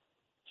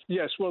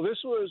 Yes. Well, this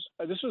was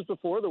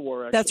before the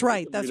war. Actually. That's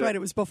right. That's right.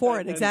 It was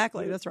before it.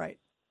 Exactly. That's right.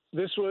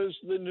 This was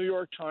the New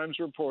York Times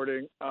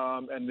reporting,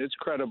 and it's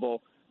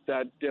credible,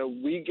 that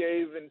we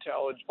gave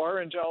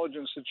our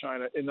intelligence to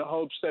China in the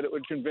hopes that it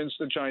would convince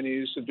the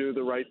Chinese to do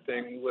the right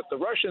thing with the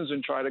Russians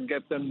and try to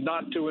get them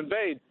not to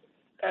invade.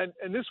 And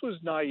this was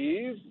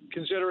naive,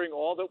 considering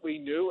all that we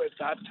knew at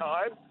that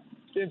time.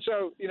 And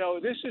so,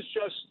 this is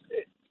just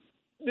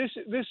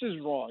this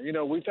is wrong.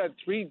 We've had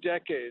 3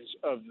 decades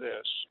of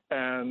this,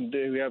 and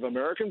we have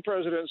American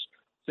presidents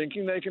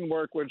thinking they can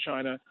work with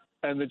China,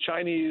 and the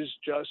Chinese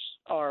just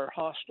are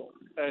hostile.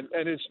 And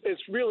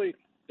it's really,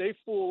 they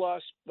fool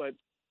us, but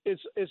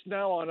it's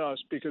now on us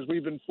because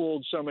we've been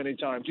fooled so many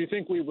times. Do you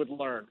think we would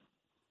learn?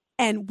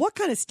 And what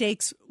kind of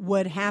stakes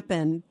would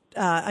happen?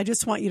 I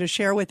just want you to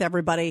share with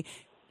everybody,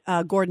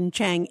 Gordon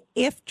Chang,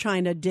 if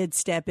China did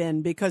step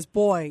in, because,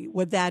 boy,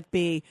 would that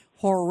be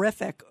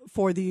horrific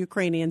for the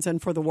Ukrainians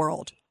and for the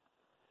world.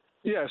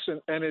 Yes,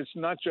 and it's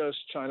not just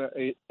China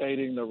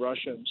aiding the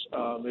Russians.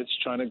 It's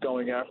China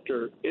going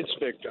after its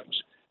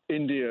victims,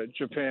 India,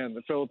 Japan,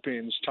 the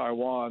Philippines,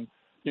 Taiwan,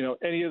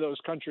 any of those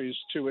countries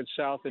to its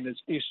south and its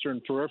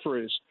eastern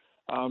peripheries.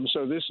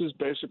 So this is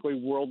basically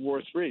World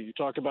War III. You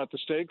talk about the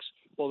stakes.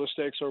 Well, the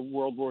stakes are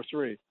World War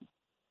III.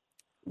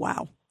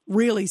 Wow.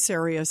 Really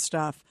serious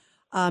stuff.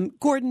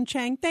 Gordon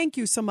Chang, thank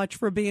you so much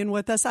for being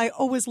with us. I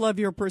always love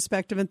your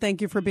perspective, and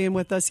thank you for being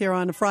with us here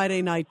on a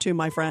Friday night, too,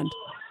 my friend.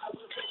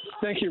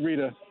 Thank you,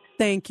 Rita.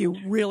 Thank you.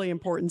 Really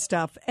important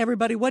stuff.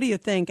 Everybody, what do you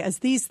think as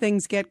these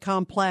things get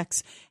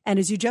complex? And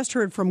as you just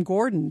heard from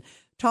Gordon,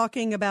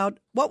 talking about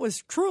what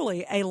was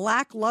truly a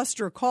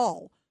lackluster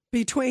call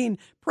between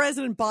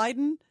President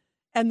Biden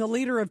and the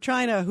leader of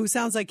China, who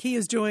sounds like he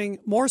is doing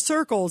more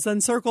circles than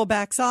circle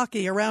back sake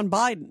around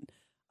Biden.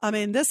 I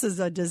mean, this is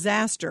a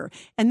disaster.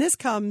 And this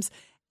comes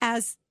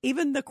as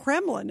even the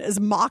Kremlin is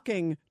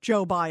mocking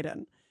Joe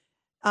Biden.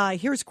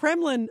 Here's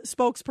Kremlin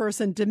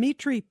spokesperson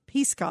Dmitry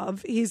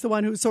Peskov. He's the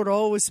one who sort of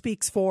always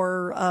speaks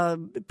for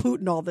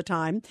Putin all the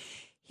time.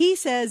 He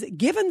says,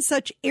 given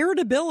such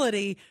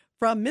irritability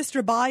from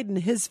Mr. Biden,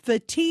 his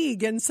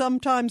fatigue and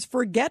sometimes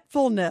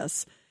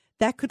forgetfulness,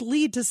 that could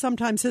lead to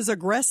sometimes his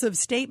aggressive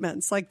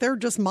statements. Like they're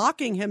just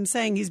mocking him,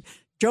 saying he's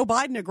Joe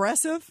Biden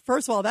aggressive.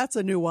 First of all, that's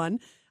a new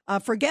one.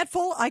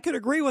 Forgetful, I could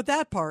agree with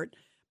that part.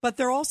 But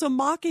they're also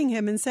mocking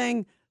him and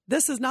saying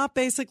this is not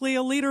basically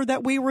a leader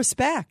that we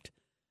respect.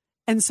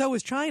 And so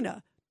is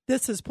China.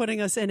 This is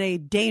putting us in a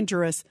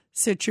dangerous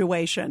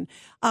situation.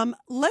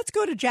 Let's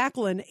go to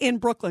Jacqueline in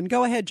Brooklyn.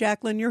 Go ahead,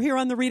 Jacqueline. You're here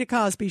on the Rita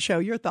Cosby Show.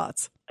 Your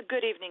thoughts?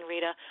 Good evening,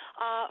 Rita.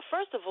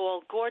 First of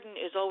all, Gordon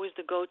is always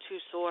the go-to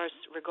source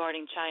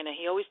regarding China.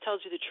 He always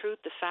tells you the truth,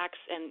 the facts,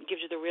 and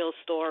gives you the real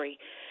story.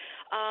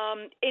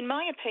 In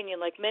my opinion,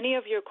 like many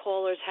of your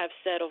callers have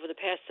said over the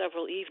past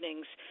several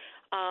evenings,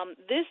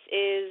 this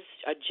is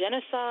a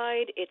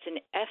genocide. It's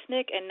an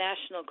ethnic and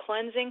national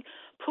cleansing.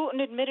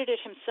 Putin admitted it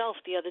himself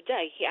the other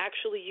day. He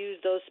actually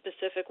used those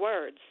specific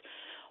words.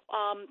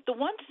 The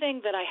one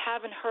thing that I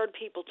haven't heard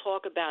people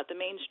talk about, the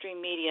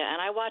mainstream media, and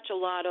I watch a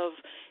lot of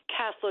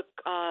Catholic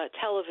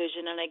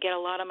television, and I get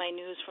a lot of my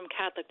news from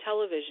Catholic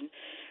television,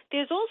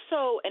 there's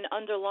also an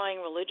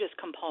underlying religious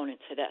component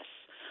to this.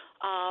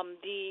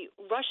 The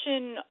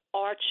Russian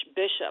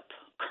Archbishop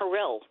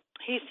Kirill,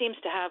 he seems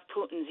to have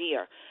Putin's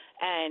ear.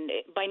 And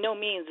by no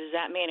means is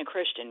that man a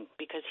Christian,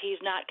 because he's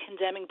not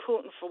condemning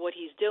Putin for what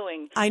he's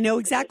doing. I know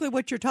exactly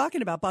what you're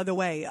talking about, by the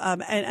way.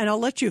 And I'll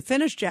let you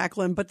finish,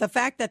 Jacqueline. But the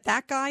fact that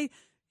that guy,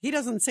 He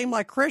doesn't seem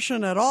like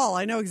Christian at all.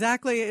 I know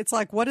exactly. It's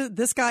like, what is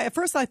this guy? At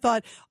first I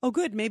thought, oh,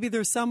 good, maybe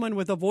there's someone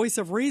with a voice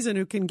of reason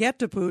who can get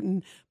to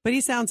Putin. But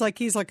he sounds like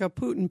he's like a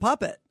Putin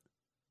puppet.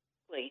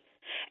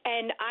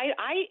 And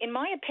I, in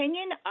my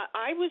opinion,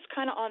 I was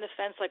kind of on the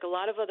fence like a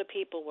lot of other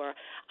people were.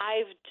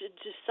 I've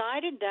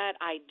decided that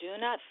I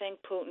do not think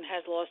Putin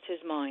has lost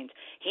his mind.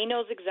 He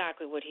knows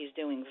exactly what he's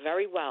doing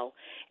very well,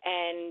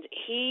 and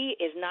he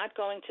is not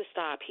going to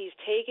stop. He's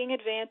taking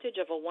advantage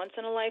of a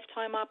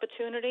once-in-a-lifetime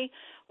opportunity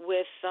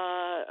with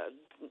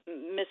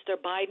Mr.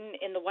 Biden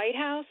in the White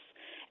House.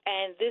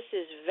 And this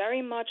is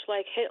very much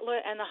like Hitler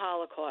and the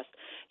Holocaust.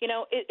 You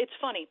know, it's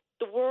funny.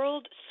 The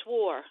world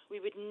swore we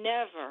would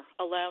never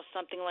allow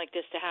something like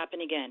this to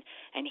happen again.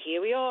 And here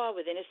we are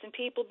with innocent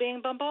people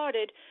being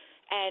bombarded.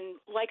 And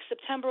like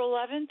September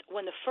 11th,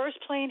 when the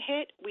first plane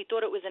hit, we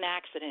thought it was an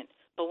accident.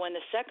 But when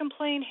the second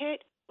plane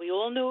hit, we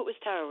all knew it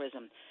was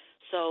terrorism.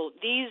 So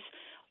these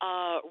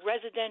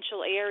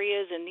residential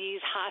areas and these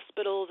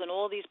hospitals and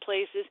all these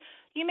places,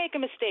 you make a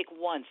mistake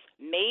once.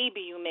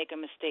 Maybe you make a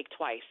mistake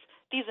twice.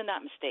 These are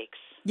not mistakes.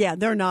 Yeah,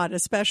 they're not,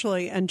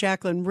 especially, and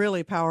Jacqueline,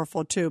 really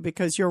powerful, too,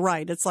 because you're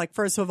right. It's like,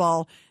 first of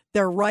all,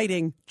 they're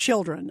writing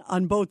children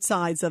on both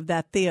sides of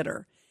that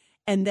theater.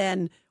 And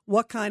then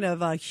what kind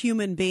of a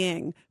human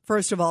being,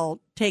 first of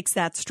all, takes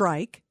that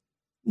strike,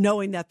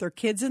 knowing that there are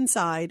kids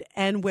inside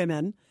and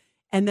women,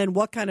 and then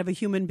what kind of a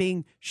human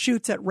being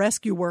shoots at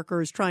rescue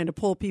workers trying to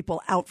pull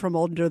people out from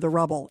under the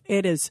rubble?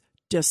 It is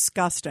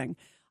disgusting.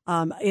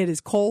 It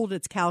is cold.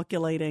 It's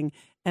calculating.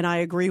 And I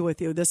agree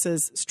with you. This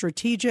is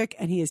strategic,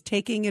 and he is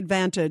taking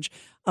advantage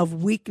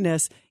of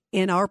weakness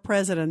in our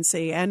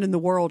presidency and in the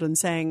world and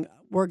saying,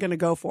 we're going to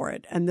go for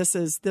it. And this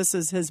is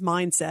his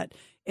mindset.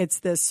 It's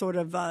this sort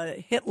of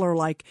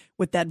Hitler-like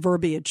with that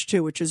verbiage,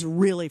 too, which is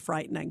really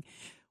frightening.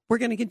 We're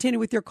going to continue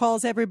with your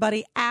calls,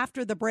 everybody,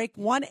 after the break.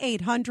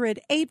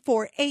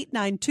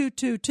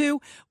 1-800-848-9222.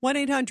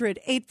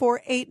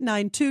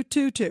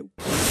 1-800-848-9222.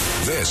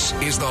 This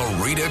is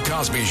the Rita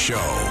Cosby Show.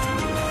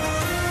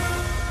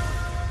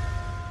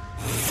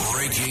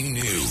 Breaking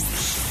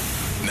news.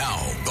 Now,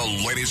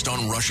 the latest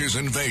on Russia's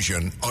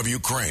invasion of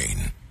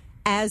Ukraine.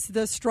 As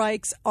the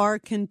strikes are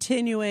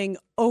continuing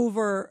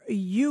over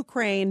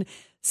Ukraine,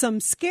 some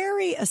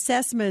scary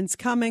assessments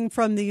coming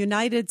from the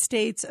United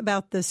States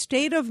about the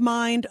state of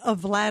mind of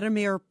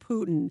Vladimir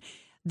Putin.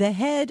 The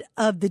head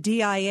of the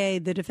DIA,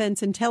 the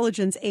Defense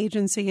Intelligence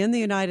Agency in the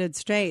United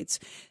States,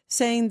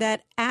 saying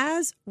that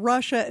as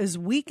Russia is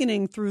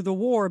weakening through the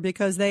war,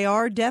 because they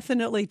are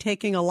definitely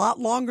taking a lot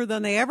longer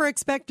than they ever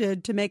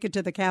expected to make it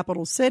to the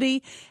capital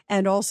city,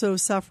 and also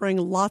suffering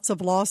lots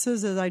of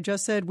losses. As I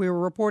just said, we were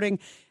reporting,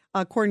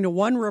 according to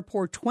one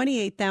report,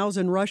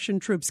 28,000 Russian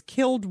troops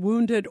killed,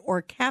 wounded,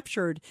 or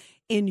captured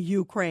in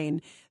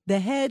Ukraine. The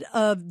head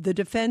of the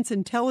Defense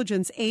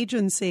Intelligence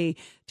Agency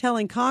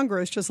telling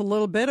Congress just a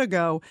little bit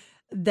ago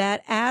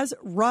that as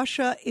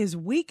Russia is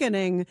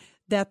weakening,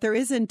 that there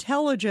is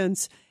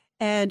intelligence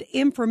and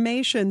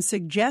information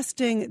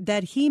suggesting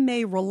that he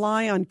may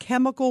rely on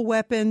chemical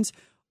weapons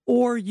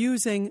or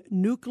using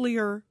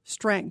nuclear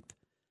strength.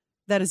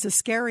 That is a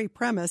scary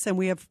premise. And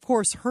we have, of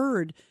course,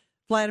 heard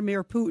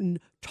Vladimir Putin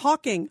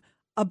talking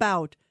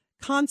about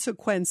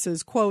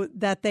consequences, quote,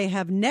 that they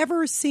have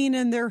never seen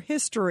in their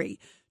history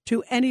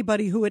to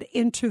anybody who would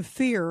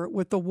interfere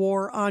with the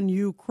war on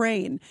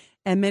Ukraine.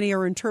 And many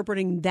are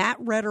interpreting that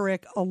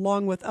rhetoric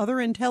along with other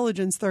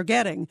intelligence they're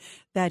getting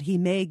that he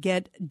may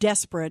get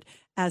desperate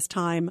as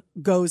time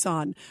goes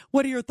on.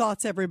 What are your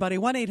thoughts, everybody?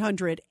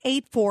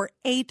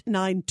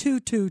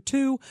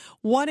 1-800-848-9222.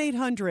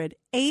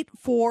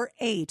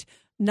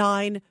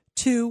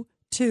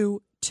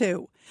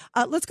 1-800-848-9222.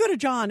 Let's go to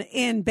John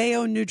in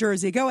Bayonne, New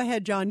Jersey. Go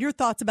ahead, John. Your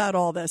thoughts about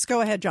all this.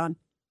 Go ahead, John.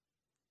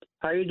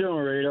 How you doing,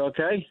 Rita?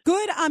 Okay?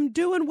 Good. I'm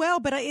doing well,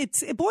 but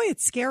it's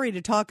scary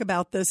to talk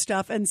about this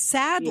stuff. And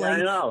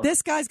sadly,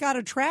 this guy's got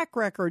a track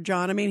record,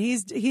 John. I mean,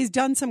 he's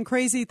done some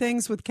crazy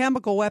things with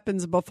chemical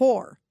weapons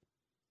before.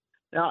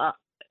 Now,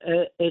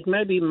 it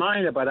may be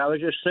minor, but I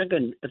was just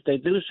thinking, if they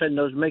do send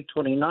those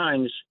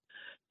MiG-29s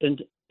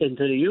into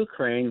the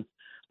Ukraine,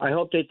 I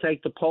hope they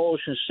take the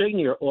Polish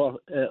insignia off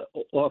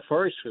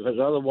first, because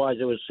otherwise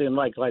it would seem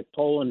like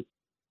Poland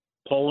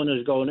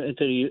is going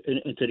into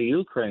the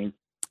Ukraine.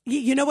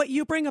 You know what?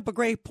 You bring up a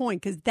great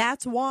point, because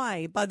that's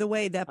why, by the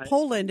way, that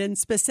Poland and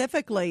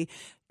specifically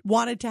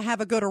wanted to have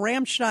a go to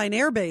Ramstein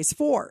Air Base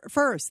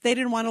first. They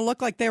didn't want to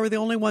look like they were the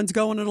only ones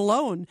going it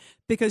alone,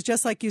 because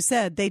just like you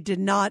said, they did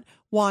not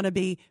want to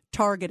be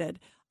targeted.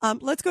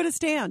 Let's go to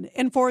Stan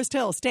in Forest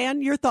Hill.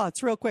 Stan, your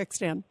thoughts real quick,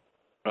 Stan.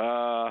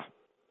 Where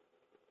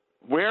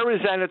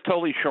is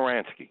Anatoly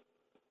Sharansky?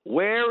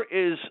 Where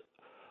is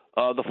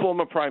the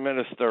former prime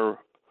minister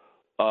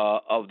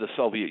of the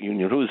Soviet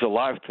Union, who's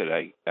alive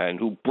today and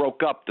who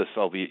broke up the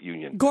Soviet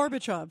Union?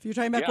 Gorbachev. You're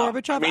talking about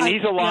Gorbachev? I mean,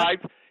 he's alive.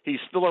 Yeah. He's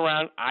still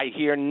around. I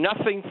hear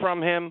nothing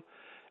from him.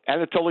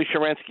 Anatoly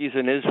Sharansky's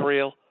in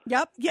Israel.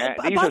 Yep. Yeah.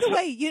 By the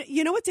way,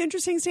 you know what's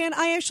interesting, Stan?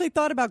 I actually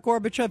thought about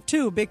Gorbachev,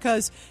 too,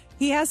 because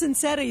he hasn't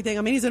said anything.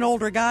 I mean, he's an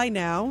older guy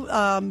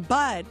now,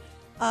 but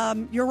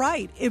you're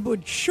right. It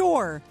would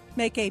sure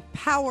make a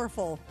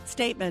powerful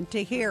statement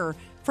to hear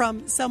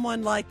from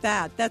someone like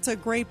that. That's a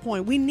great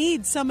point. We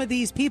need some of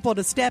these people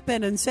to step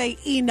in and say,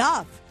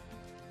 enough.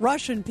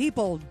 Russian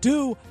people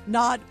do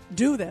not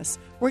do this.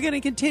 We're going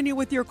to continue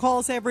with your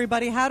calls,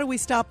 everybody. How do we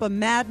stop a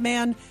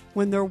madman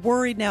when they're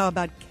worried now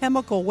about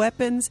chemical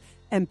weapons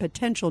and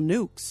potential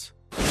nukes?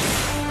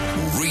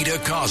 Rita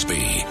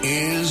Cosby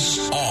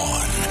is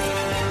on.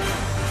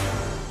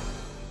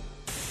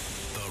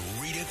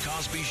 The Rita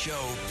Cosby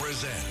Show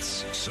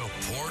presents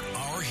Support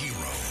Our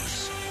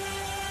Heroes.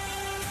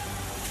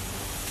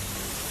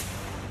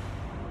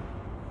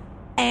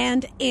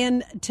 And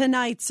in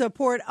tonight's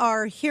Support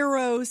Our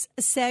Heroes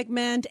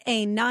segment,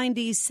 a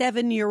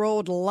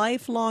 97-year-old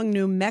lifelong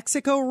New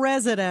Mexico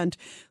resident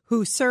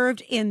who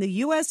served in the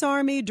U.S.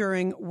 Army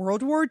during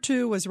World War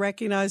II was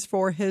recognized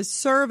for his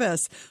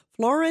service.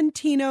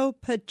 Florentino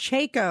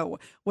Pacheco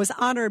was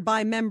honored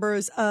by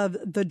members of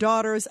the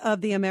Daughters of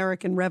the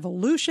American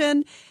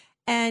Revolution,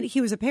 and he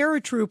was a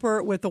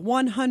paratrooper with the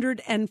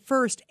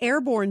 101st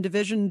Airborne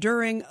Division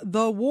during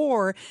the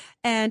war.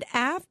 And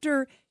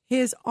after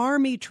his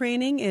Army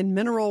training in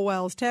Mineral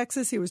Wells,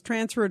 Texas, he was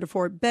transferred to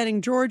Fort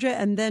Benning, Georgia,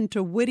 and then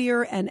to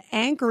Whittier and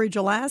Anchorage,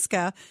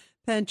 Alaska.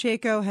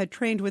 Pacheco had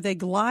trained with a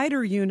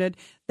glider unit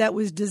that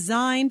was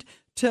designed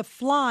to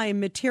fly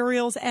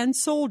materials and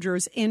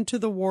soldiers into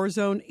the war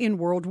zone in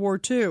World War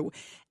II.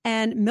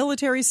 And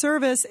military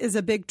service is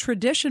a big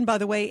tradition, by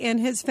the way, in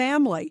his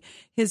family.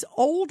 His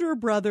older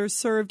brother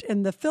served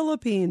in the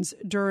Philippines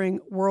during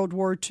World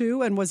War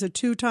II and was a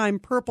 2-time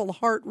Purple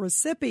Heart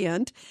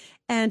recipient.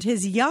 And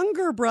his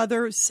younger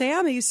brother,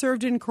 Sammy,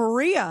 served in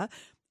Korea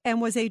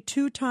and was a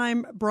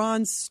 2-time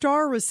Bronze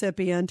Star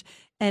recipient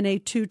and a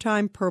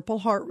 2-time Purple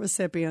Heart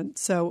recipient.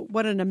 So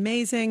what an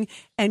amazing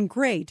and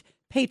great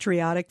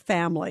patriotic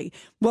family.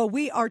 Well,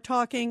 we are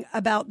talking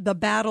about the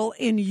battle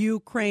in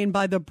Ukraine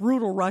by the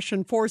brutal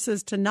Russian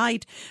forces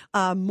tonight.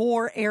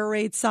 More air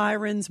raid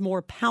sirens,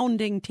 more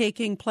pounding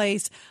taking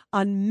place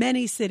on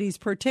many cities,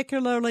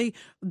 particularly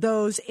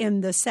those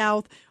in the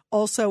south.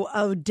 Also,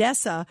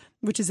 Odessa,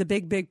 which is a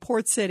big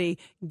port city,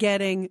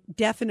 getting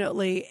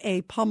definitely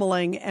a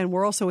pummeling. And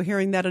we're also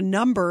hearing that a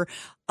number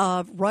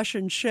of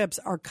Russian ships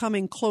are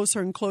coming closer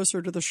and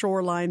closer to the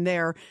shoreline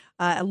there,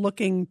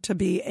 looking to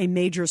be a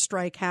major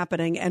strike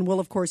happening. And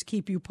we'll, of course,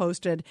 keep you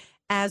posted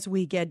as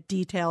we get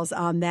details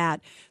on that.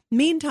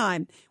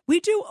 Meantime, we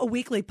do a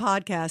weekly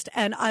podcast,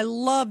 and I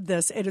love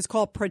this. It is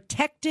called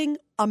Protecting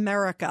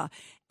America.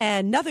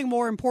 And nothing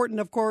more important,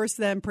 of course,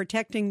 than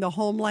protecting the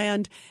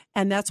homeland.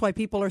 And that's why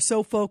people are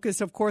so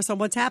focused, of course, on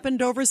what's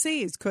happened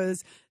overseas,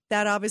 because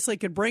that obviously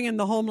could bring in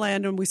the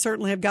homeland. And we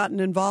certainly have gotten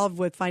involved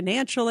with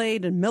financial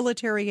aid and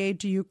military aid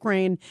to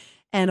Ukraine.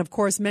 And, of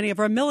course, many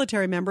of our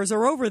military members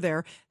are over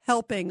there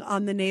helping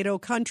on the NATO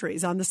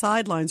countries, on the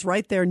sidelines,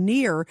 right there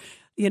near,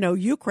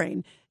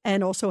 Ukraine,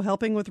 and also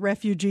helping with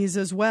refugees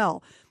as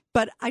well.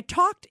 But I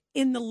talked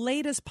in the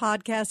latest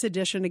podcast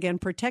edition, again,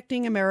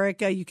 Protecting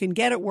America. You can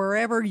get it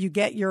wherever you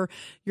get your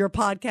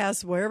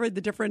podcasts, wherever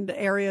the different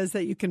areas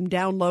that you can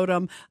download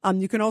them.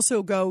 You can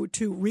also go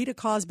to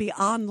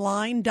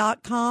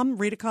RitaCosbyOnline.com,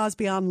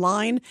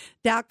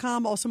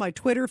 RitaCosbyOnline.com. Also my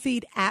Twitter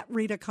feed at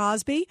Rita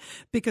Cosby,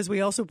 because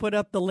we also put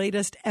up the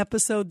latest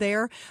episode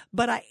there.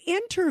 But I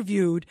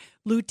interviewed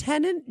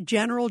Lieutenant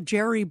General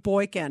Jerry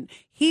Boykin.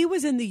 He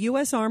was in the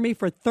U.S. Army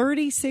for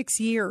 36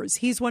 years.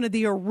 He's one of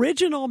the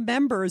original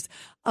members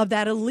of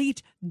that elite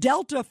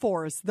Delta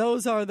Force.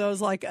 Those are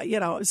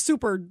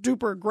super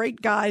duper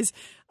great guys,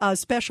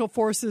 special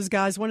forces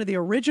guys, one of the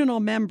original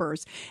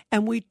members.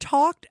 And we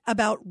talked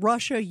about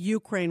Russia,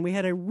 Ukraine. We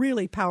had a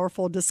really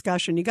powerful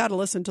discussion. You got to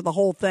listen to the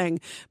whole thing.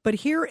 But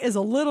here is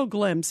a little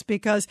glimpse,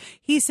 because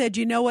he said,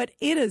 you know what?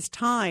 It is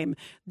time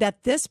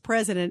that this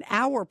president,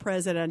 our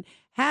president,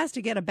 has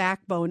to get a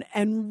backbone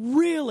and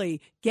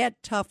really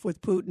get tough with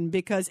Putin,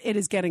 because it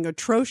is getting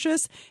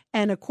atrocious.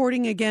 And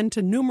according, again,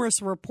 to numerous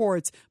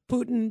reports,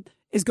 Putin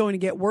is going to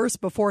get worse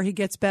before he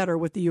gets better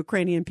with the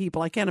Ukrainian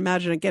people. I can't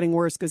imagine it getting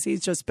worse, because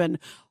he's just been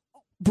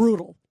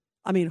brutal.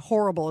 I mean,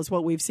 horrible is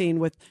what we've seen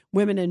with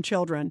women and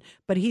children.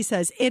 But he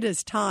says it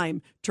is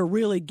time to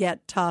really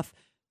get tough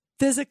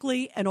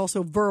physically and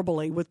also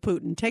verbally with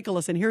Putin. Take a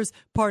listen. Here's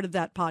part of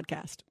that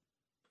podcast.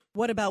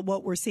 What about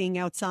what we're seeing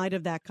outside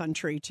of that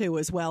country, too,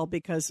 as well?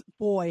 Because,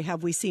 boy,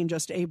 have we seen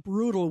just a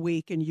brutal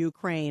week in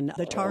Ukraine.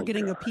 The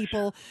targeting of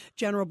people,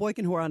 General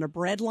Boykin, who are on a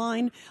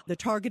breadline, the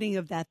targeting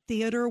of that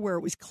theater where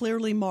it was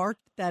clearly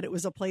marked that it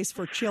was a place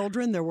for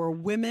children. There were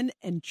women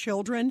and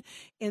children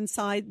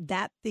inside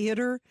that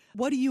theater.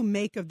 What do you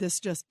make of this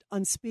just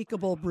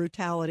unspeakable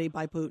brutality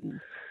by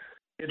Putin?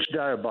 It's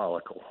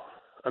diabolical.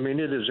 I mean,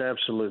 it is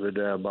absolutely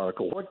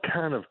diabolical. What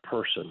kind of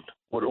person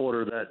would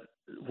order that,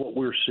 what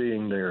we're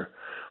seeing there?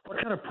 What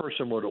kind of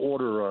person would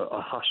order a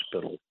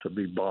hospital to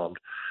be bombed?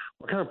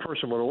 What kind of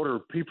person would order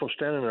people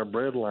standing in a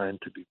bread line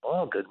to be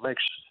bombed? It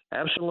makes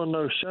absolutely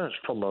no sense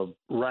from a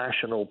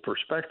rational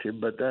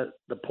perspective, but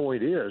the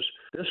point is,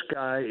 this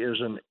guy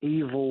is an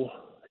evil,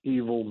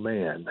 evil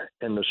man.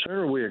 And the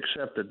sooner we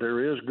accept that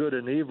there is good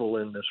and evil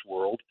in this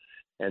world,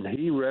 and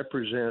he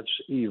represents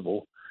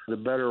evil, the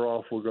better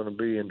off we're going to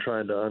be in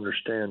trying to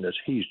understand this.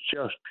 He's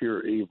just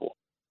pure evil.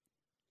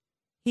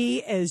 He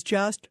is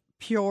just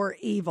pure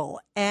evil.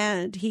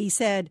 And he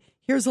said,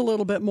 here's a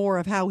little bit more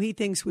of how he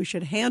thinks we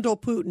should handle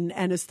Putin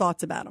and his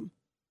thoughts about him.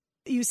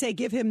 You say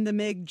give him the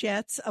MiG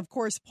jets. Of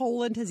course,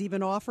 Poland has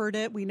even offered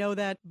it. We know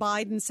that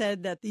Biden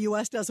said that the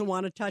U.S. doesn't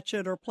want to touch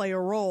it or play a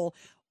role.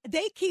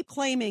 They keep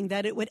claiming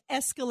that it would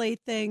escalate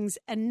things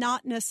and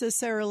not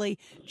necessarily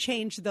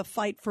change the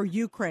fight for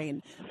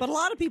Ukraine. But a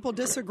lot of people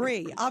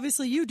disagree.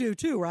 Obviously, you do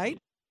too, right?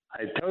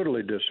 I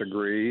totally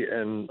disagree.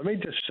 And let me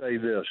just say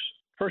this.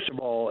 First of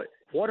all,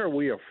 what are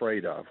we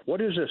afraid of?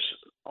 What is this,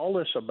 all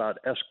this about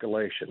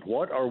escalation?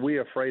 What are we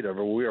afraid of?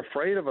 Are we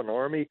afraid of an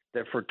army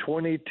that for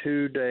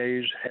 22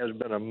 days has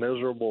been a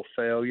miserable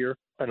failure?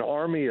 An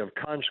army of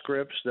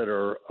conscripts that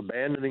are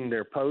abandoning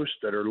their posts,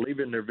 that are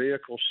leaving their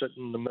vehicles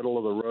sitting in the middle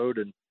of the road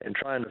and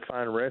trying to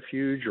find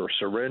refuge or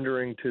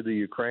surrendering to the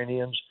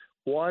Ukrainians?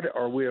 What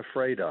are we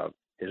afraid of?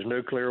 His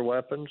nuclear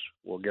weapons?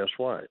 Well, guess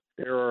what?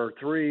 There are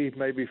 3,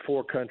 maybe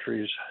 4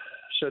 countries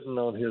sitting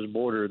on his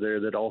border there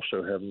that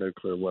also have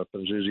nuclear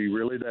weapons. Is he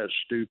really that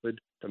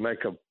stupid to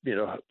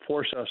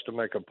force us to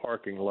make a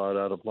parking lot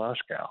out of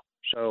Moscow?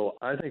 So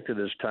I think that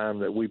it's time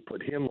that we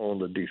put him on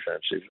the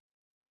defensive.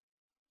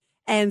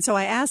 And so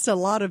I asked a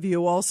lot of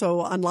you also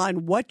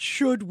online, what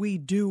should we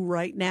do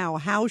right now?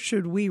 How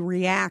should we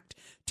react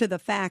to the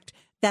fact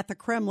that the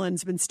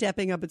Kremlin's been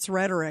stepping up its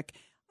rhetoric?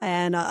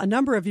 And a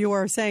number of you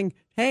are saying,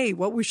 hey,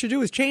 what we should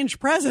do is change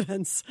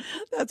presidents.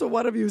 That's what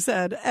one of you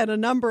said. And a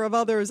number of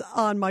others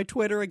on my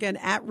Twitter, again,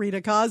 at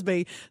Rita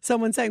Cosby,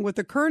 someone saying, with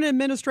the current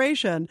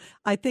administration,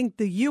 I think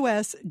the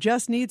U.S.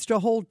 just needs to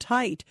hold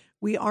tight.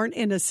 We aren't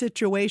in a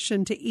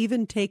situation to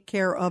even take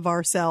care of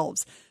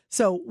ourselves.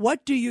 So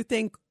what do you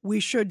think we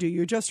should do?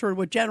 You just heard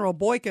what General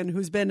Boykin,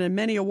 who's been in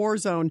many a war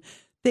zone,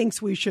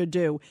 thinks we should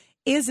do.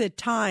 Is it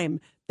time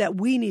that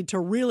we need to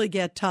really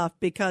get tough?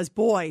 Because,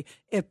 boy,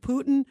 if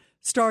Putin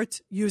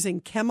starts using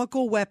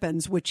chemical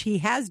weapons, which he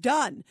has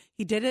done,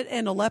 he did it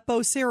in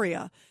Aleppo,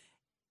 Syria,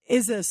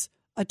 is this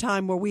a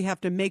time where we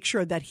have to make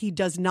sure that he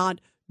does not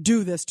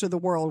do this to the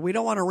world? We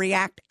don't want to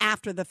react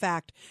after the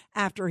fact,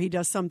 after he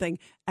does something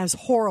as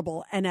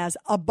horrible and as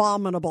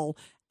abominable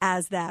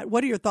as that.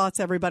 What are your thoughts,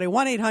 everybody?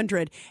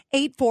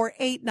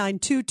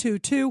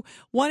 1-800-848-9222,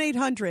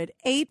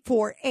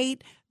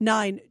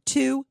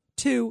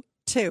 1-800-848-9222.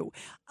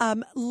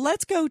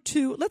 Let's go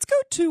to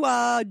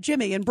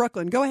Jimmy in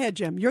Brooklyn. Go ahead,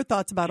 Jim. Your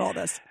thoughts about all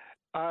this.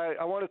 I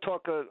want to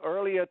talk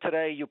earlier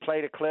today. You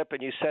played a clip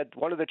and you said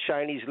one of the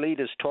Chinese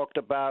leaders talked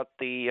about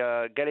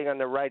the getting on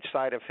the right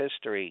side of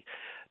history.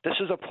 This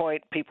is a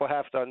point people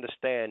have to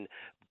understand.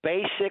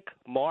 Basic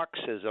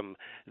Marxism,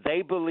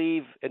 they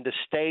believe in the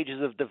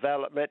stages of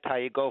development, how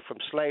you go from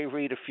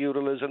slavery to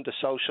feudalism to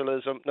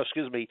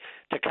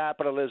to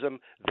capitalism,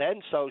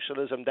 then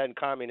socialism, then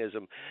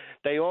communism.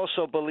 They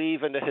also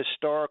believe in the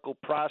historical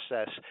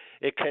process.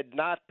 It could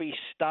not be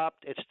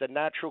stopped. It's the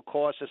natural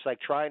course. It's like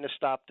trying to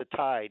stop the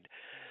tide.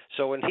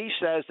 So when he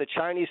says the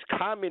Chinese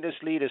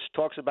communist leaders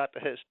talks about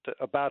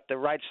the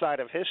right side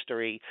of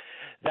history,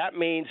 that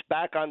means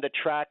back on the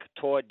track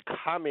toward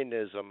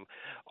communism.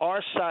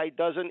 Our side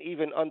doesn't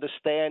even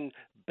understand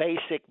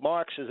basic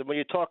Marxism. When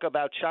you talk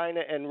about China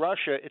and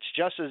Russia, it's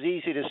just as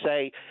easy to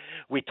say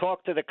we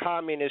talk to the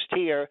communists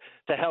here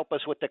to help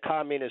us with the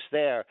communists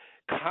there.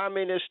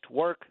 Communists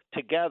work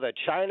together.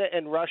 China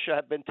and Russia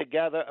have been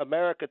together,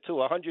 America too,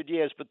 100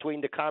 years between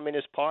the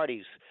communist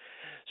parties.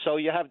 So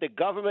you have the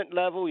government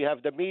level, you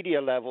have the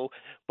media level,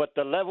 but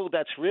the level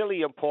that's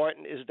really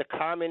important is the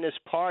communist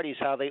parties,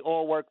 how they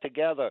all work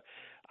together.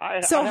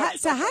 So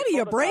how do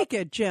you break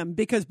it, Jim?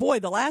 Because, boy,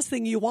 the last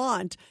thing you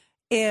want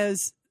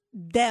is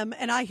them,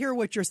 and I hear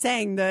what you're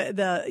saying,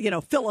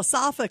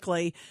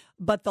 philosophically,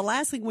 but the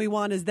last thing we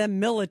want is them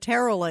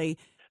militarily.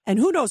 And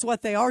who knows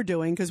what they are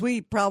doing, because we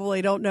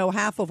probably don't know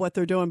half of what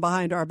they're doing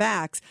behind our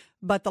backs.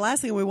 But the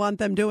last thing we want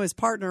them doing is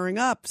partnering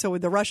up. So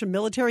the Russian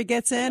military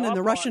gets in and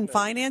the Russian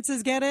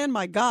finances get in.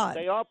 My God.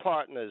 They are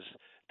partners.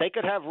 They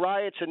could have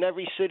riots in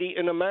every city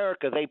in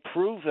America. They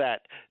prove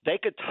that. They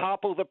could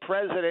topple the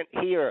president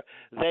here.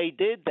 They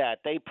did that.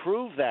 They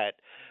proved that.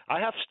 I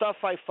have stuff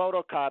I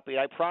photocopied.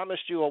 I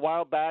promised you a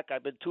while back.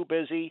 I've been too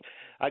busy.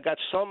 I got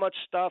so much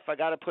stuff I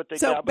got to put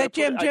together. So, but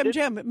Jim,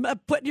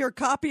 put your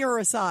copier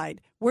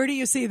aside. Where do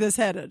you see this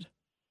headed?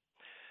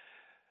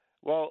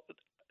 Well,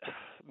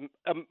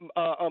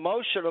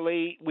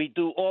 emotionally, we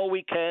do all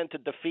we can to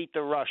defeat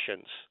the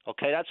Russians.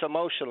 Okay, that's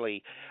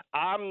emotionally.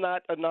 I'm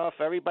not enough.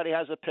 Everybody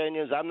has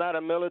opinions. I'm not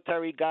a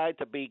military guy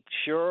to be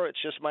sure.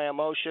 It's just my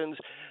emotions.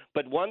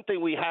 But one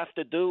thing we have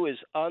to do is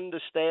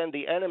understand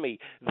the enemy.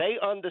 They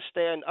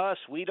understand us.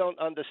 We don't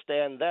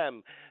understand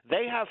them.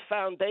 They have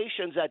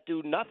foundations that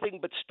do nothing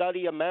but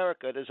study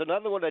America. There's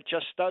another one that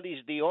just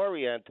studies the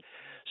Orient.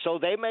 So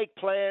they make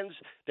plans.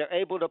 They're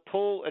able to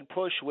pull and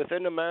push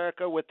within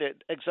America with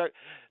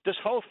this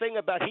whole thing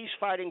about he's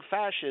fighting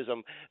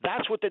fascism.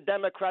 That's what the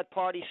Democrat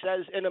Party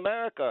says in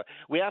America.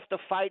 We have to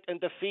fight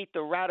and defeat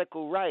the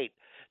radical right.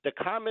 The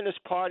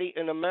Communist Party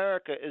in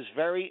America is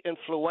very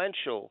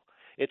influential.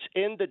 It's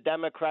in the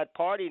Democrat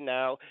Party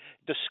now.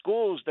 The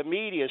schools, the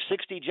media,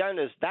 60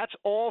 genders, that's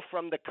all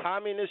from the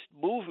communist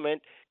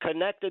movement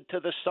connected to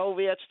the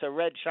Soviets, to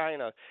Red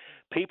China.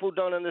 People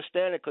don't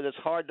understand it because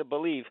it's hard to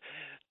believe.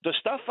 The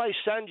stuff I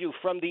send you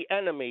from the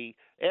enemy,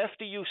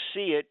 after you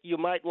see it, you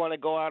might want to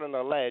go out on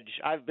a ledge.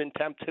 I've been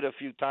tempted a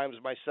few times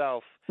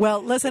myself.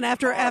 Well, listen,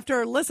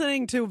 after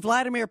listening to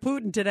Vladimir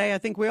Putin today, I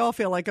think we all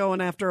feel like going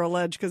after a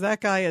ledge because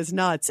that guy is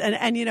nuts.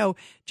 And you know,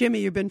 Jimmy,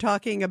 you've been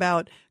talking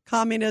about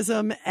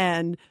communism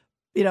and,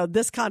 you know,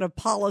 this kind of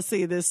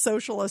policy, this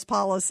socialist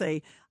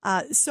policy.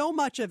 So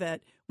much of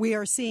it we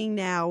are seeing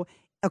now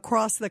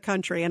across the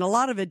country, and a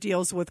lot of it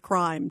deals with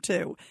crime,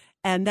 too.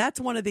 And that's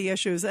one of the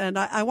issues. And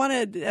I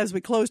wanted, as we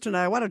close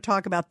tonight, I want to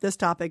talk about this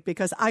topic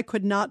because I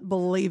could not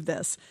believe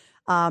this.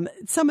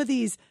 Some of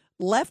these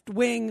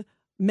left-wing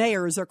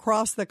mayors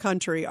across the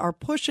country are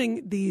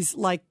pushing these,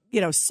 like, you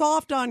know,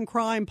 soft on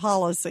crime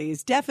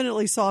policies,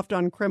 definitely soft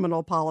on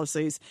criminal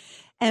policies.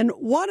 And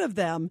one of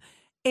them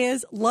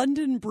is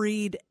London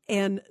Breed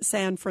in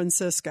San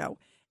Francisco.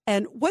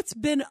 And what's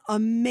been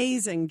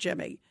amazing,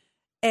 Jimmy,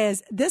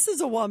 is this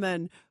is a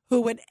woman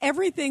who, when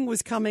everything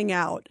was coming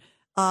out,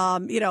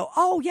 you know,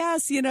 oh,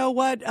 yes, you know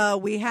what,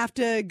 we have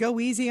to go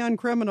easy on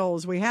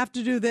criminals. We have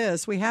to do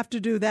this. We have to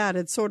do that.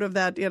 It's sort of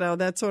that, you know,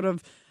 that sort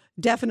of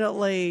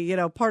definitely, you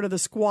know, part of the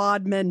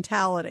squad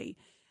mentality.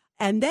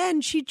 And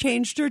then she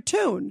changed her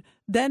tune.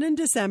 Then in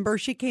December,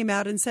 she came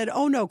out and said,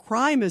 oh, no,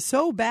 crime is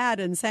so bad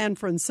in San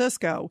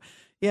Francisco.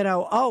 You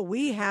know, oh,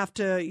 we have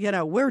to, you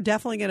know, we're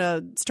definitely going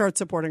to start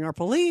supporting our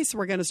police.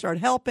 We're going to start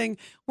helping.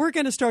 We're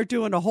going to start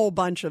doing a whole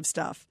bunch of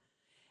stuff.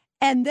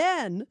 And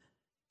then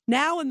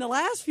now, in the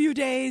last few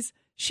days,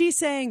 she's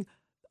saying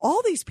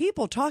all these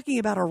people talking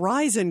about a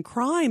rise in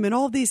crime and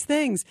all these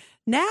things.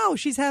 Now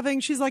she's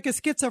like a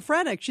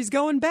schizophrenic. She's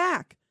going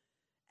back.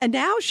 And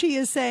now she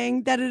is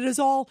saying that it is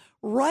all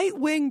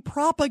right-wing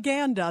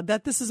propaganda,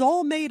 that this is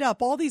all made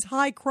up. All these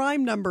high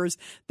crime numbers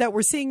that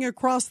we're seeing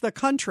across the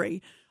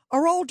country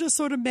are all just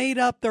sort of made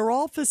up. They're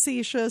all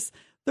facetious.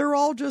 They're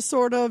all just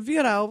sort of,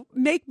 you know,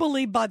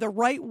 make-believe by the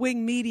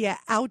right-wing media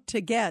out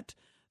to get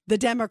the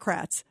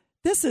Democrats.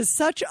 This is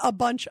such a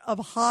bunch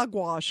of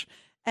hogwash,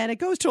 and it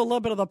goes to a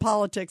little bit of the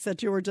politics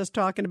that you were just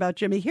talking about,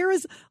 Jimmy. Here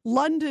is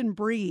London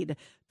Breed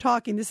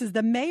talking. This is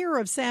the mayor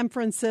of San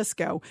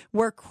Francisco,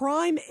 where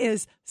crime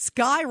is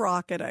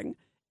skyrocketing,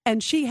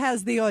 and she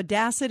has the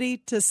audacity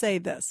to say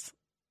this.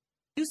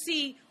 You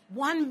see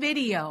one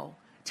video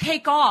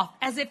take off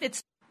as if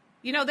it's,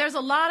 you know, there's a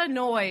lot of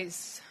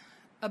noise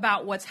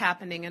about what's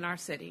happening in our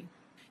city.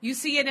 You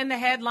see it in the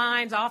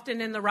headlines, often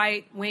in the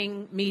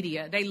right-wing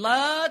media. They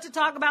love to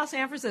talk about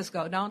San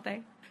Francisco, don't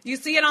they? You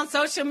see it on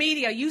social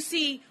media. You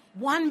see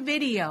one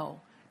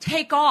video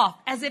take off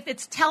as if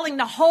it's telling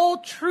the whole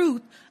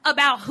truth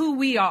about who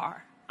we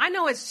are. I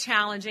know it's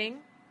challenging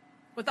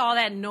with all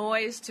that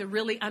noise to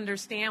really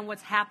understand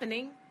what's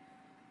happening.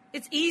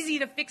 It's easy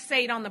to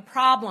fixate on the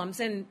problems.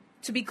 And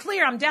to be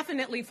clear, I'm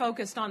definitely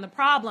focused on the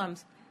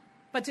problems.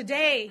 But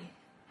today,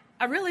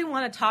 I really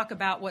want to talk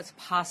about what's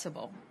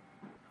possible.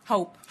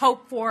 Hope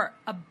for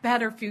a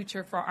better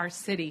future for our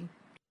city.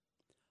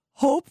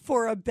 Hope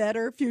for a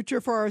better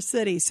future for our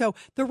city. So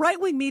the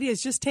right-wing media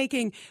is just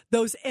taking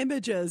those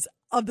images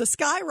of the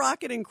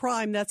skyrocketing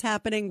crime that's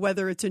happening,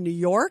 whether it's in New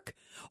York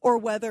or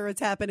whether it's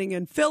happening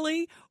in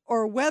Philly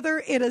or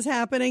whether it is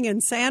happening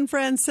in San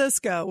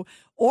Francisco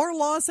or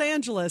Los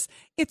Angeles.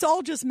 It's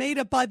all just made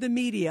up by the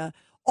media.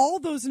 All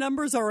those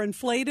numbers are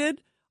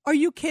inflated. Are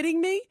you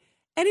kidding me?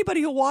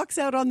 Anybody who walks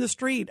out on the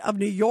street of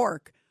New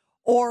York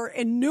or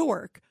in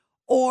Newark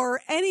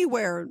or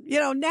anywhere, you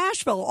know,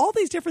 Nashville, all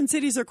these different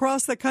cities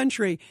across the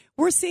country,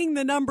 we're seeing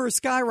the numbers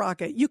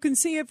skyrocket. You can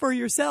see it for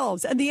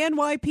yourselves. And the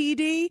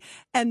NYPD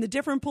and the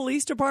different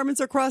police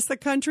departments across the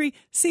country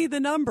see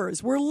the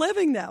numbers. We're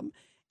living them.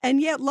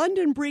 And yet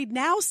London Breed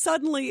now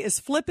suddenly is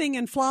flipping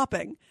and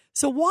flopping.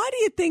 So why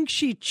do you think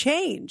she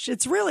changed?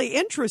 It's really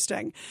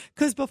interesting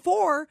because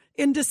before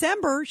in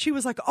December, she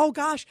was like, oh,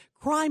 gosh,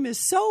 crime is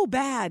so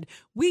bad.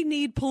 We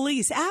need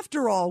police.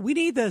 After all, we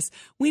need this.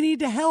 We need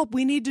to help.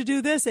 We need to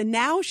do this. And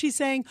now she's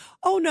saying,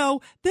 oh, no,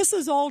 this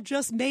is all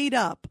just made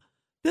up.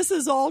 This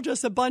is all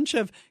just a bunch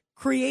of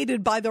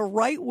created by the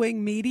right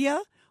wing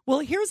media.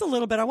 Well, here's a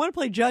little bit. I want to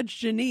play Judge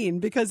Jeanine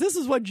because this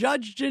is what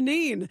Judge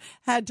Jeanine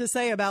had to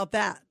say about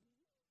that.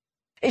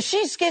 Is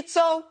she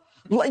schizo?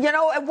 You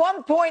know, at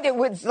one point it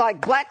was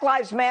like Black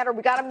Lives Matter.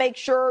 We got to make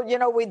sure, you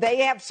know, they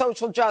have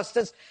social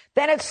justice.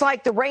 Then it's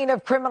like the reign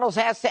of criminals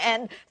has to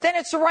end. Then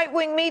it's the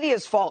right-wing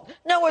media's fault.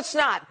 No, it's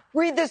not.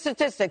 Read the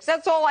statistics.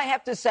 That's all I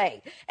have to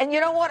say. And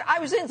you know what? I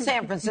was in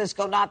San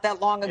Francisco not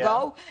that long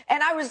ago,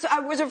 and I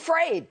was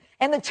afraid.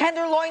 In the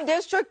Tenderloin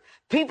district,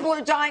 people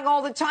are dying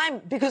all the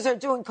time because they're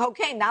doing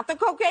cocaine. Not the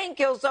cocaine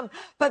kills them,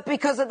 but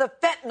because of the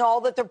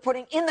fentanyl that they're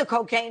putting in the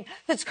cocaine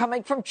that's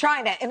coming from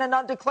China in an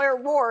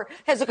undeclared war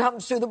as it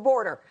comes through the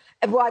border.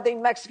 And by the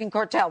Mexican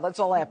cartel. That's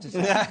all I have to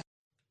say.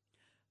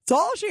 It's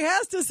all she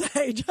has to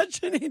say.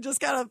 Judge Jeanine just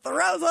kind of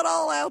throws it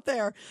all out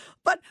there.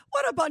 But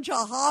what a bunch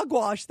of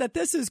hogwash that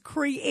this is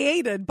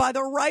created by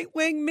the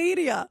right-wing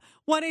media.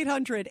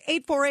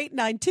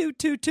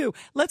 1-800-848-9222.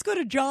 Let's go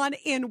to John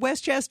in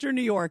Westchester,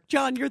 New York.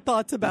 John, your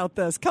thoughts about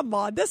this? Come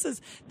on, this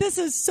is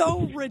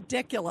so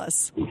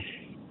ridiculous.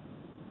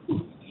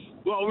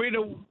 Well,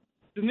 Rita,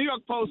 the New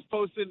York Post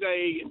posted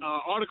a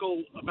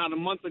article about a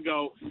month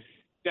ago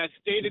that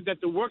stated that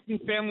the Working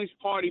Families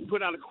Party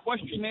put out a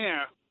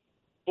questionnaire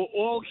for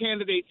all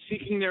candidates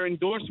seeking their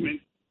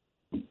endorsement.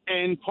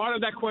 And part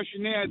of that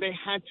questionnaire, they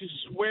had to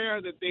swear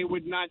that they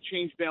would not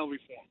change bail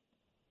reform.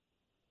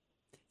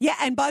 Yeah,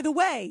 and by the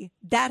way,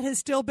 that has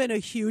still been a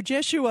huge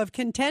issue of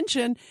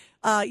contention.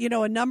 A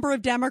number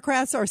of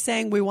Democrats are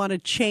saying we want to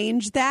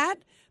change that,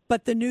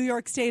 but the New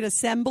York State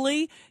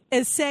Assembly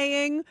is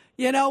saying,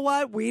 you know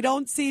what, we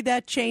don't see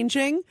that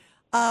changing.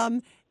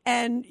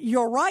 And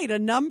you're right, a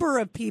number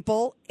of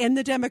people in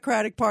the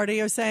Democratic Party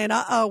are saying,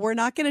 we're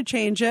not going to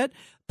change it.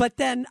 But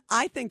then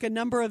I think a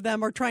number of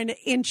them are trying to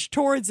inch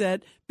towards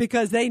it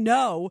because they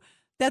know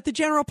that the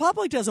general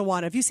public doesn't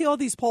want it. If you see all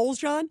these polls,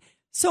 John,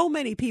 so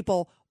many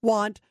people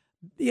want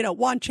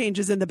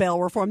changes in the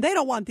bail reform. They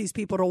don't want these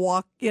people to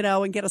walk,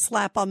 and get a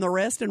slap on the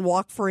wrist and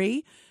walk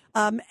free.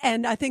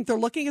 And I think they're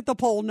looking at the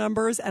poll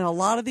numbers, and a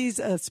lot of these,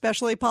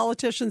 especially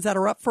politicians that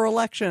are up for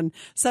election,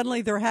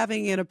 suddenly they're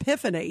having an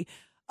epiphany.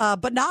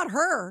 But not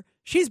her.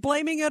 She's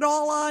blaming it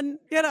all on,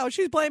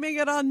 she's blaming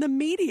it on the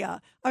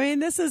media. I mean,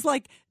 this is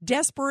like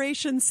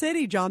Desperation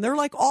City, John. They're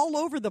like all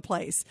over the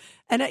place.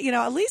 And,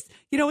 at least,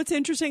 it's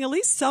interesting. At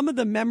least some of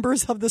the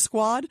members of the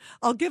squad,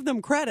 I'll give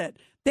them credit.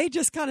 They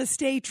just kind of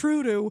stay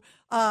true to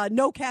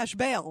no cash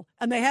bail,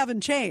 and they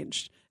haven't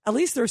changed. At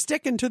least they're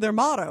sticking to their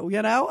motto,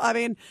 I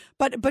mean,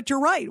 but you're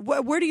right.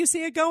 Where do you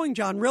see it going,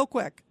 John, real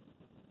quick?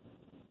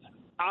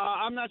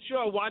 I'm not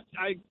sure what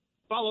I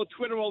follow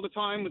Twitter all the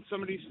time with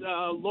some of these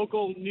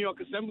local New York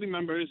Assembly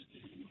members,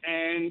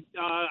 and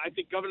I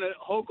think Governor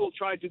Hochul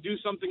tried to do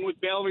something with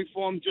bail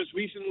reform just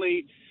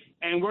recently,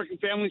 and Working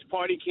Families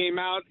Party came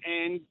out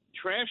and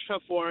trashed her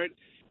for it,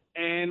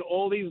 and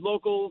all these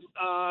local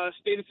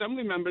state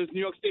assembly members,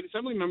 New York State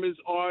Assembly members,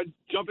 are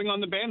jumping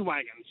on the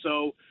bandwagon.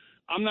 So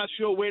I'm not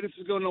sure where this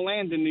is going to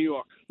land in New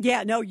York.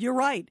 Yeah, no, you're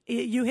right.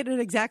 You hit it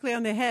exactly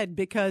on the head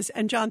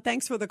and John,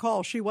 thanks for the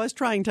call. She was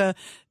trying to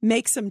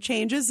make some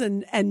changes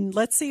and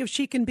let's see if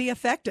she can be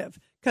effective,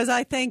 because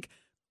I think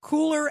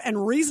cooler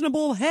and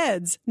reasonable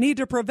heads need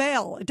to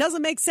prevail. It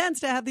doesn't make sense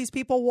to have these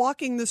people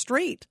walking the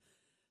street.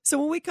 So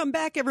when we come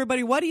back,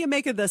 everybody, what do you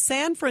make of the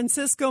San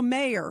Francisco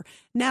mayor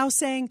now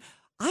saying,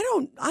 I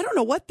don't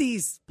know what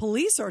these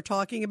police are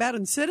talking about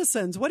and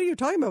citizens. What are you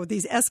talking about with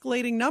these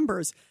escalating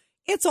numbers?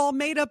 It's all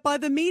made up by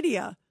the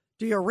media.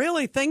 Do you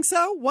really think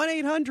so?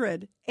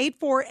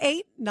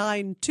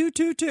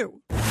 1-800-848-9222.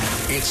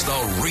 It's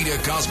the Rita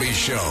Cosby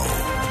Show.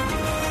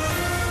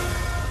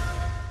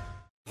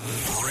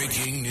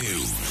 Breaking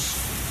news.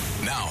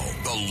 Now,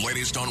 the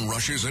latest on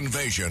Russia's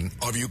invasion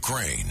of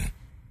Ukraine.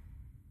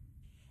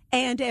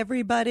 And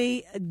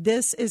everybody,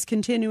 this is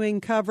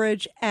continuing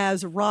coverage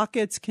as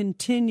rockets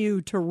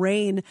continue to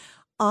rain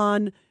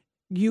on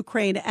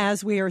Ukraine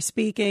as we are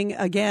speaking.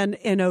 Again,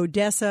 in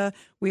Odessa,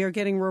 we are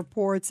getting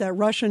reports that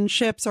Russian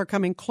ships are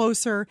coming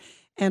closer.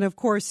 And of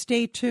course,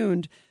 stay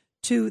tuned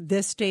to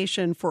this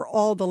station for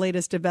all the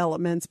latest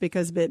developments,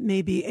 because it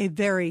may be a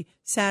very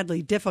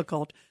sadly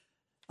difficult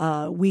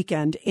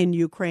weekend in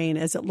Ukraine,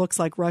 as it looks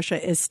like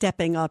Russia is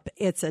stepping up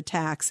its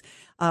attacks.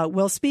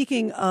 Well,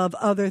 speaking of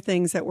other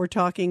things that we're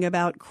talking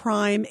about,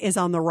 crime is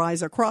on the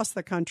rise across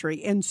the country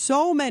in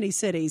so many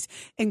cities,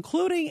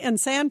 including in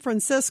San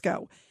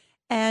Francisco.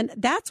 And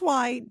that's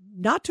why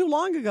not too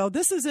long ago,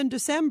 this is in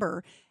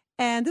December,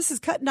 and this is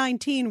Cut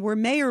 19, where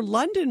Mayor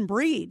London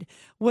Breed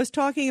was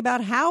talking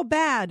about how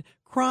bad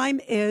crime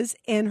is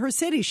in her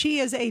city. She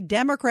is a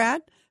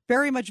Democrat,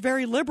 very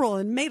liberal,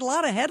 and made a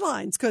lot of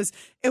headlines because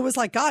it was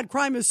like, God,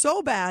 crime is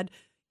so bad.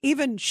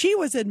 Even she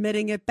was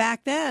admitting it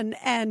back then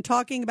and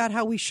talking about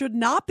how we should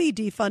not be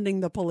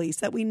defunding the police,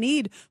 that we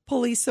need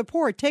police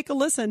support. Take a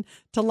listen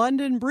to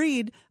London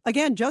Breed,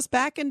 again, just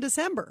back in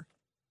December.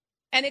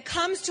 And it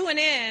comes to an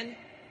end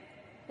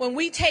when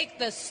we take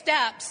the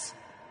steps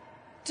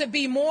to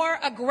be more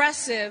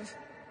aggressive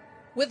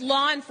with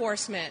law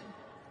enforcement,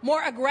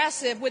 more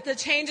aggressive with the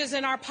changes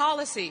in our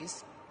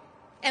policies,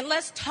 and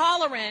less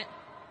tolerant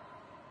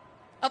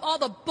of all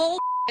the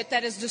bullshit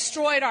that has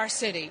destroyed our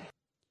city.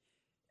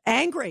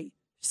 Angry.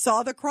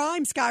 Saw the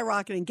crime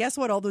skyrocketing. Guess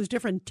what? All those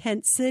different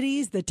tent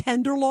cities, the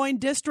Tenderloin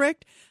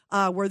district,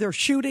 where they're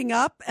shooting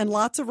up, and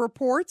lots of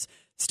reports.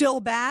 Still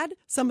bad.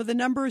 Some of the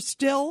numbers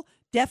still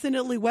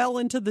definitely well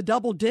into the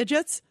double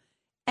digits.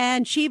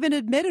 And she even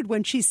admitted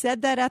when she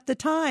said that at the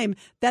time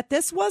that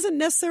this wasn't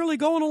necessarily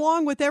going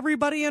along with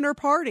everybody in her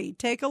party.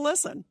 Take a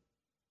listen.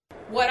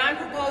 What I'm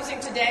proposing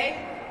today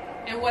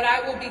and what I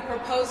will be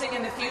proposing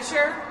in the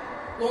future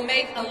will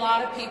make a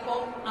lot of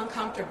people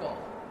uncomfortable.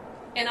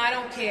 And I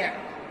don't care.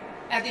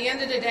 At the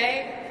end of the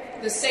day,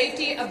 the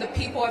safety of the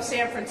people of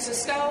San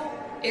Francisco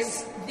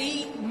is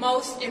the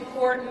most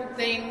important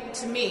thing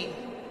to me.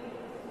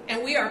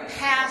 And we are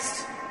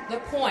past the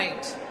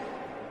point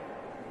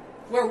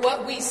where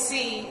what we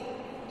see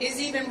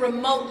is even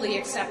remotely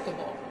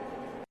acceptable.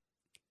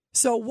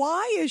 So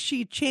why is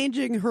she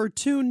changing her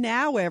tune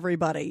now,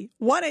 everybody?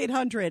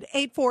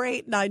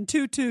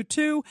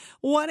 1-800-848-9222,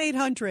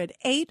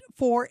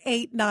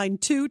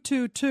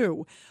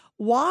 1-800-848-9222.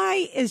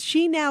 Why is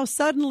she now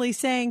suddenly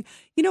saying,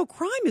 you know,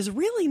 crime is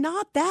really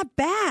not that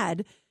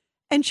bad?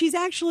 And she's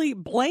actually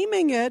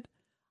blaming it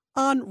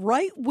on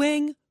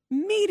right-wing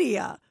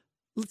media.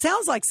 It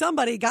sounds like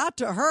somebody got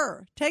to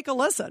her. Take a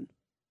listen.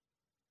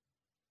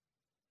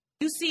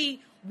 You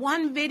see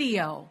one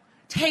video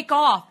take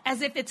off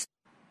as if it's,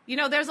 you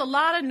know, there's a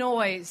lot of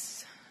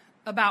noise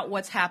about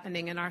what's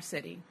happening in our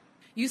city.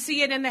 You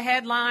see it in the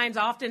headlines,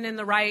 often in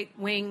the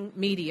right-wing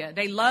media.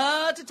 They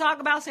love to talk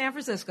about San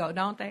Francisco,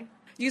 don't they?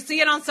 You see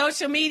it on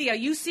social media.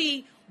 You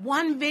see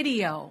one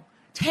video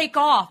take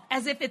off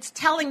as if it's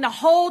telling the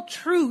whole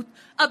truth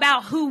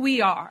about who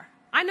we are.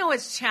 I know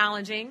it's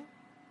challenging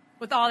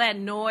with all that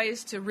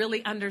noise to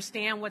really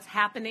understand what's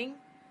happening.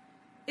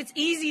 It's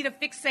easy to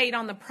fixate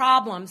on the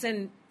problems.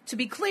 And to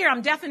be clear,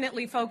 I'm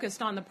definitely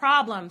focused on the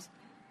problems.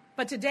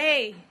 But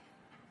today,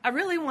 I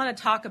really want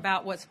to talk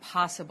about what's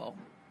possible.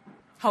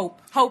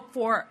 Hope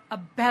for a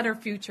better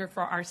future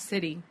for our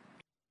city.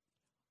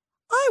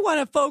 I want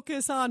to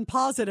focus on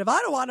positive. I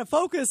don't want to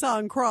focus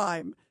on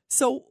crime.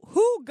 So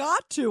who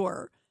got to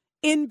her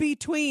in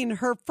between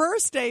her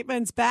first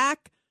statements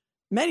back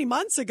many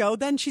months ago?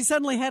 Then she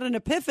suddenly had an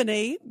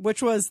epiphany,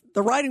 which was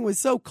the writing was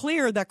so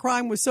clear that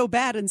crime was so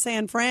bad in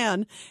San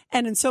Fran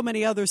and in so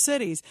many other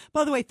cities.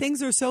 By the way,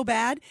 things are so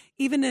bad,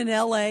 even in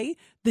L.A.,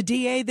 the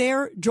DA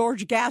there,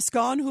 George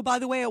Gascon, who, by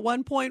the way, at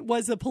one point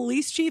was a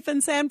police chief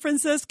in San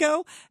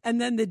Francisco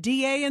and then the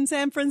DA in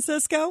San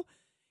Francisco,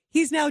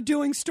 he's now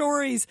doing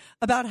stories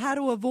about how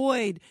to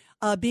avoid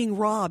being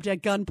robbed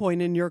at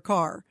gunpoint in your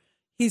car.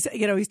 He's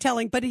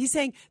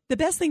saying the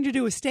best thing to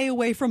do is stay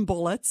away from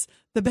bullets.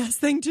 The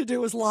best thing to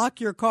do is lock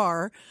your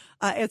car.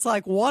 It's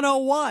like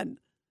 101.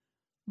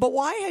 But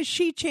why has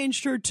she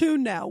changed her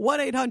tune now?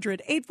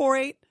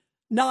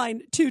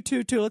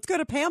 1-800-848-9222. Let's go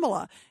to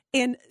Pamela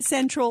in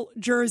Central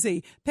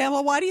Jersey.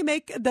 Pamela, why do you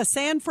make the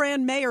San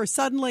Fran mayor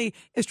suddenly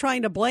is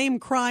trying to blame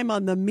crime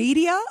on the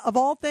media of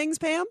all things,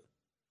 Pam?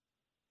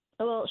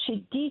 Well,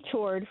 she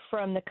detoured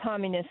from the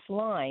communist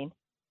line,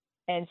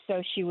 and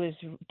so she was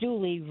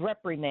duly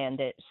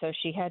reprimanded. So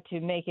she had to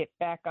make it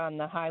back on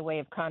the highway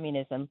of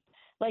communism.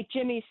 Like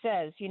Jimmy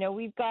says, you know,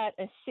 we've got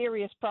a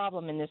serious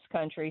problem in this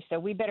country, so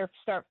we better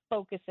start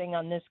focusing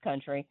on this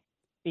country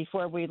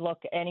before we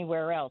look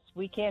anywhere else.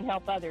 We can't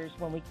help others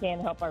when we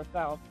can't help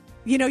ourselves.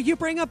 You know, you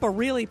bring up a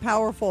really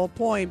powerful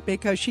point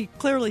because she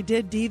clearly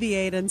did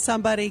deviate, and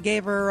somebody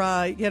gave her,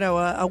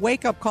 a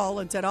wake-up call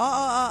and said,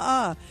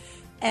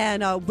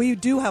 And we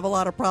do have a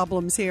lot of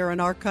problems here in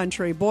our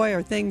country. Boy,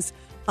 are things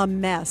a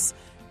mess.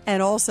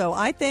 And also,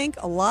 I think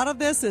a lot of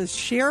this is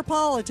sheer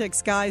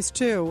politics, guys,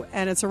 too.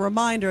 And it's a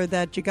reminder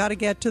that you got to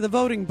get to the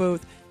voting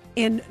booth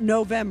in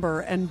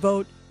November and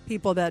vote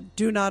people that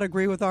do not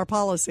agree with our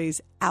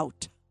policies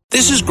out.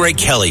 This is Greg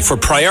Kelly for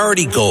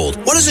Priority Gold.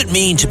 What does it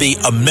mean to be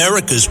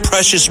America's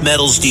precious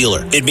metals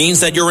dealer? It means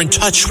that you're in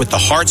touch with the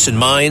hearts and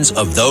minds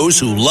of those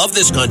who love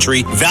this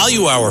country,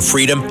 value our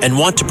freedom, and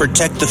want to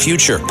protect the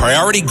future.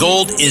 Priority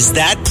Gold is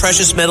that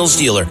precious metals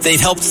dealer. They've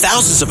helped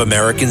thousands of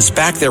Americans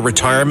back their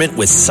retirement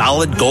with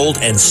solid gold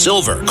and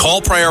silver.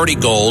 Call Priority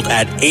Gold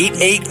at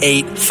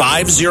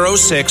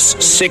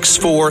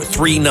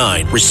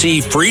 888-506-6439.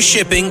 Receive free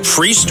shipping,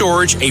 free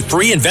storage, a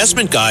free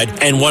investment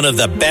guide, and one of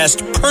the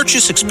best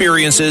purchase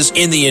experiences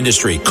in the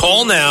industry.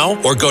 Call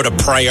now or go to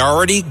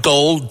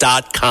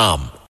PriorityGold.com.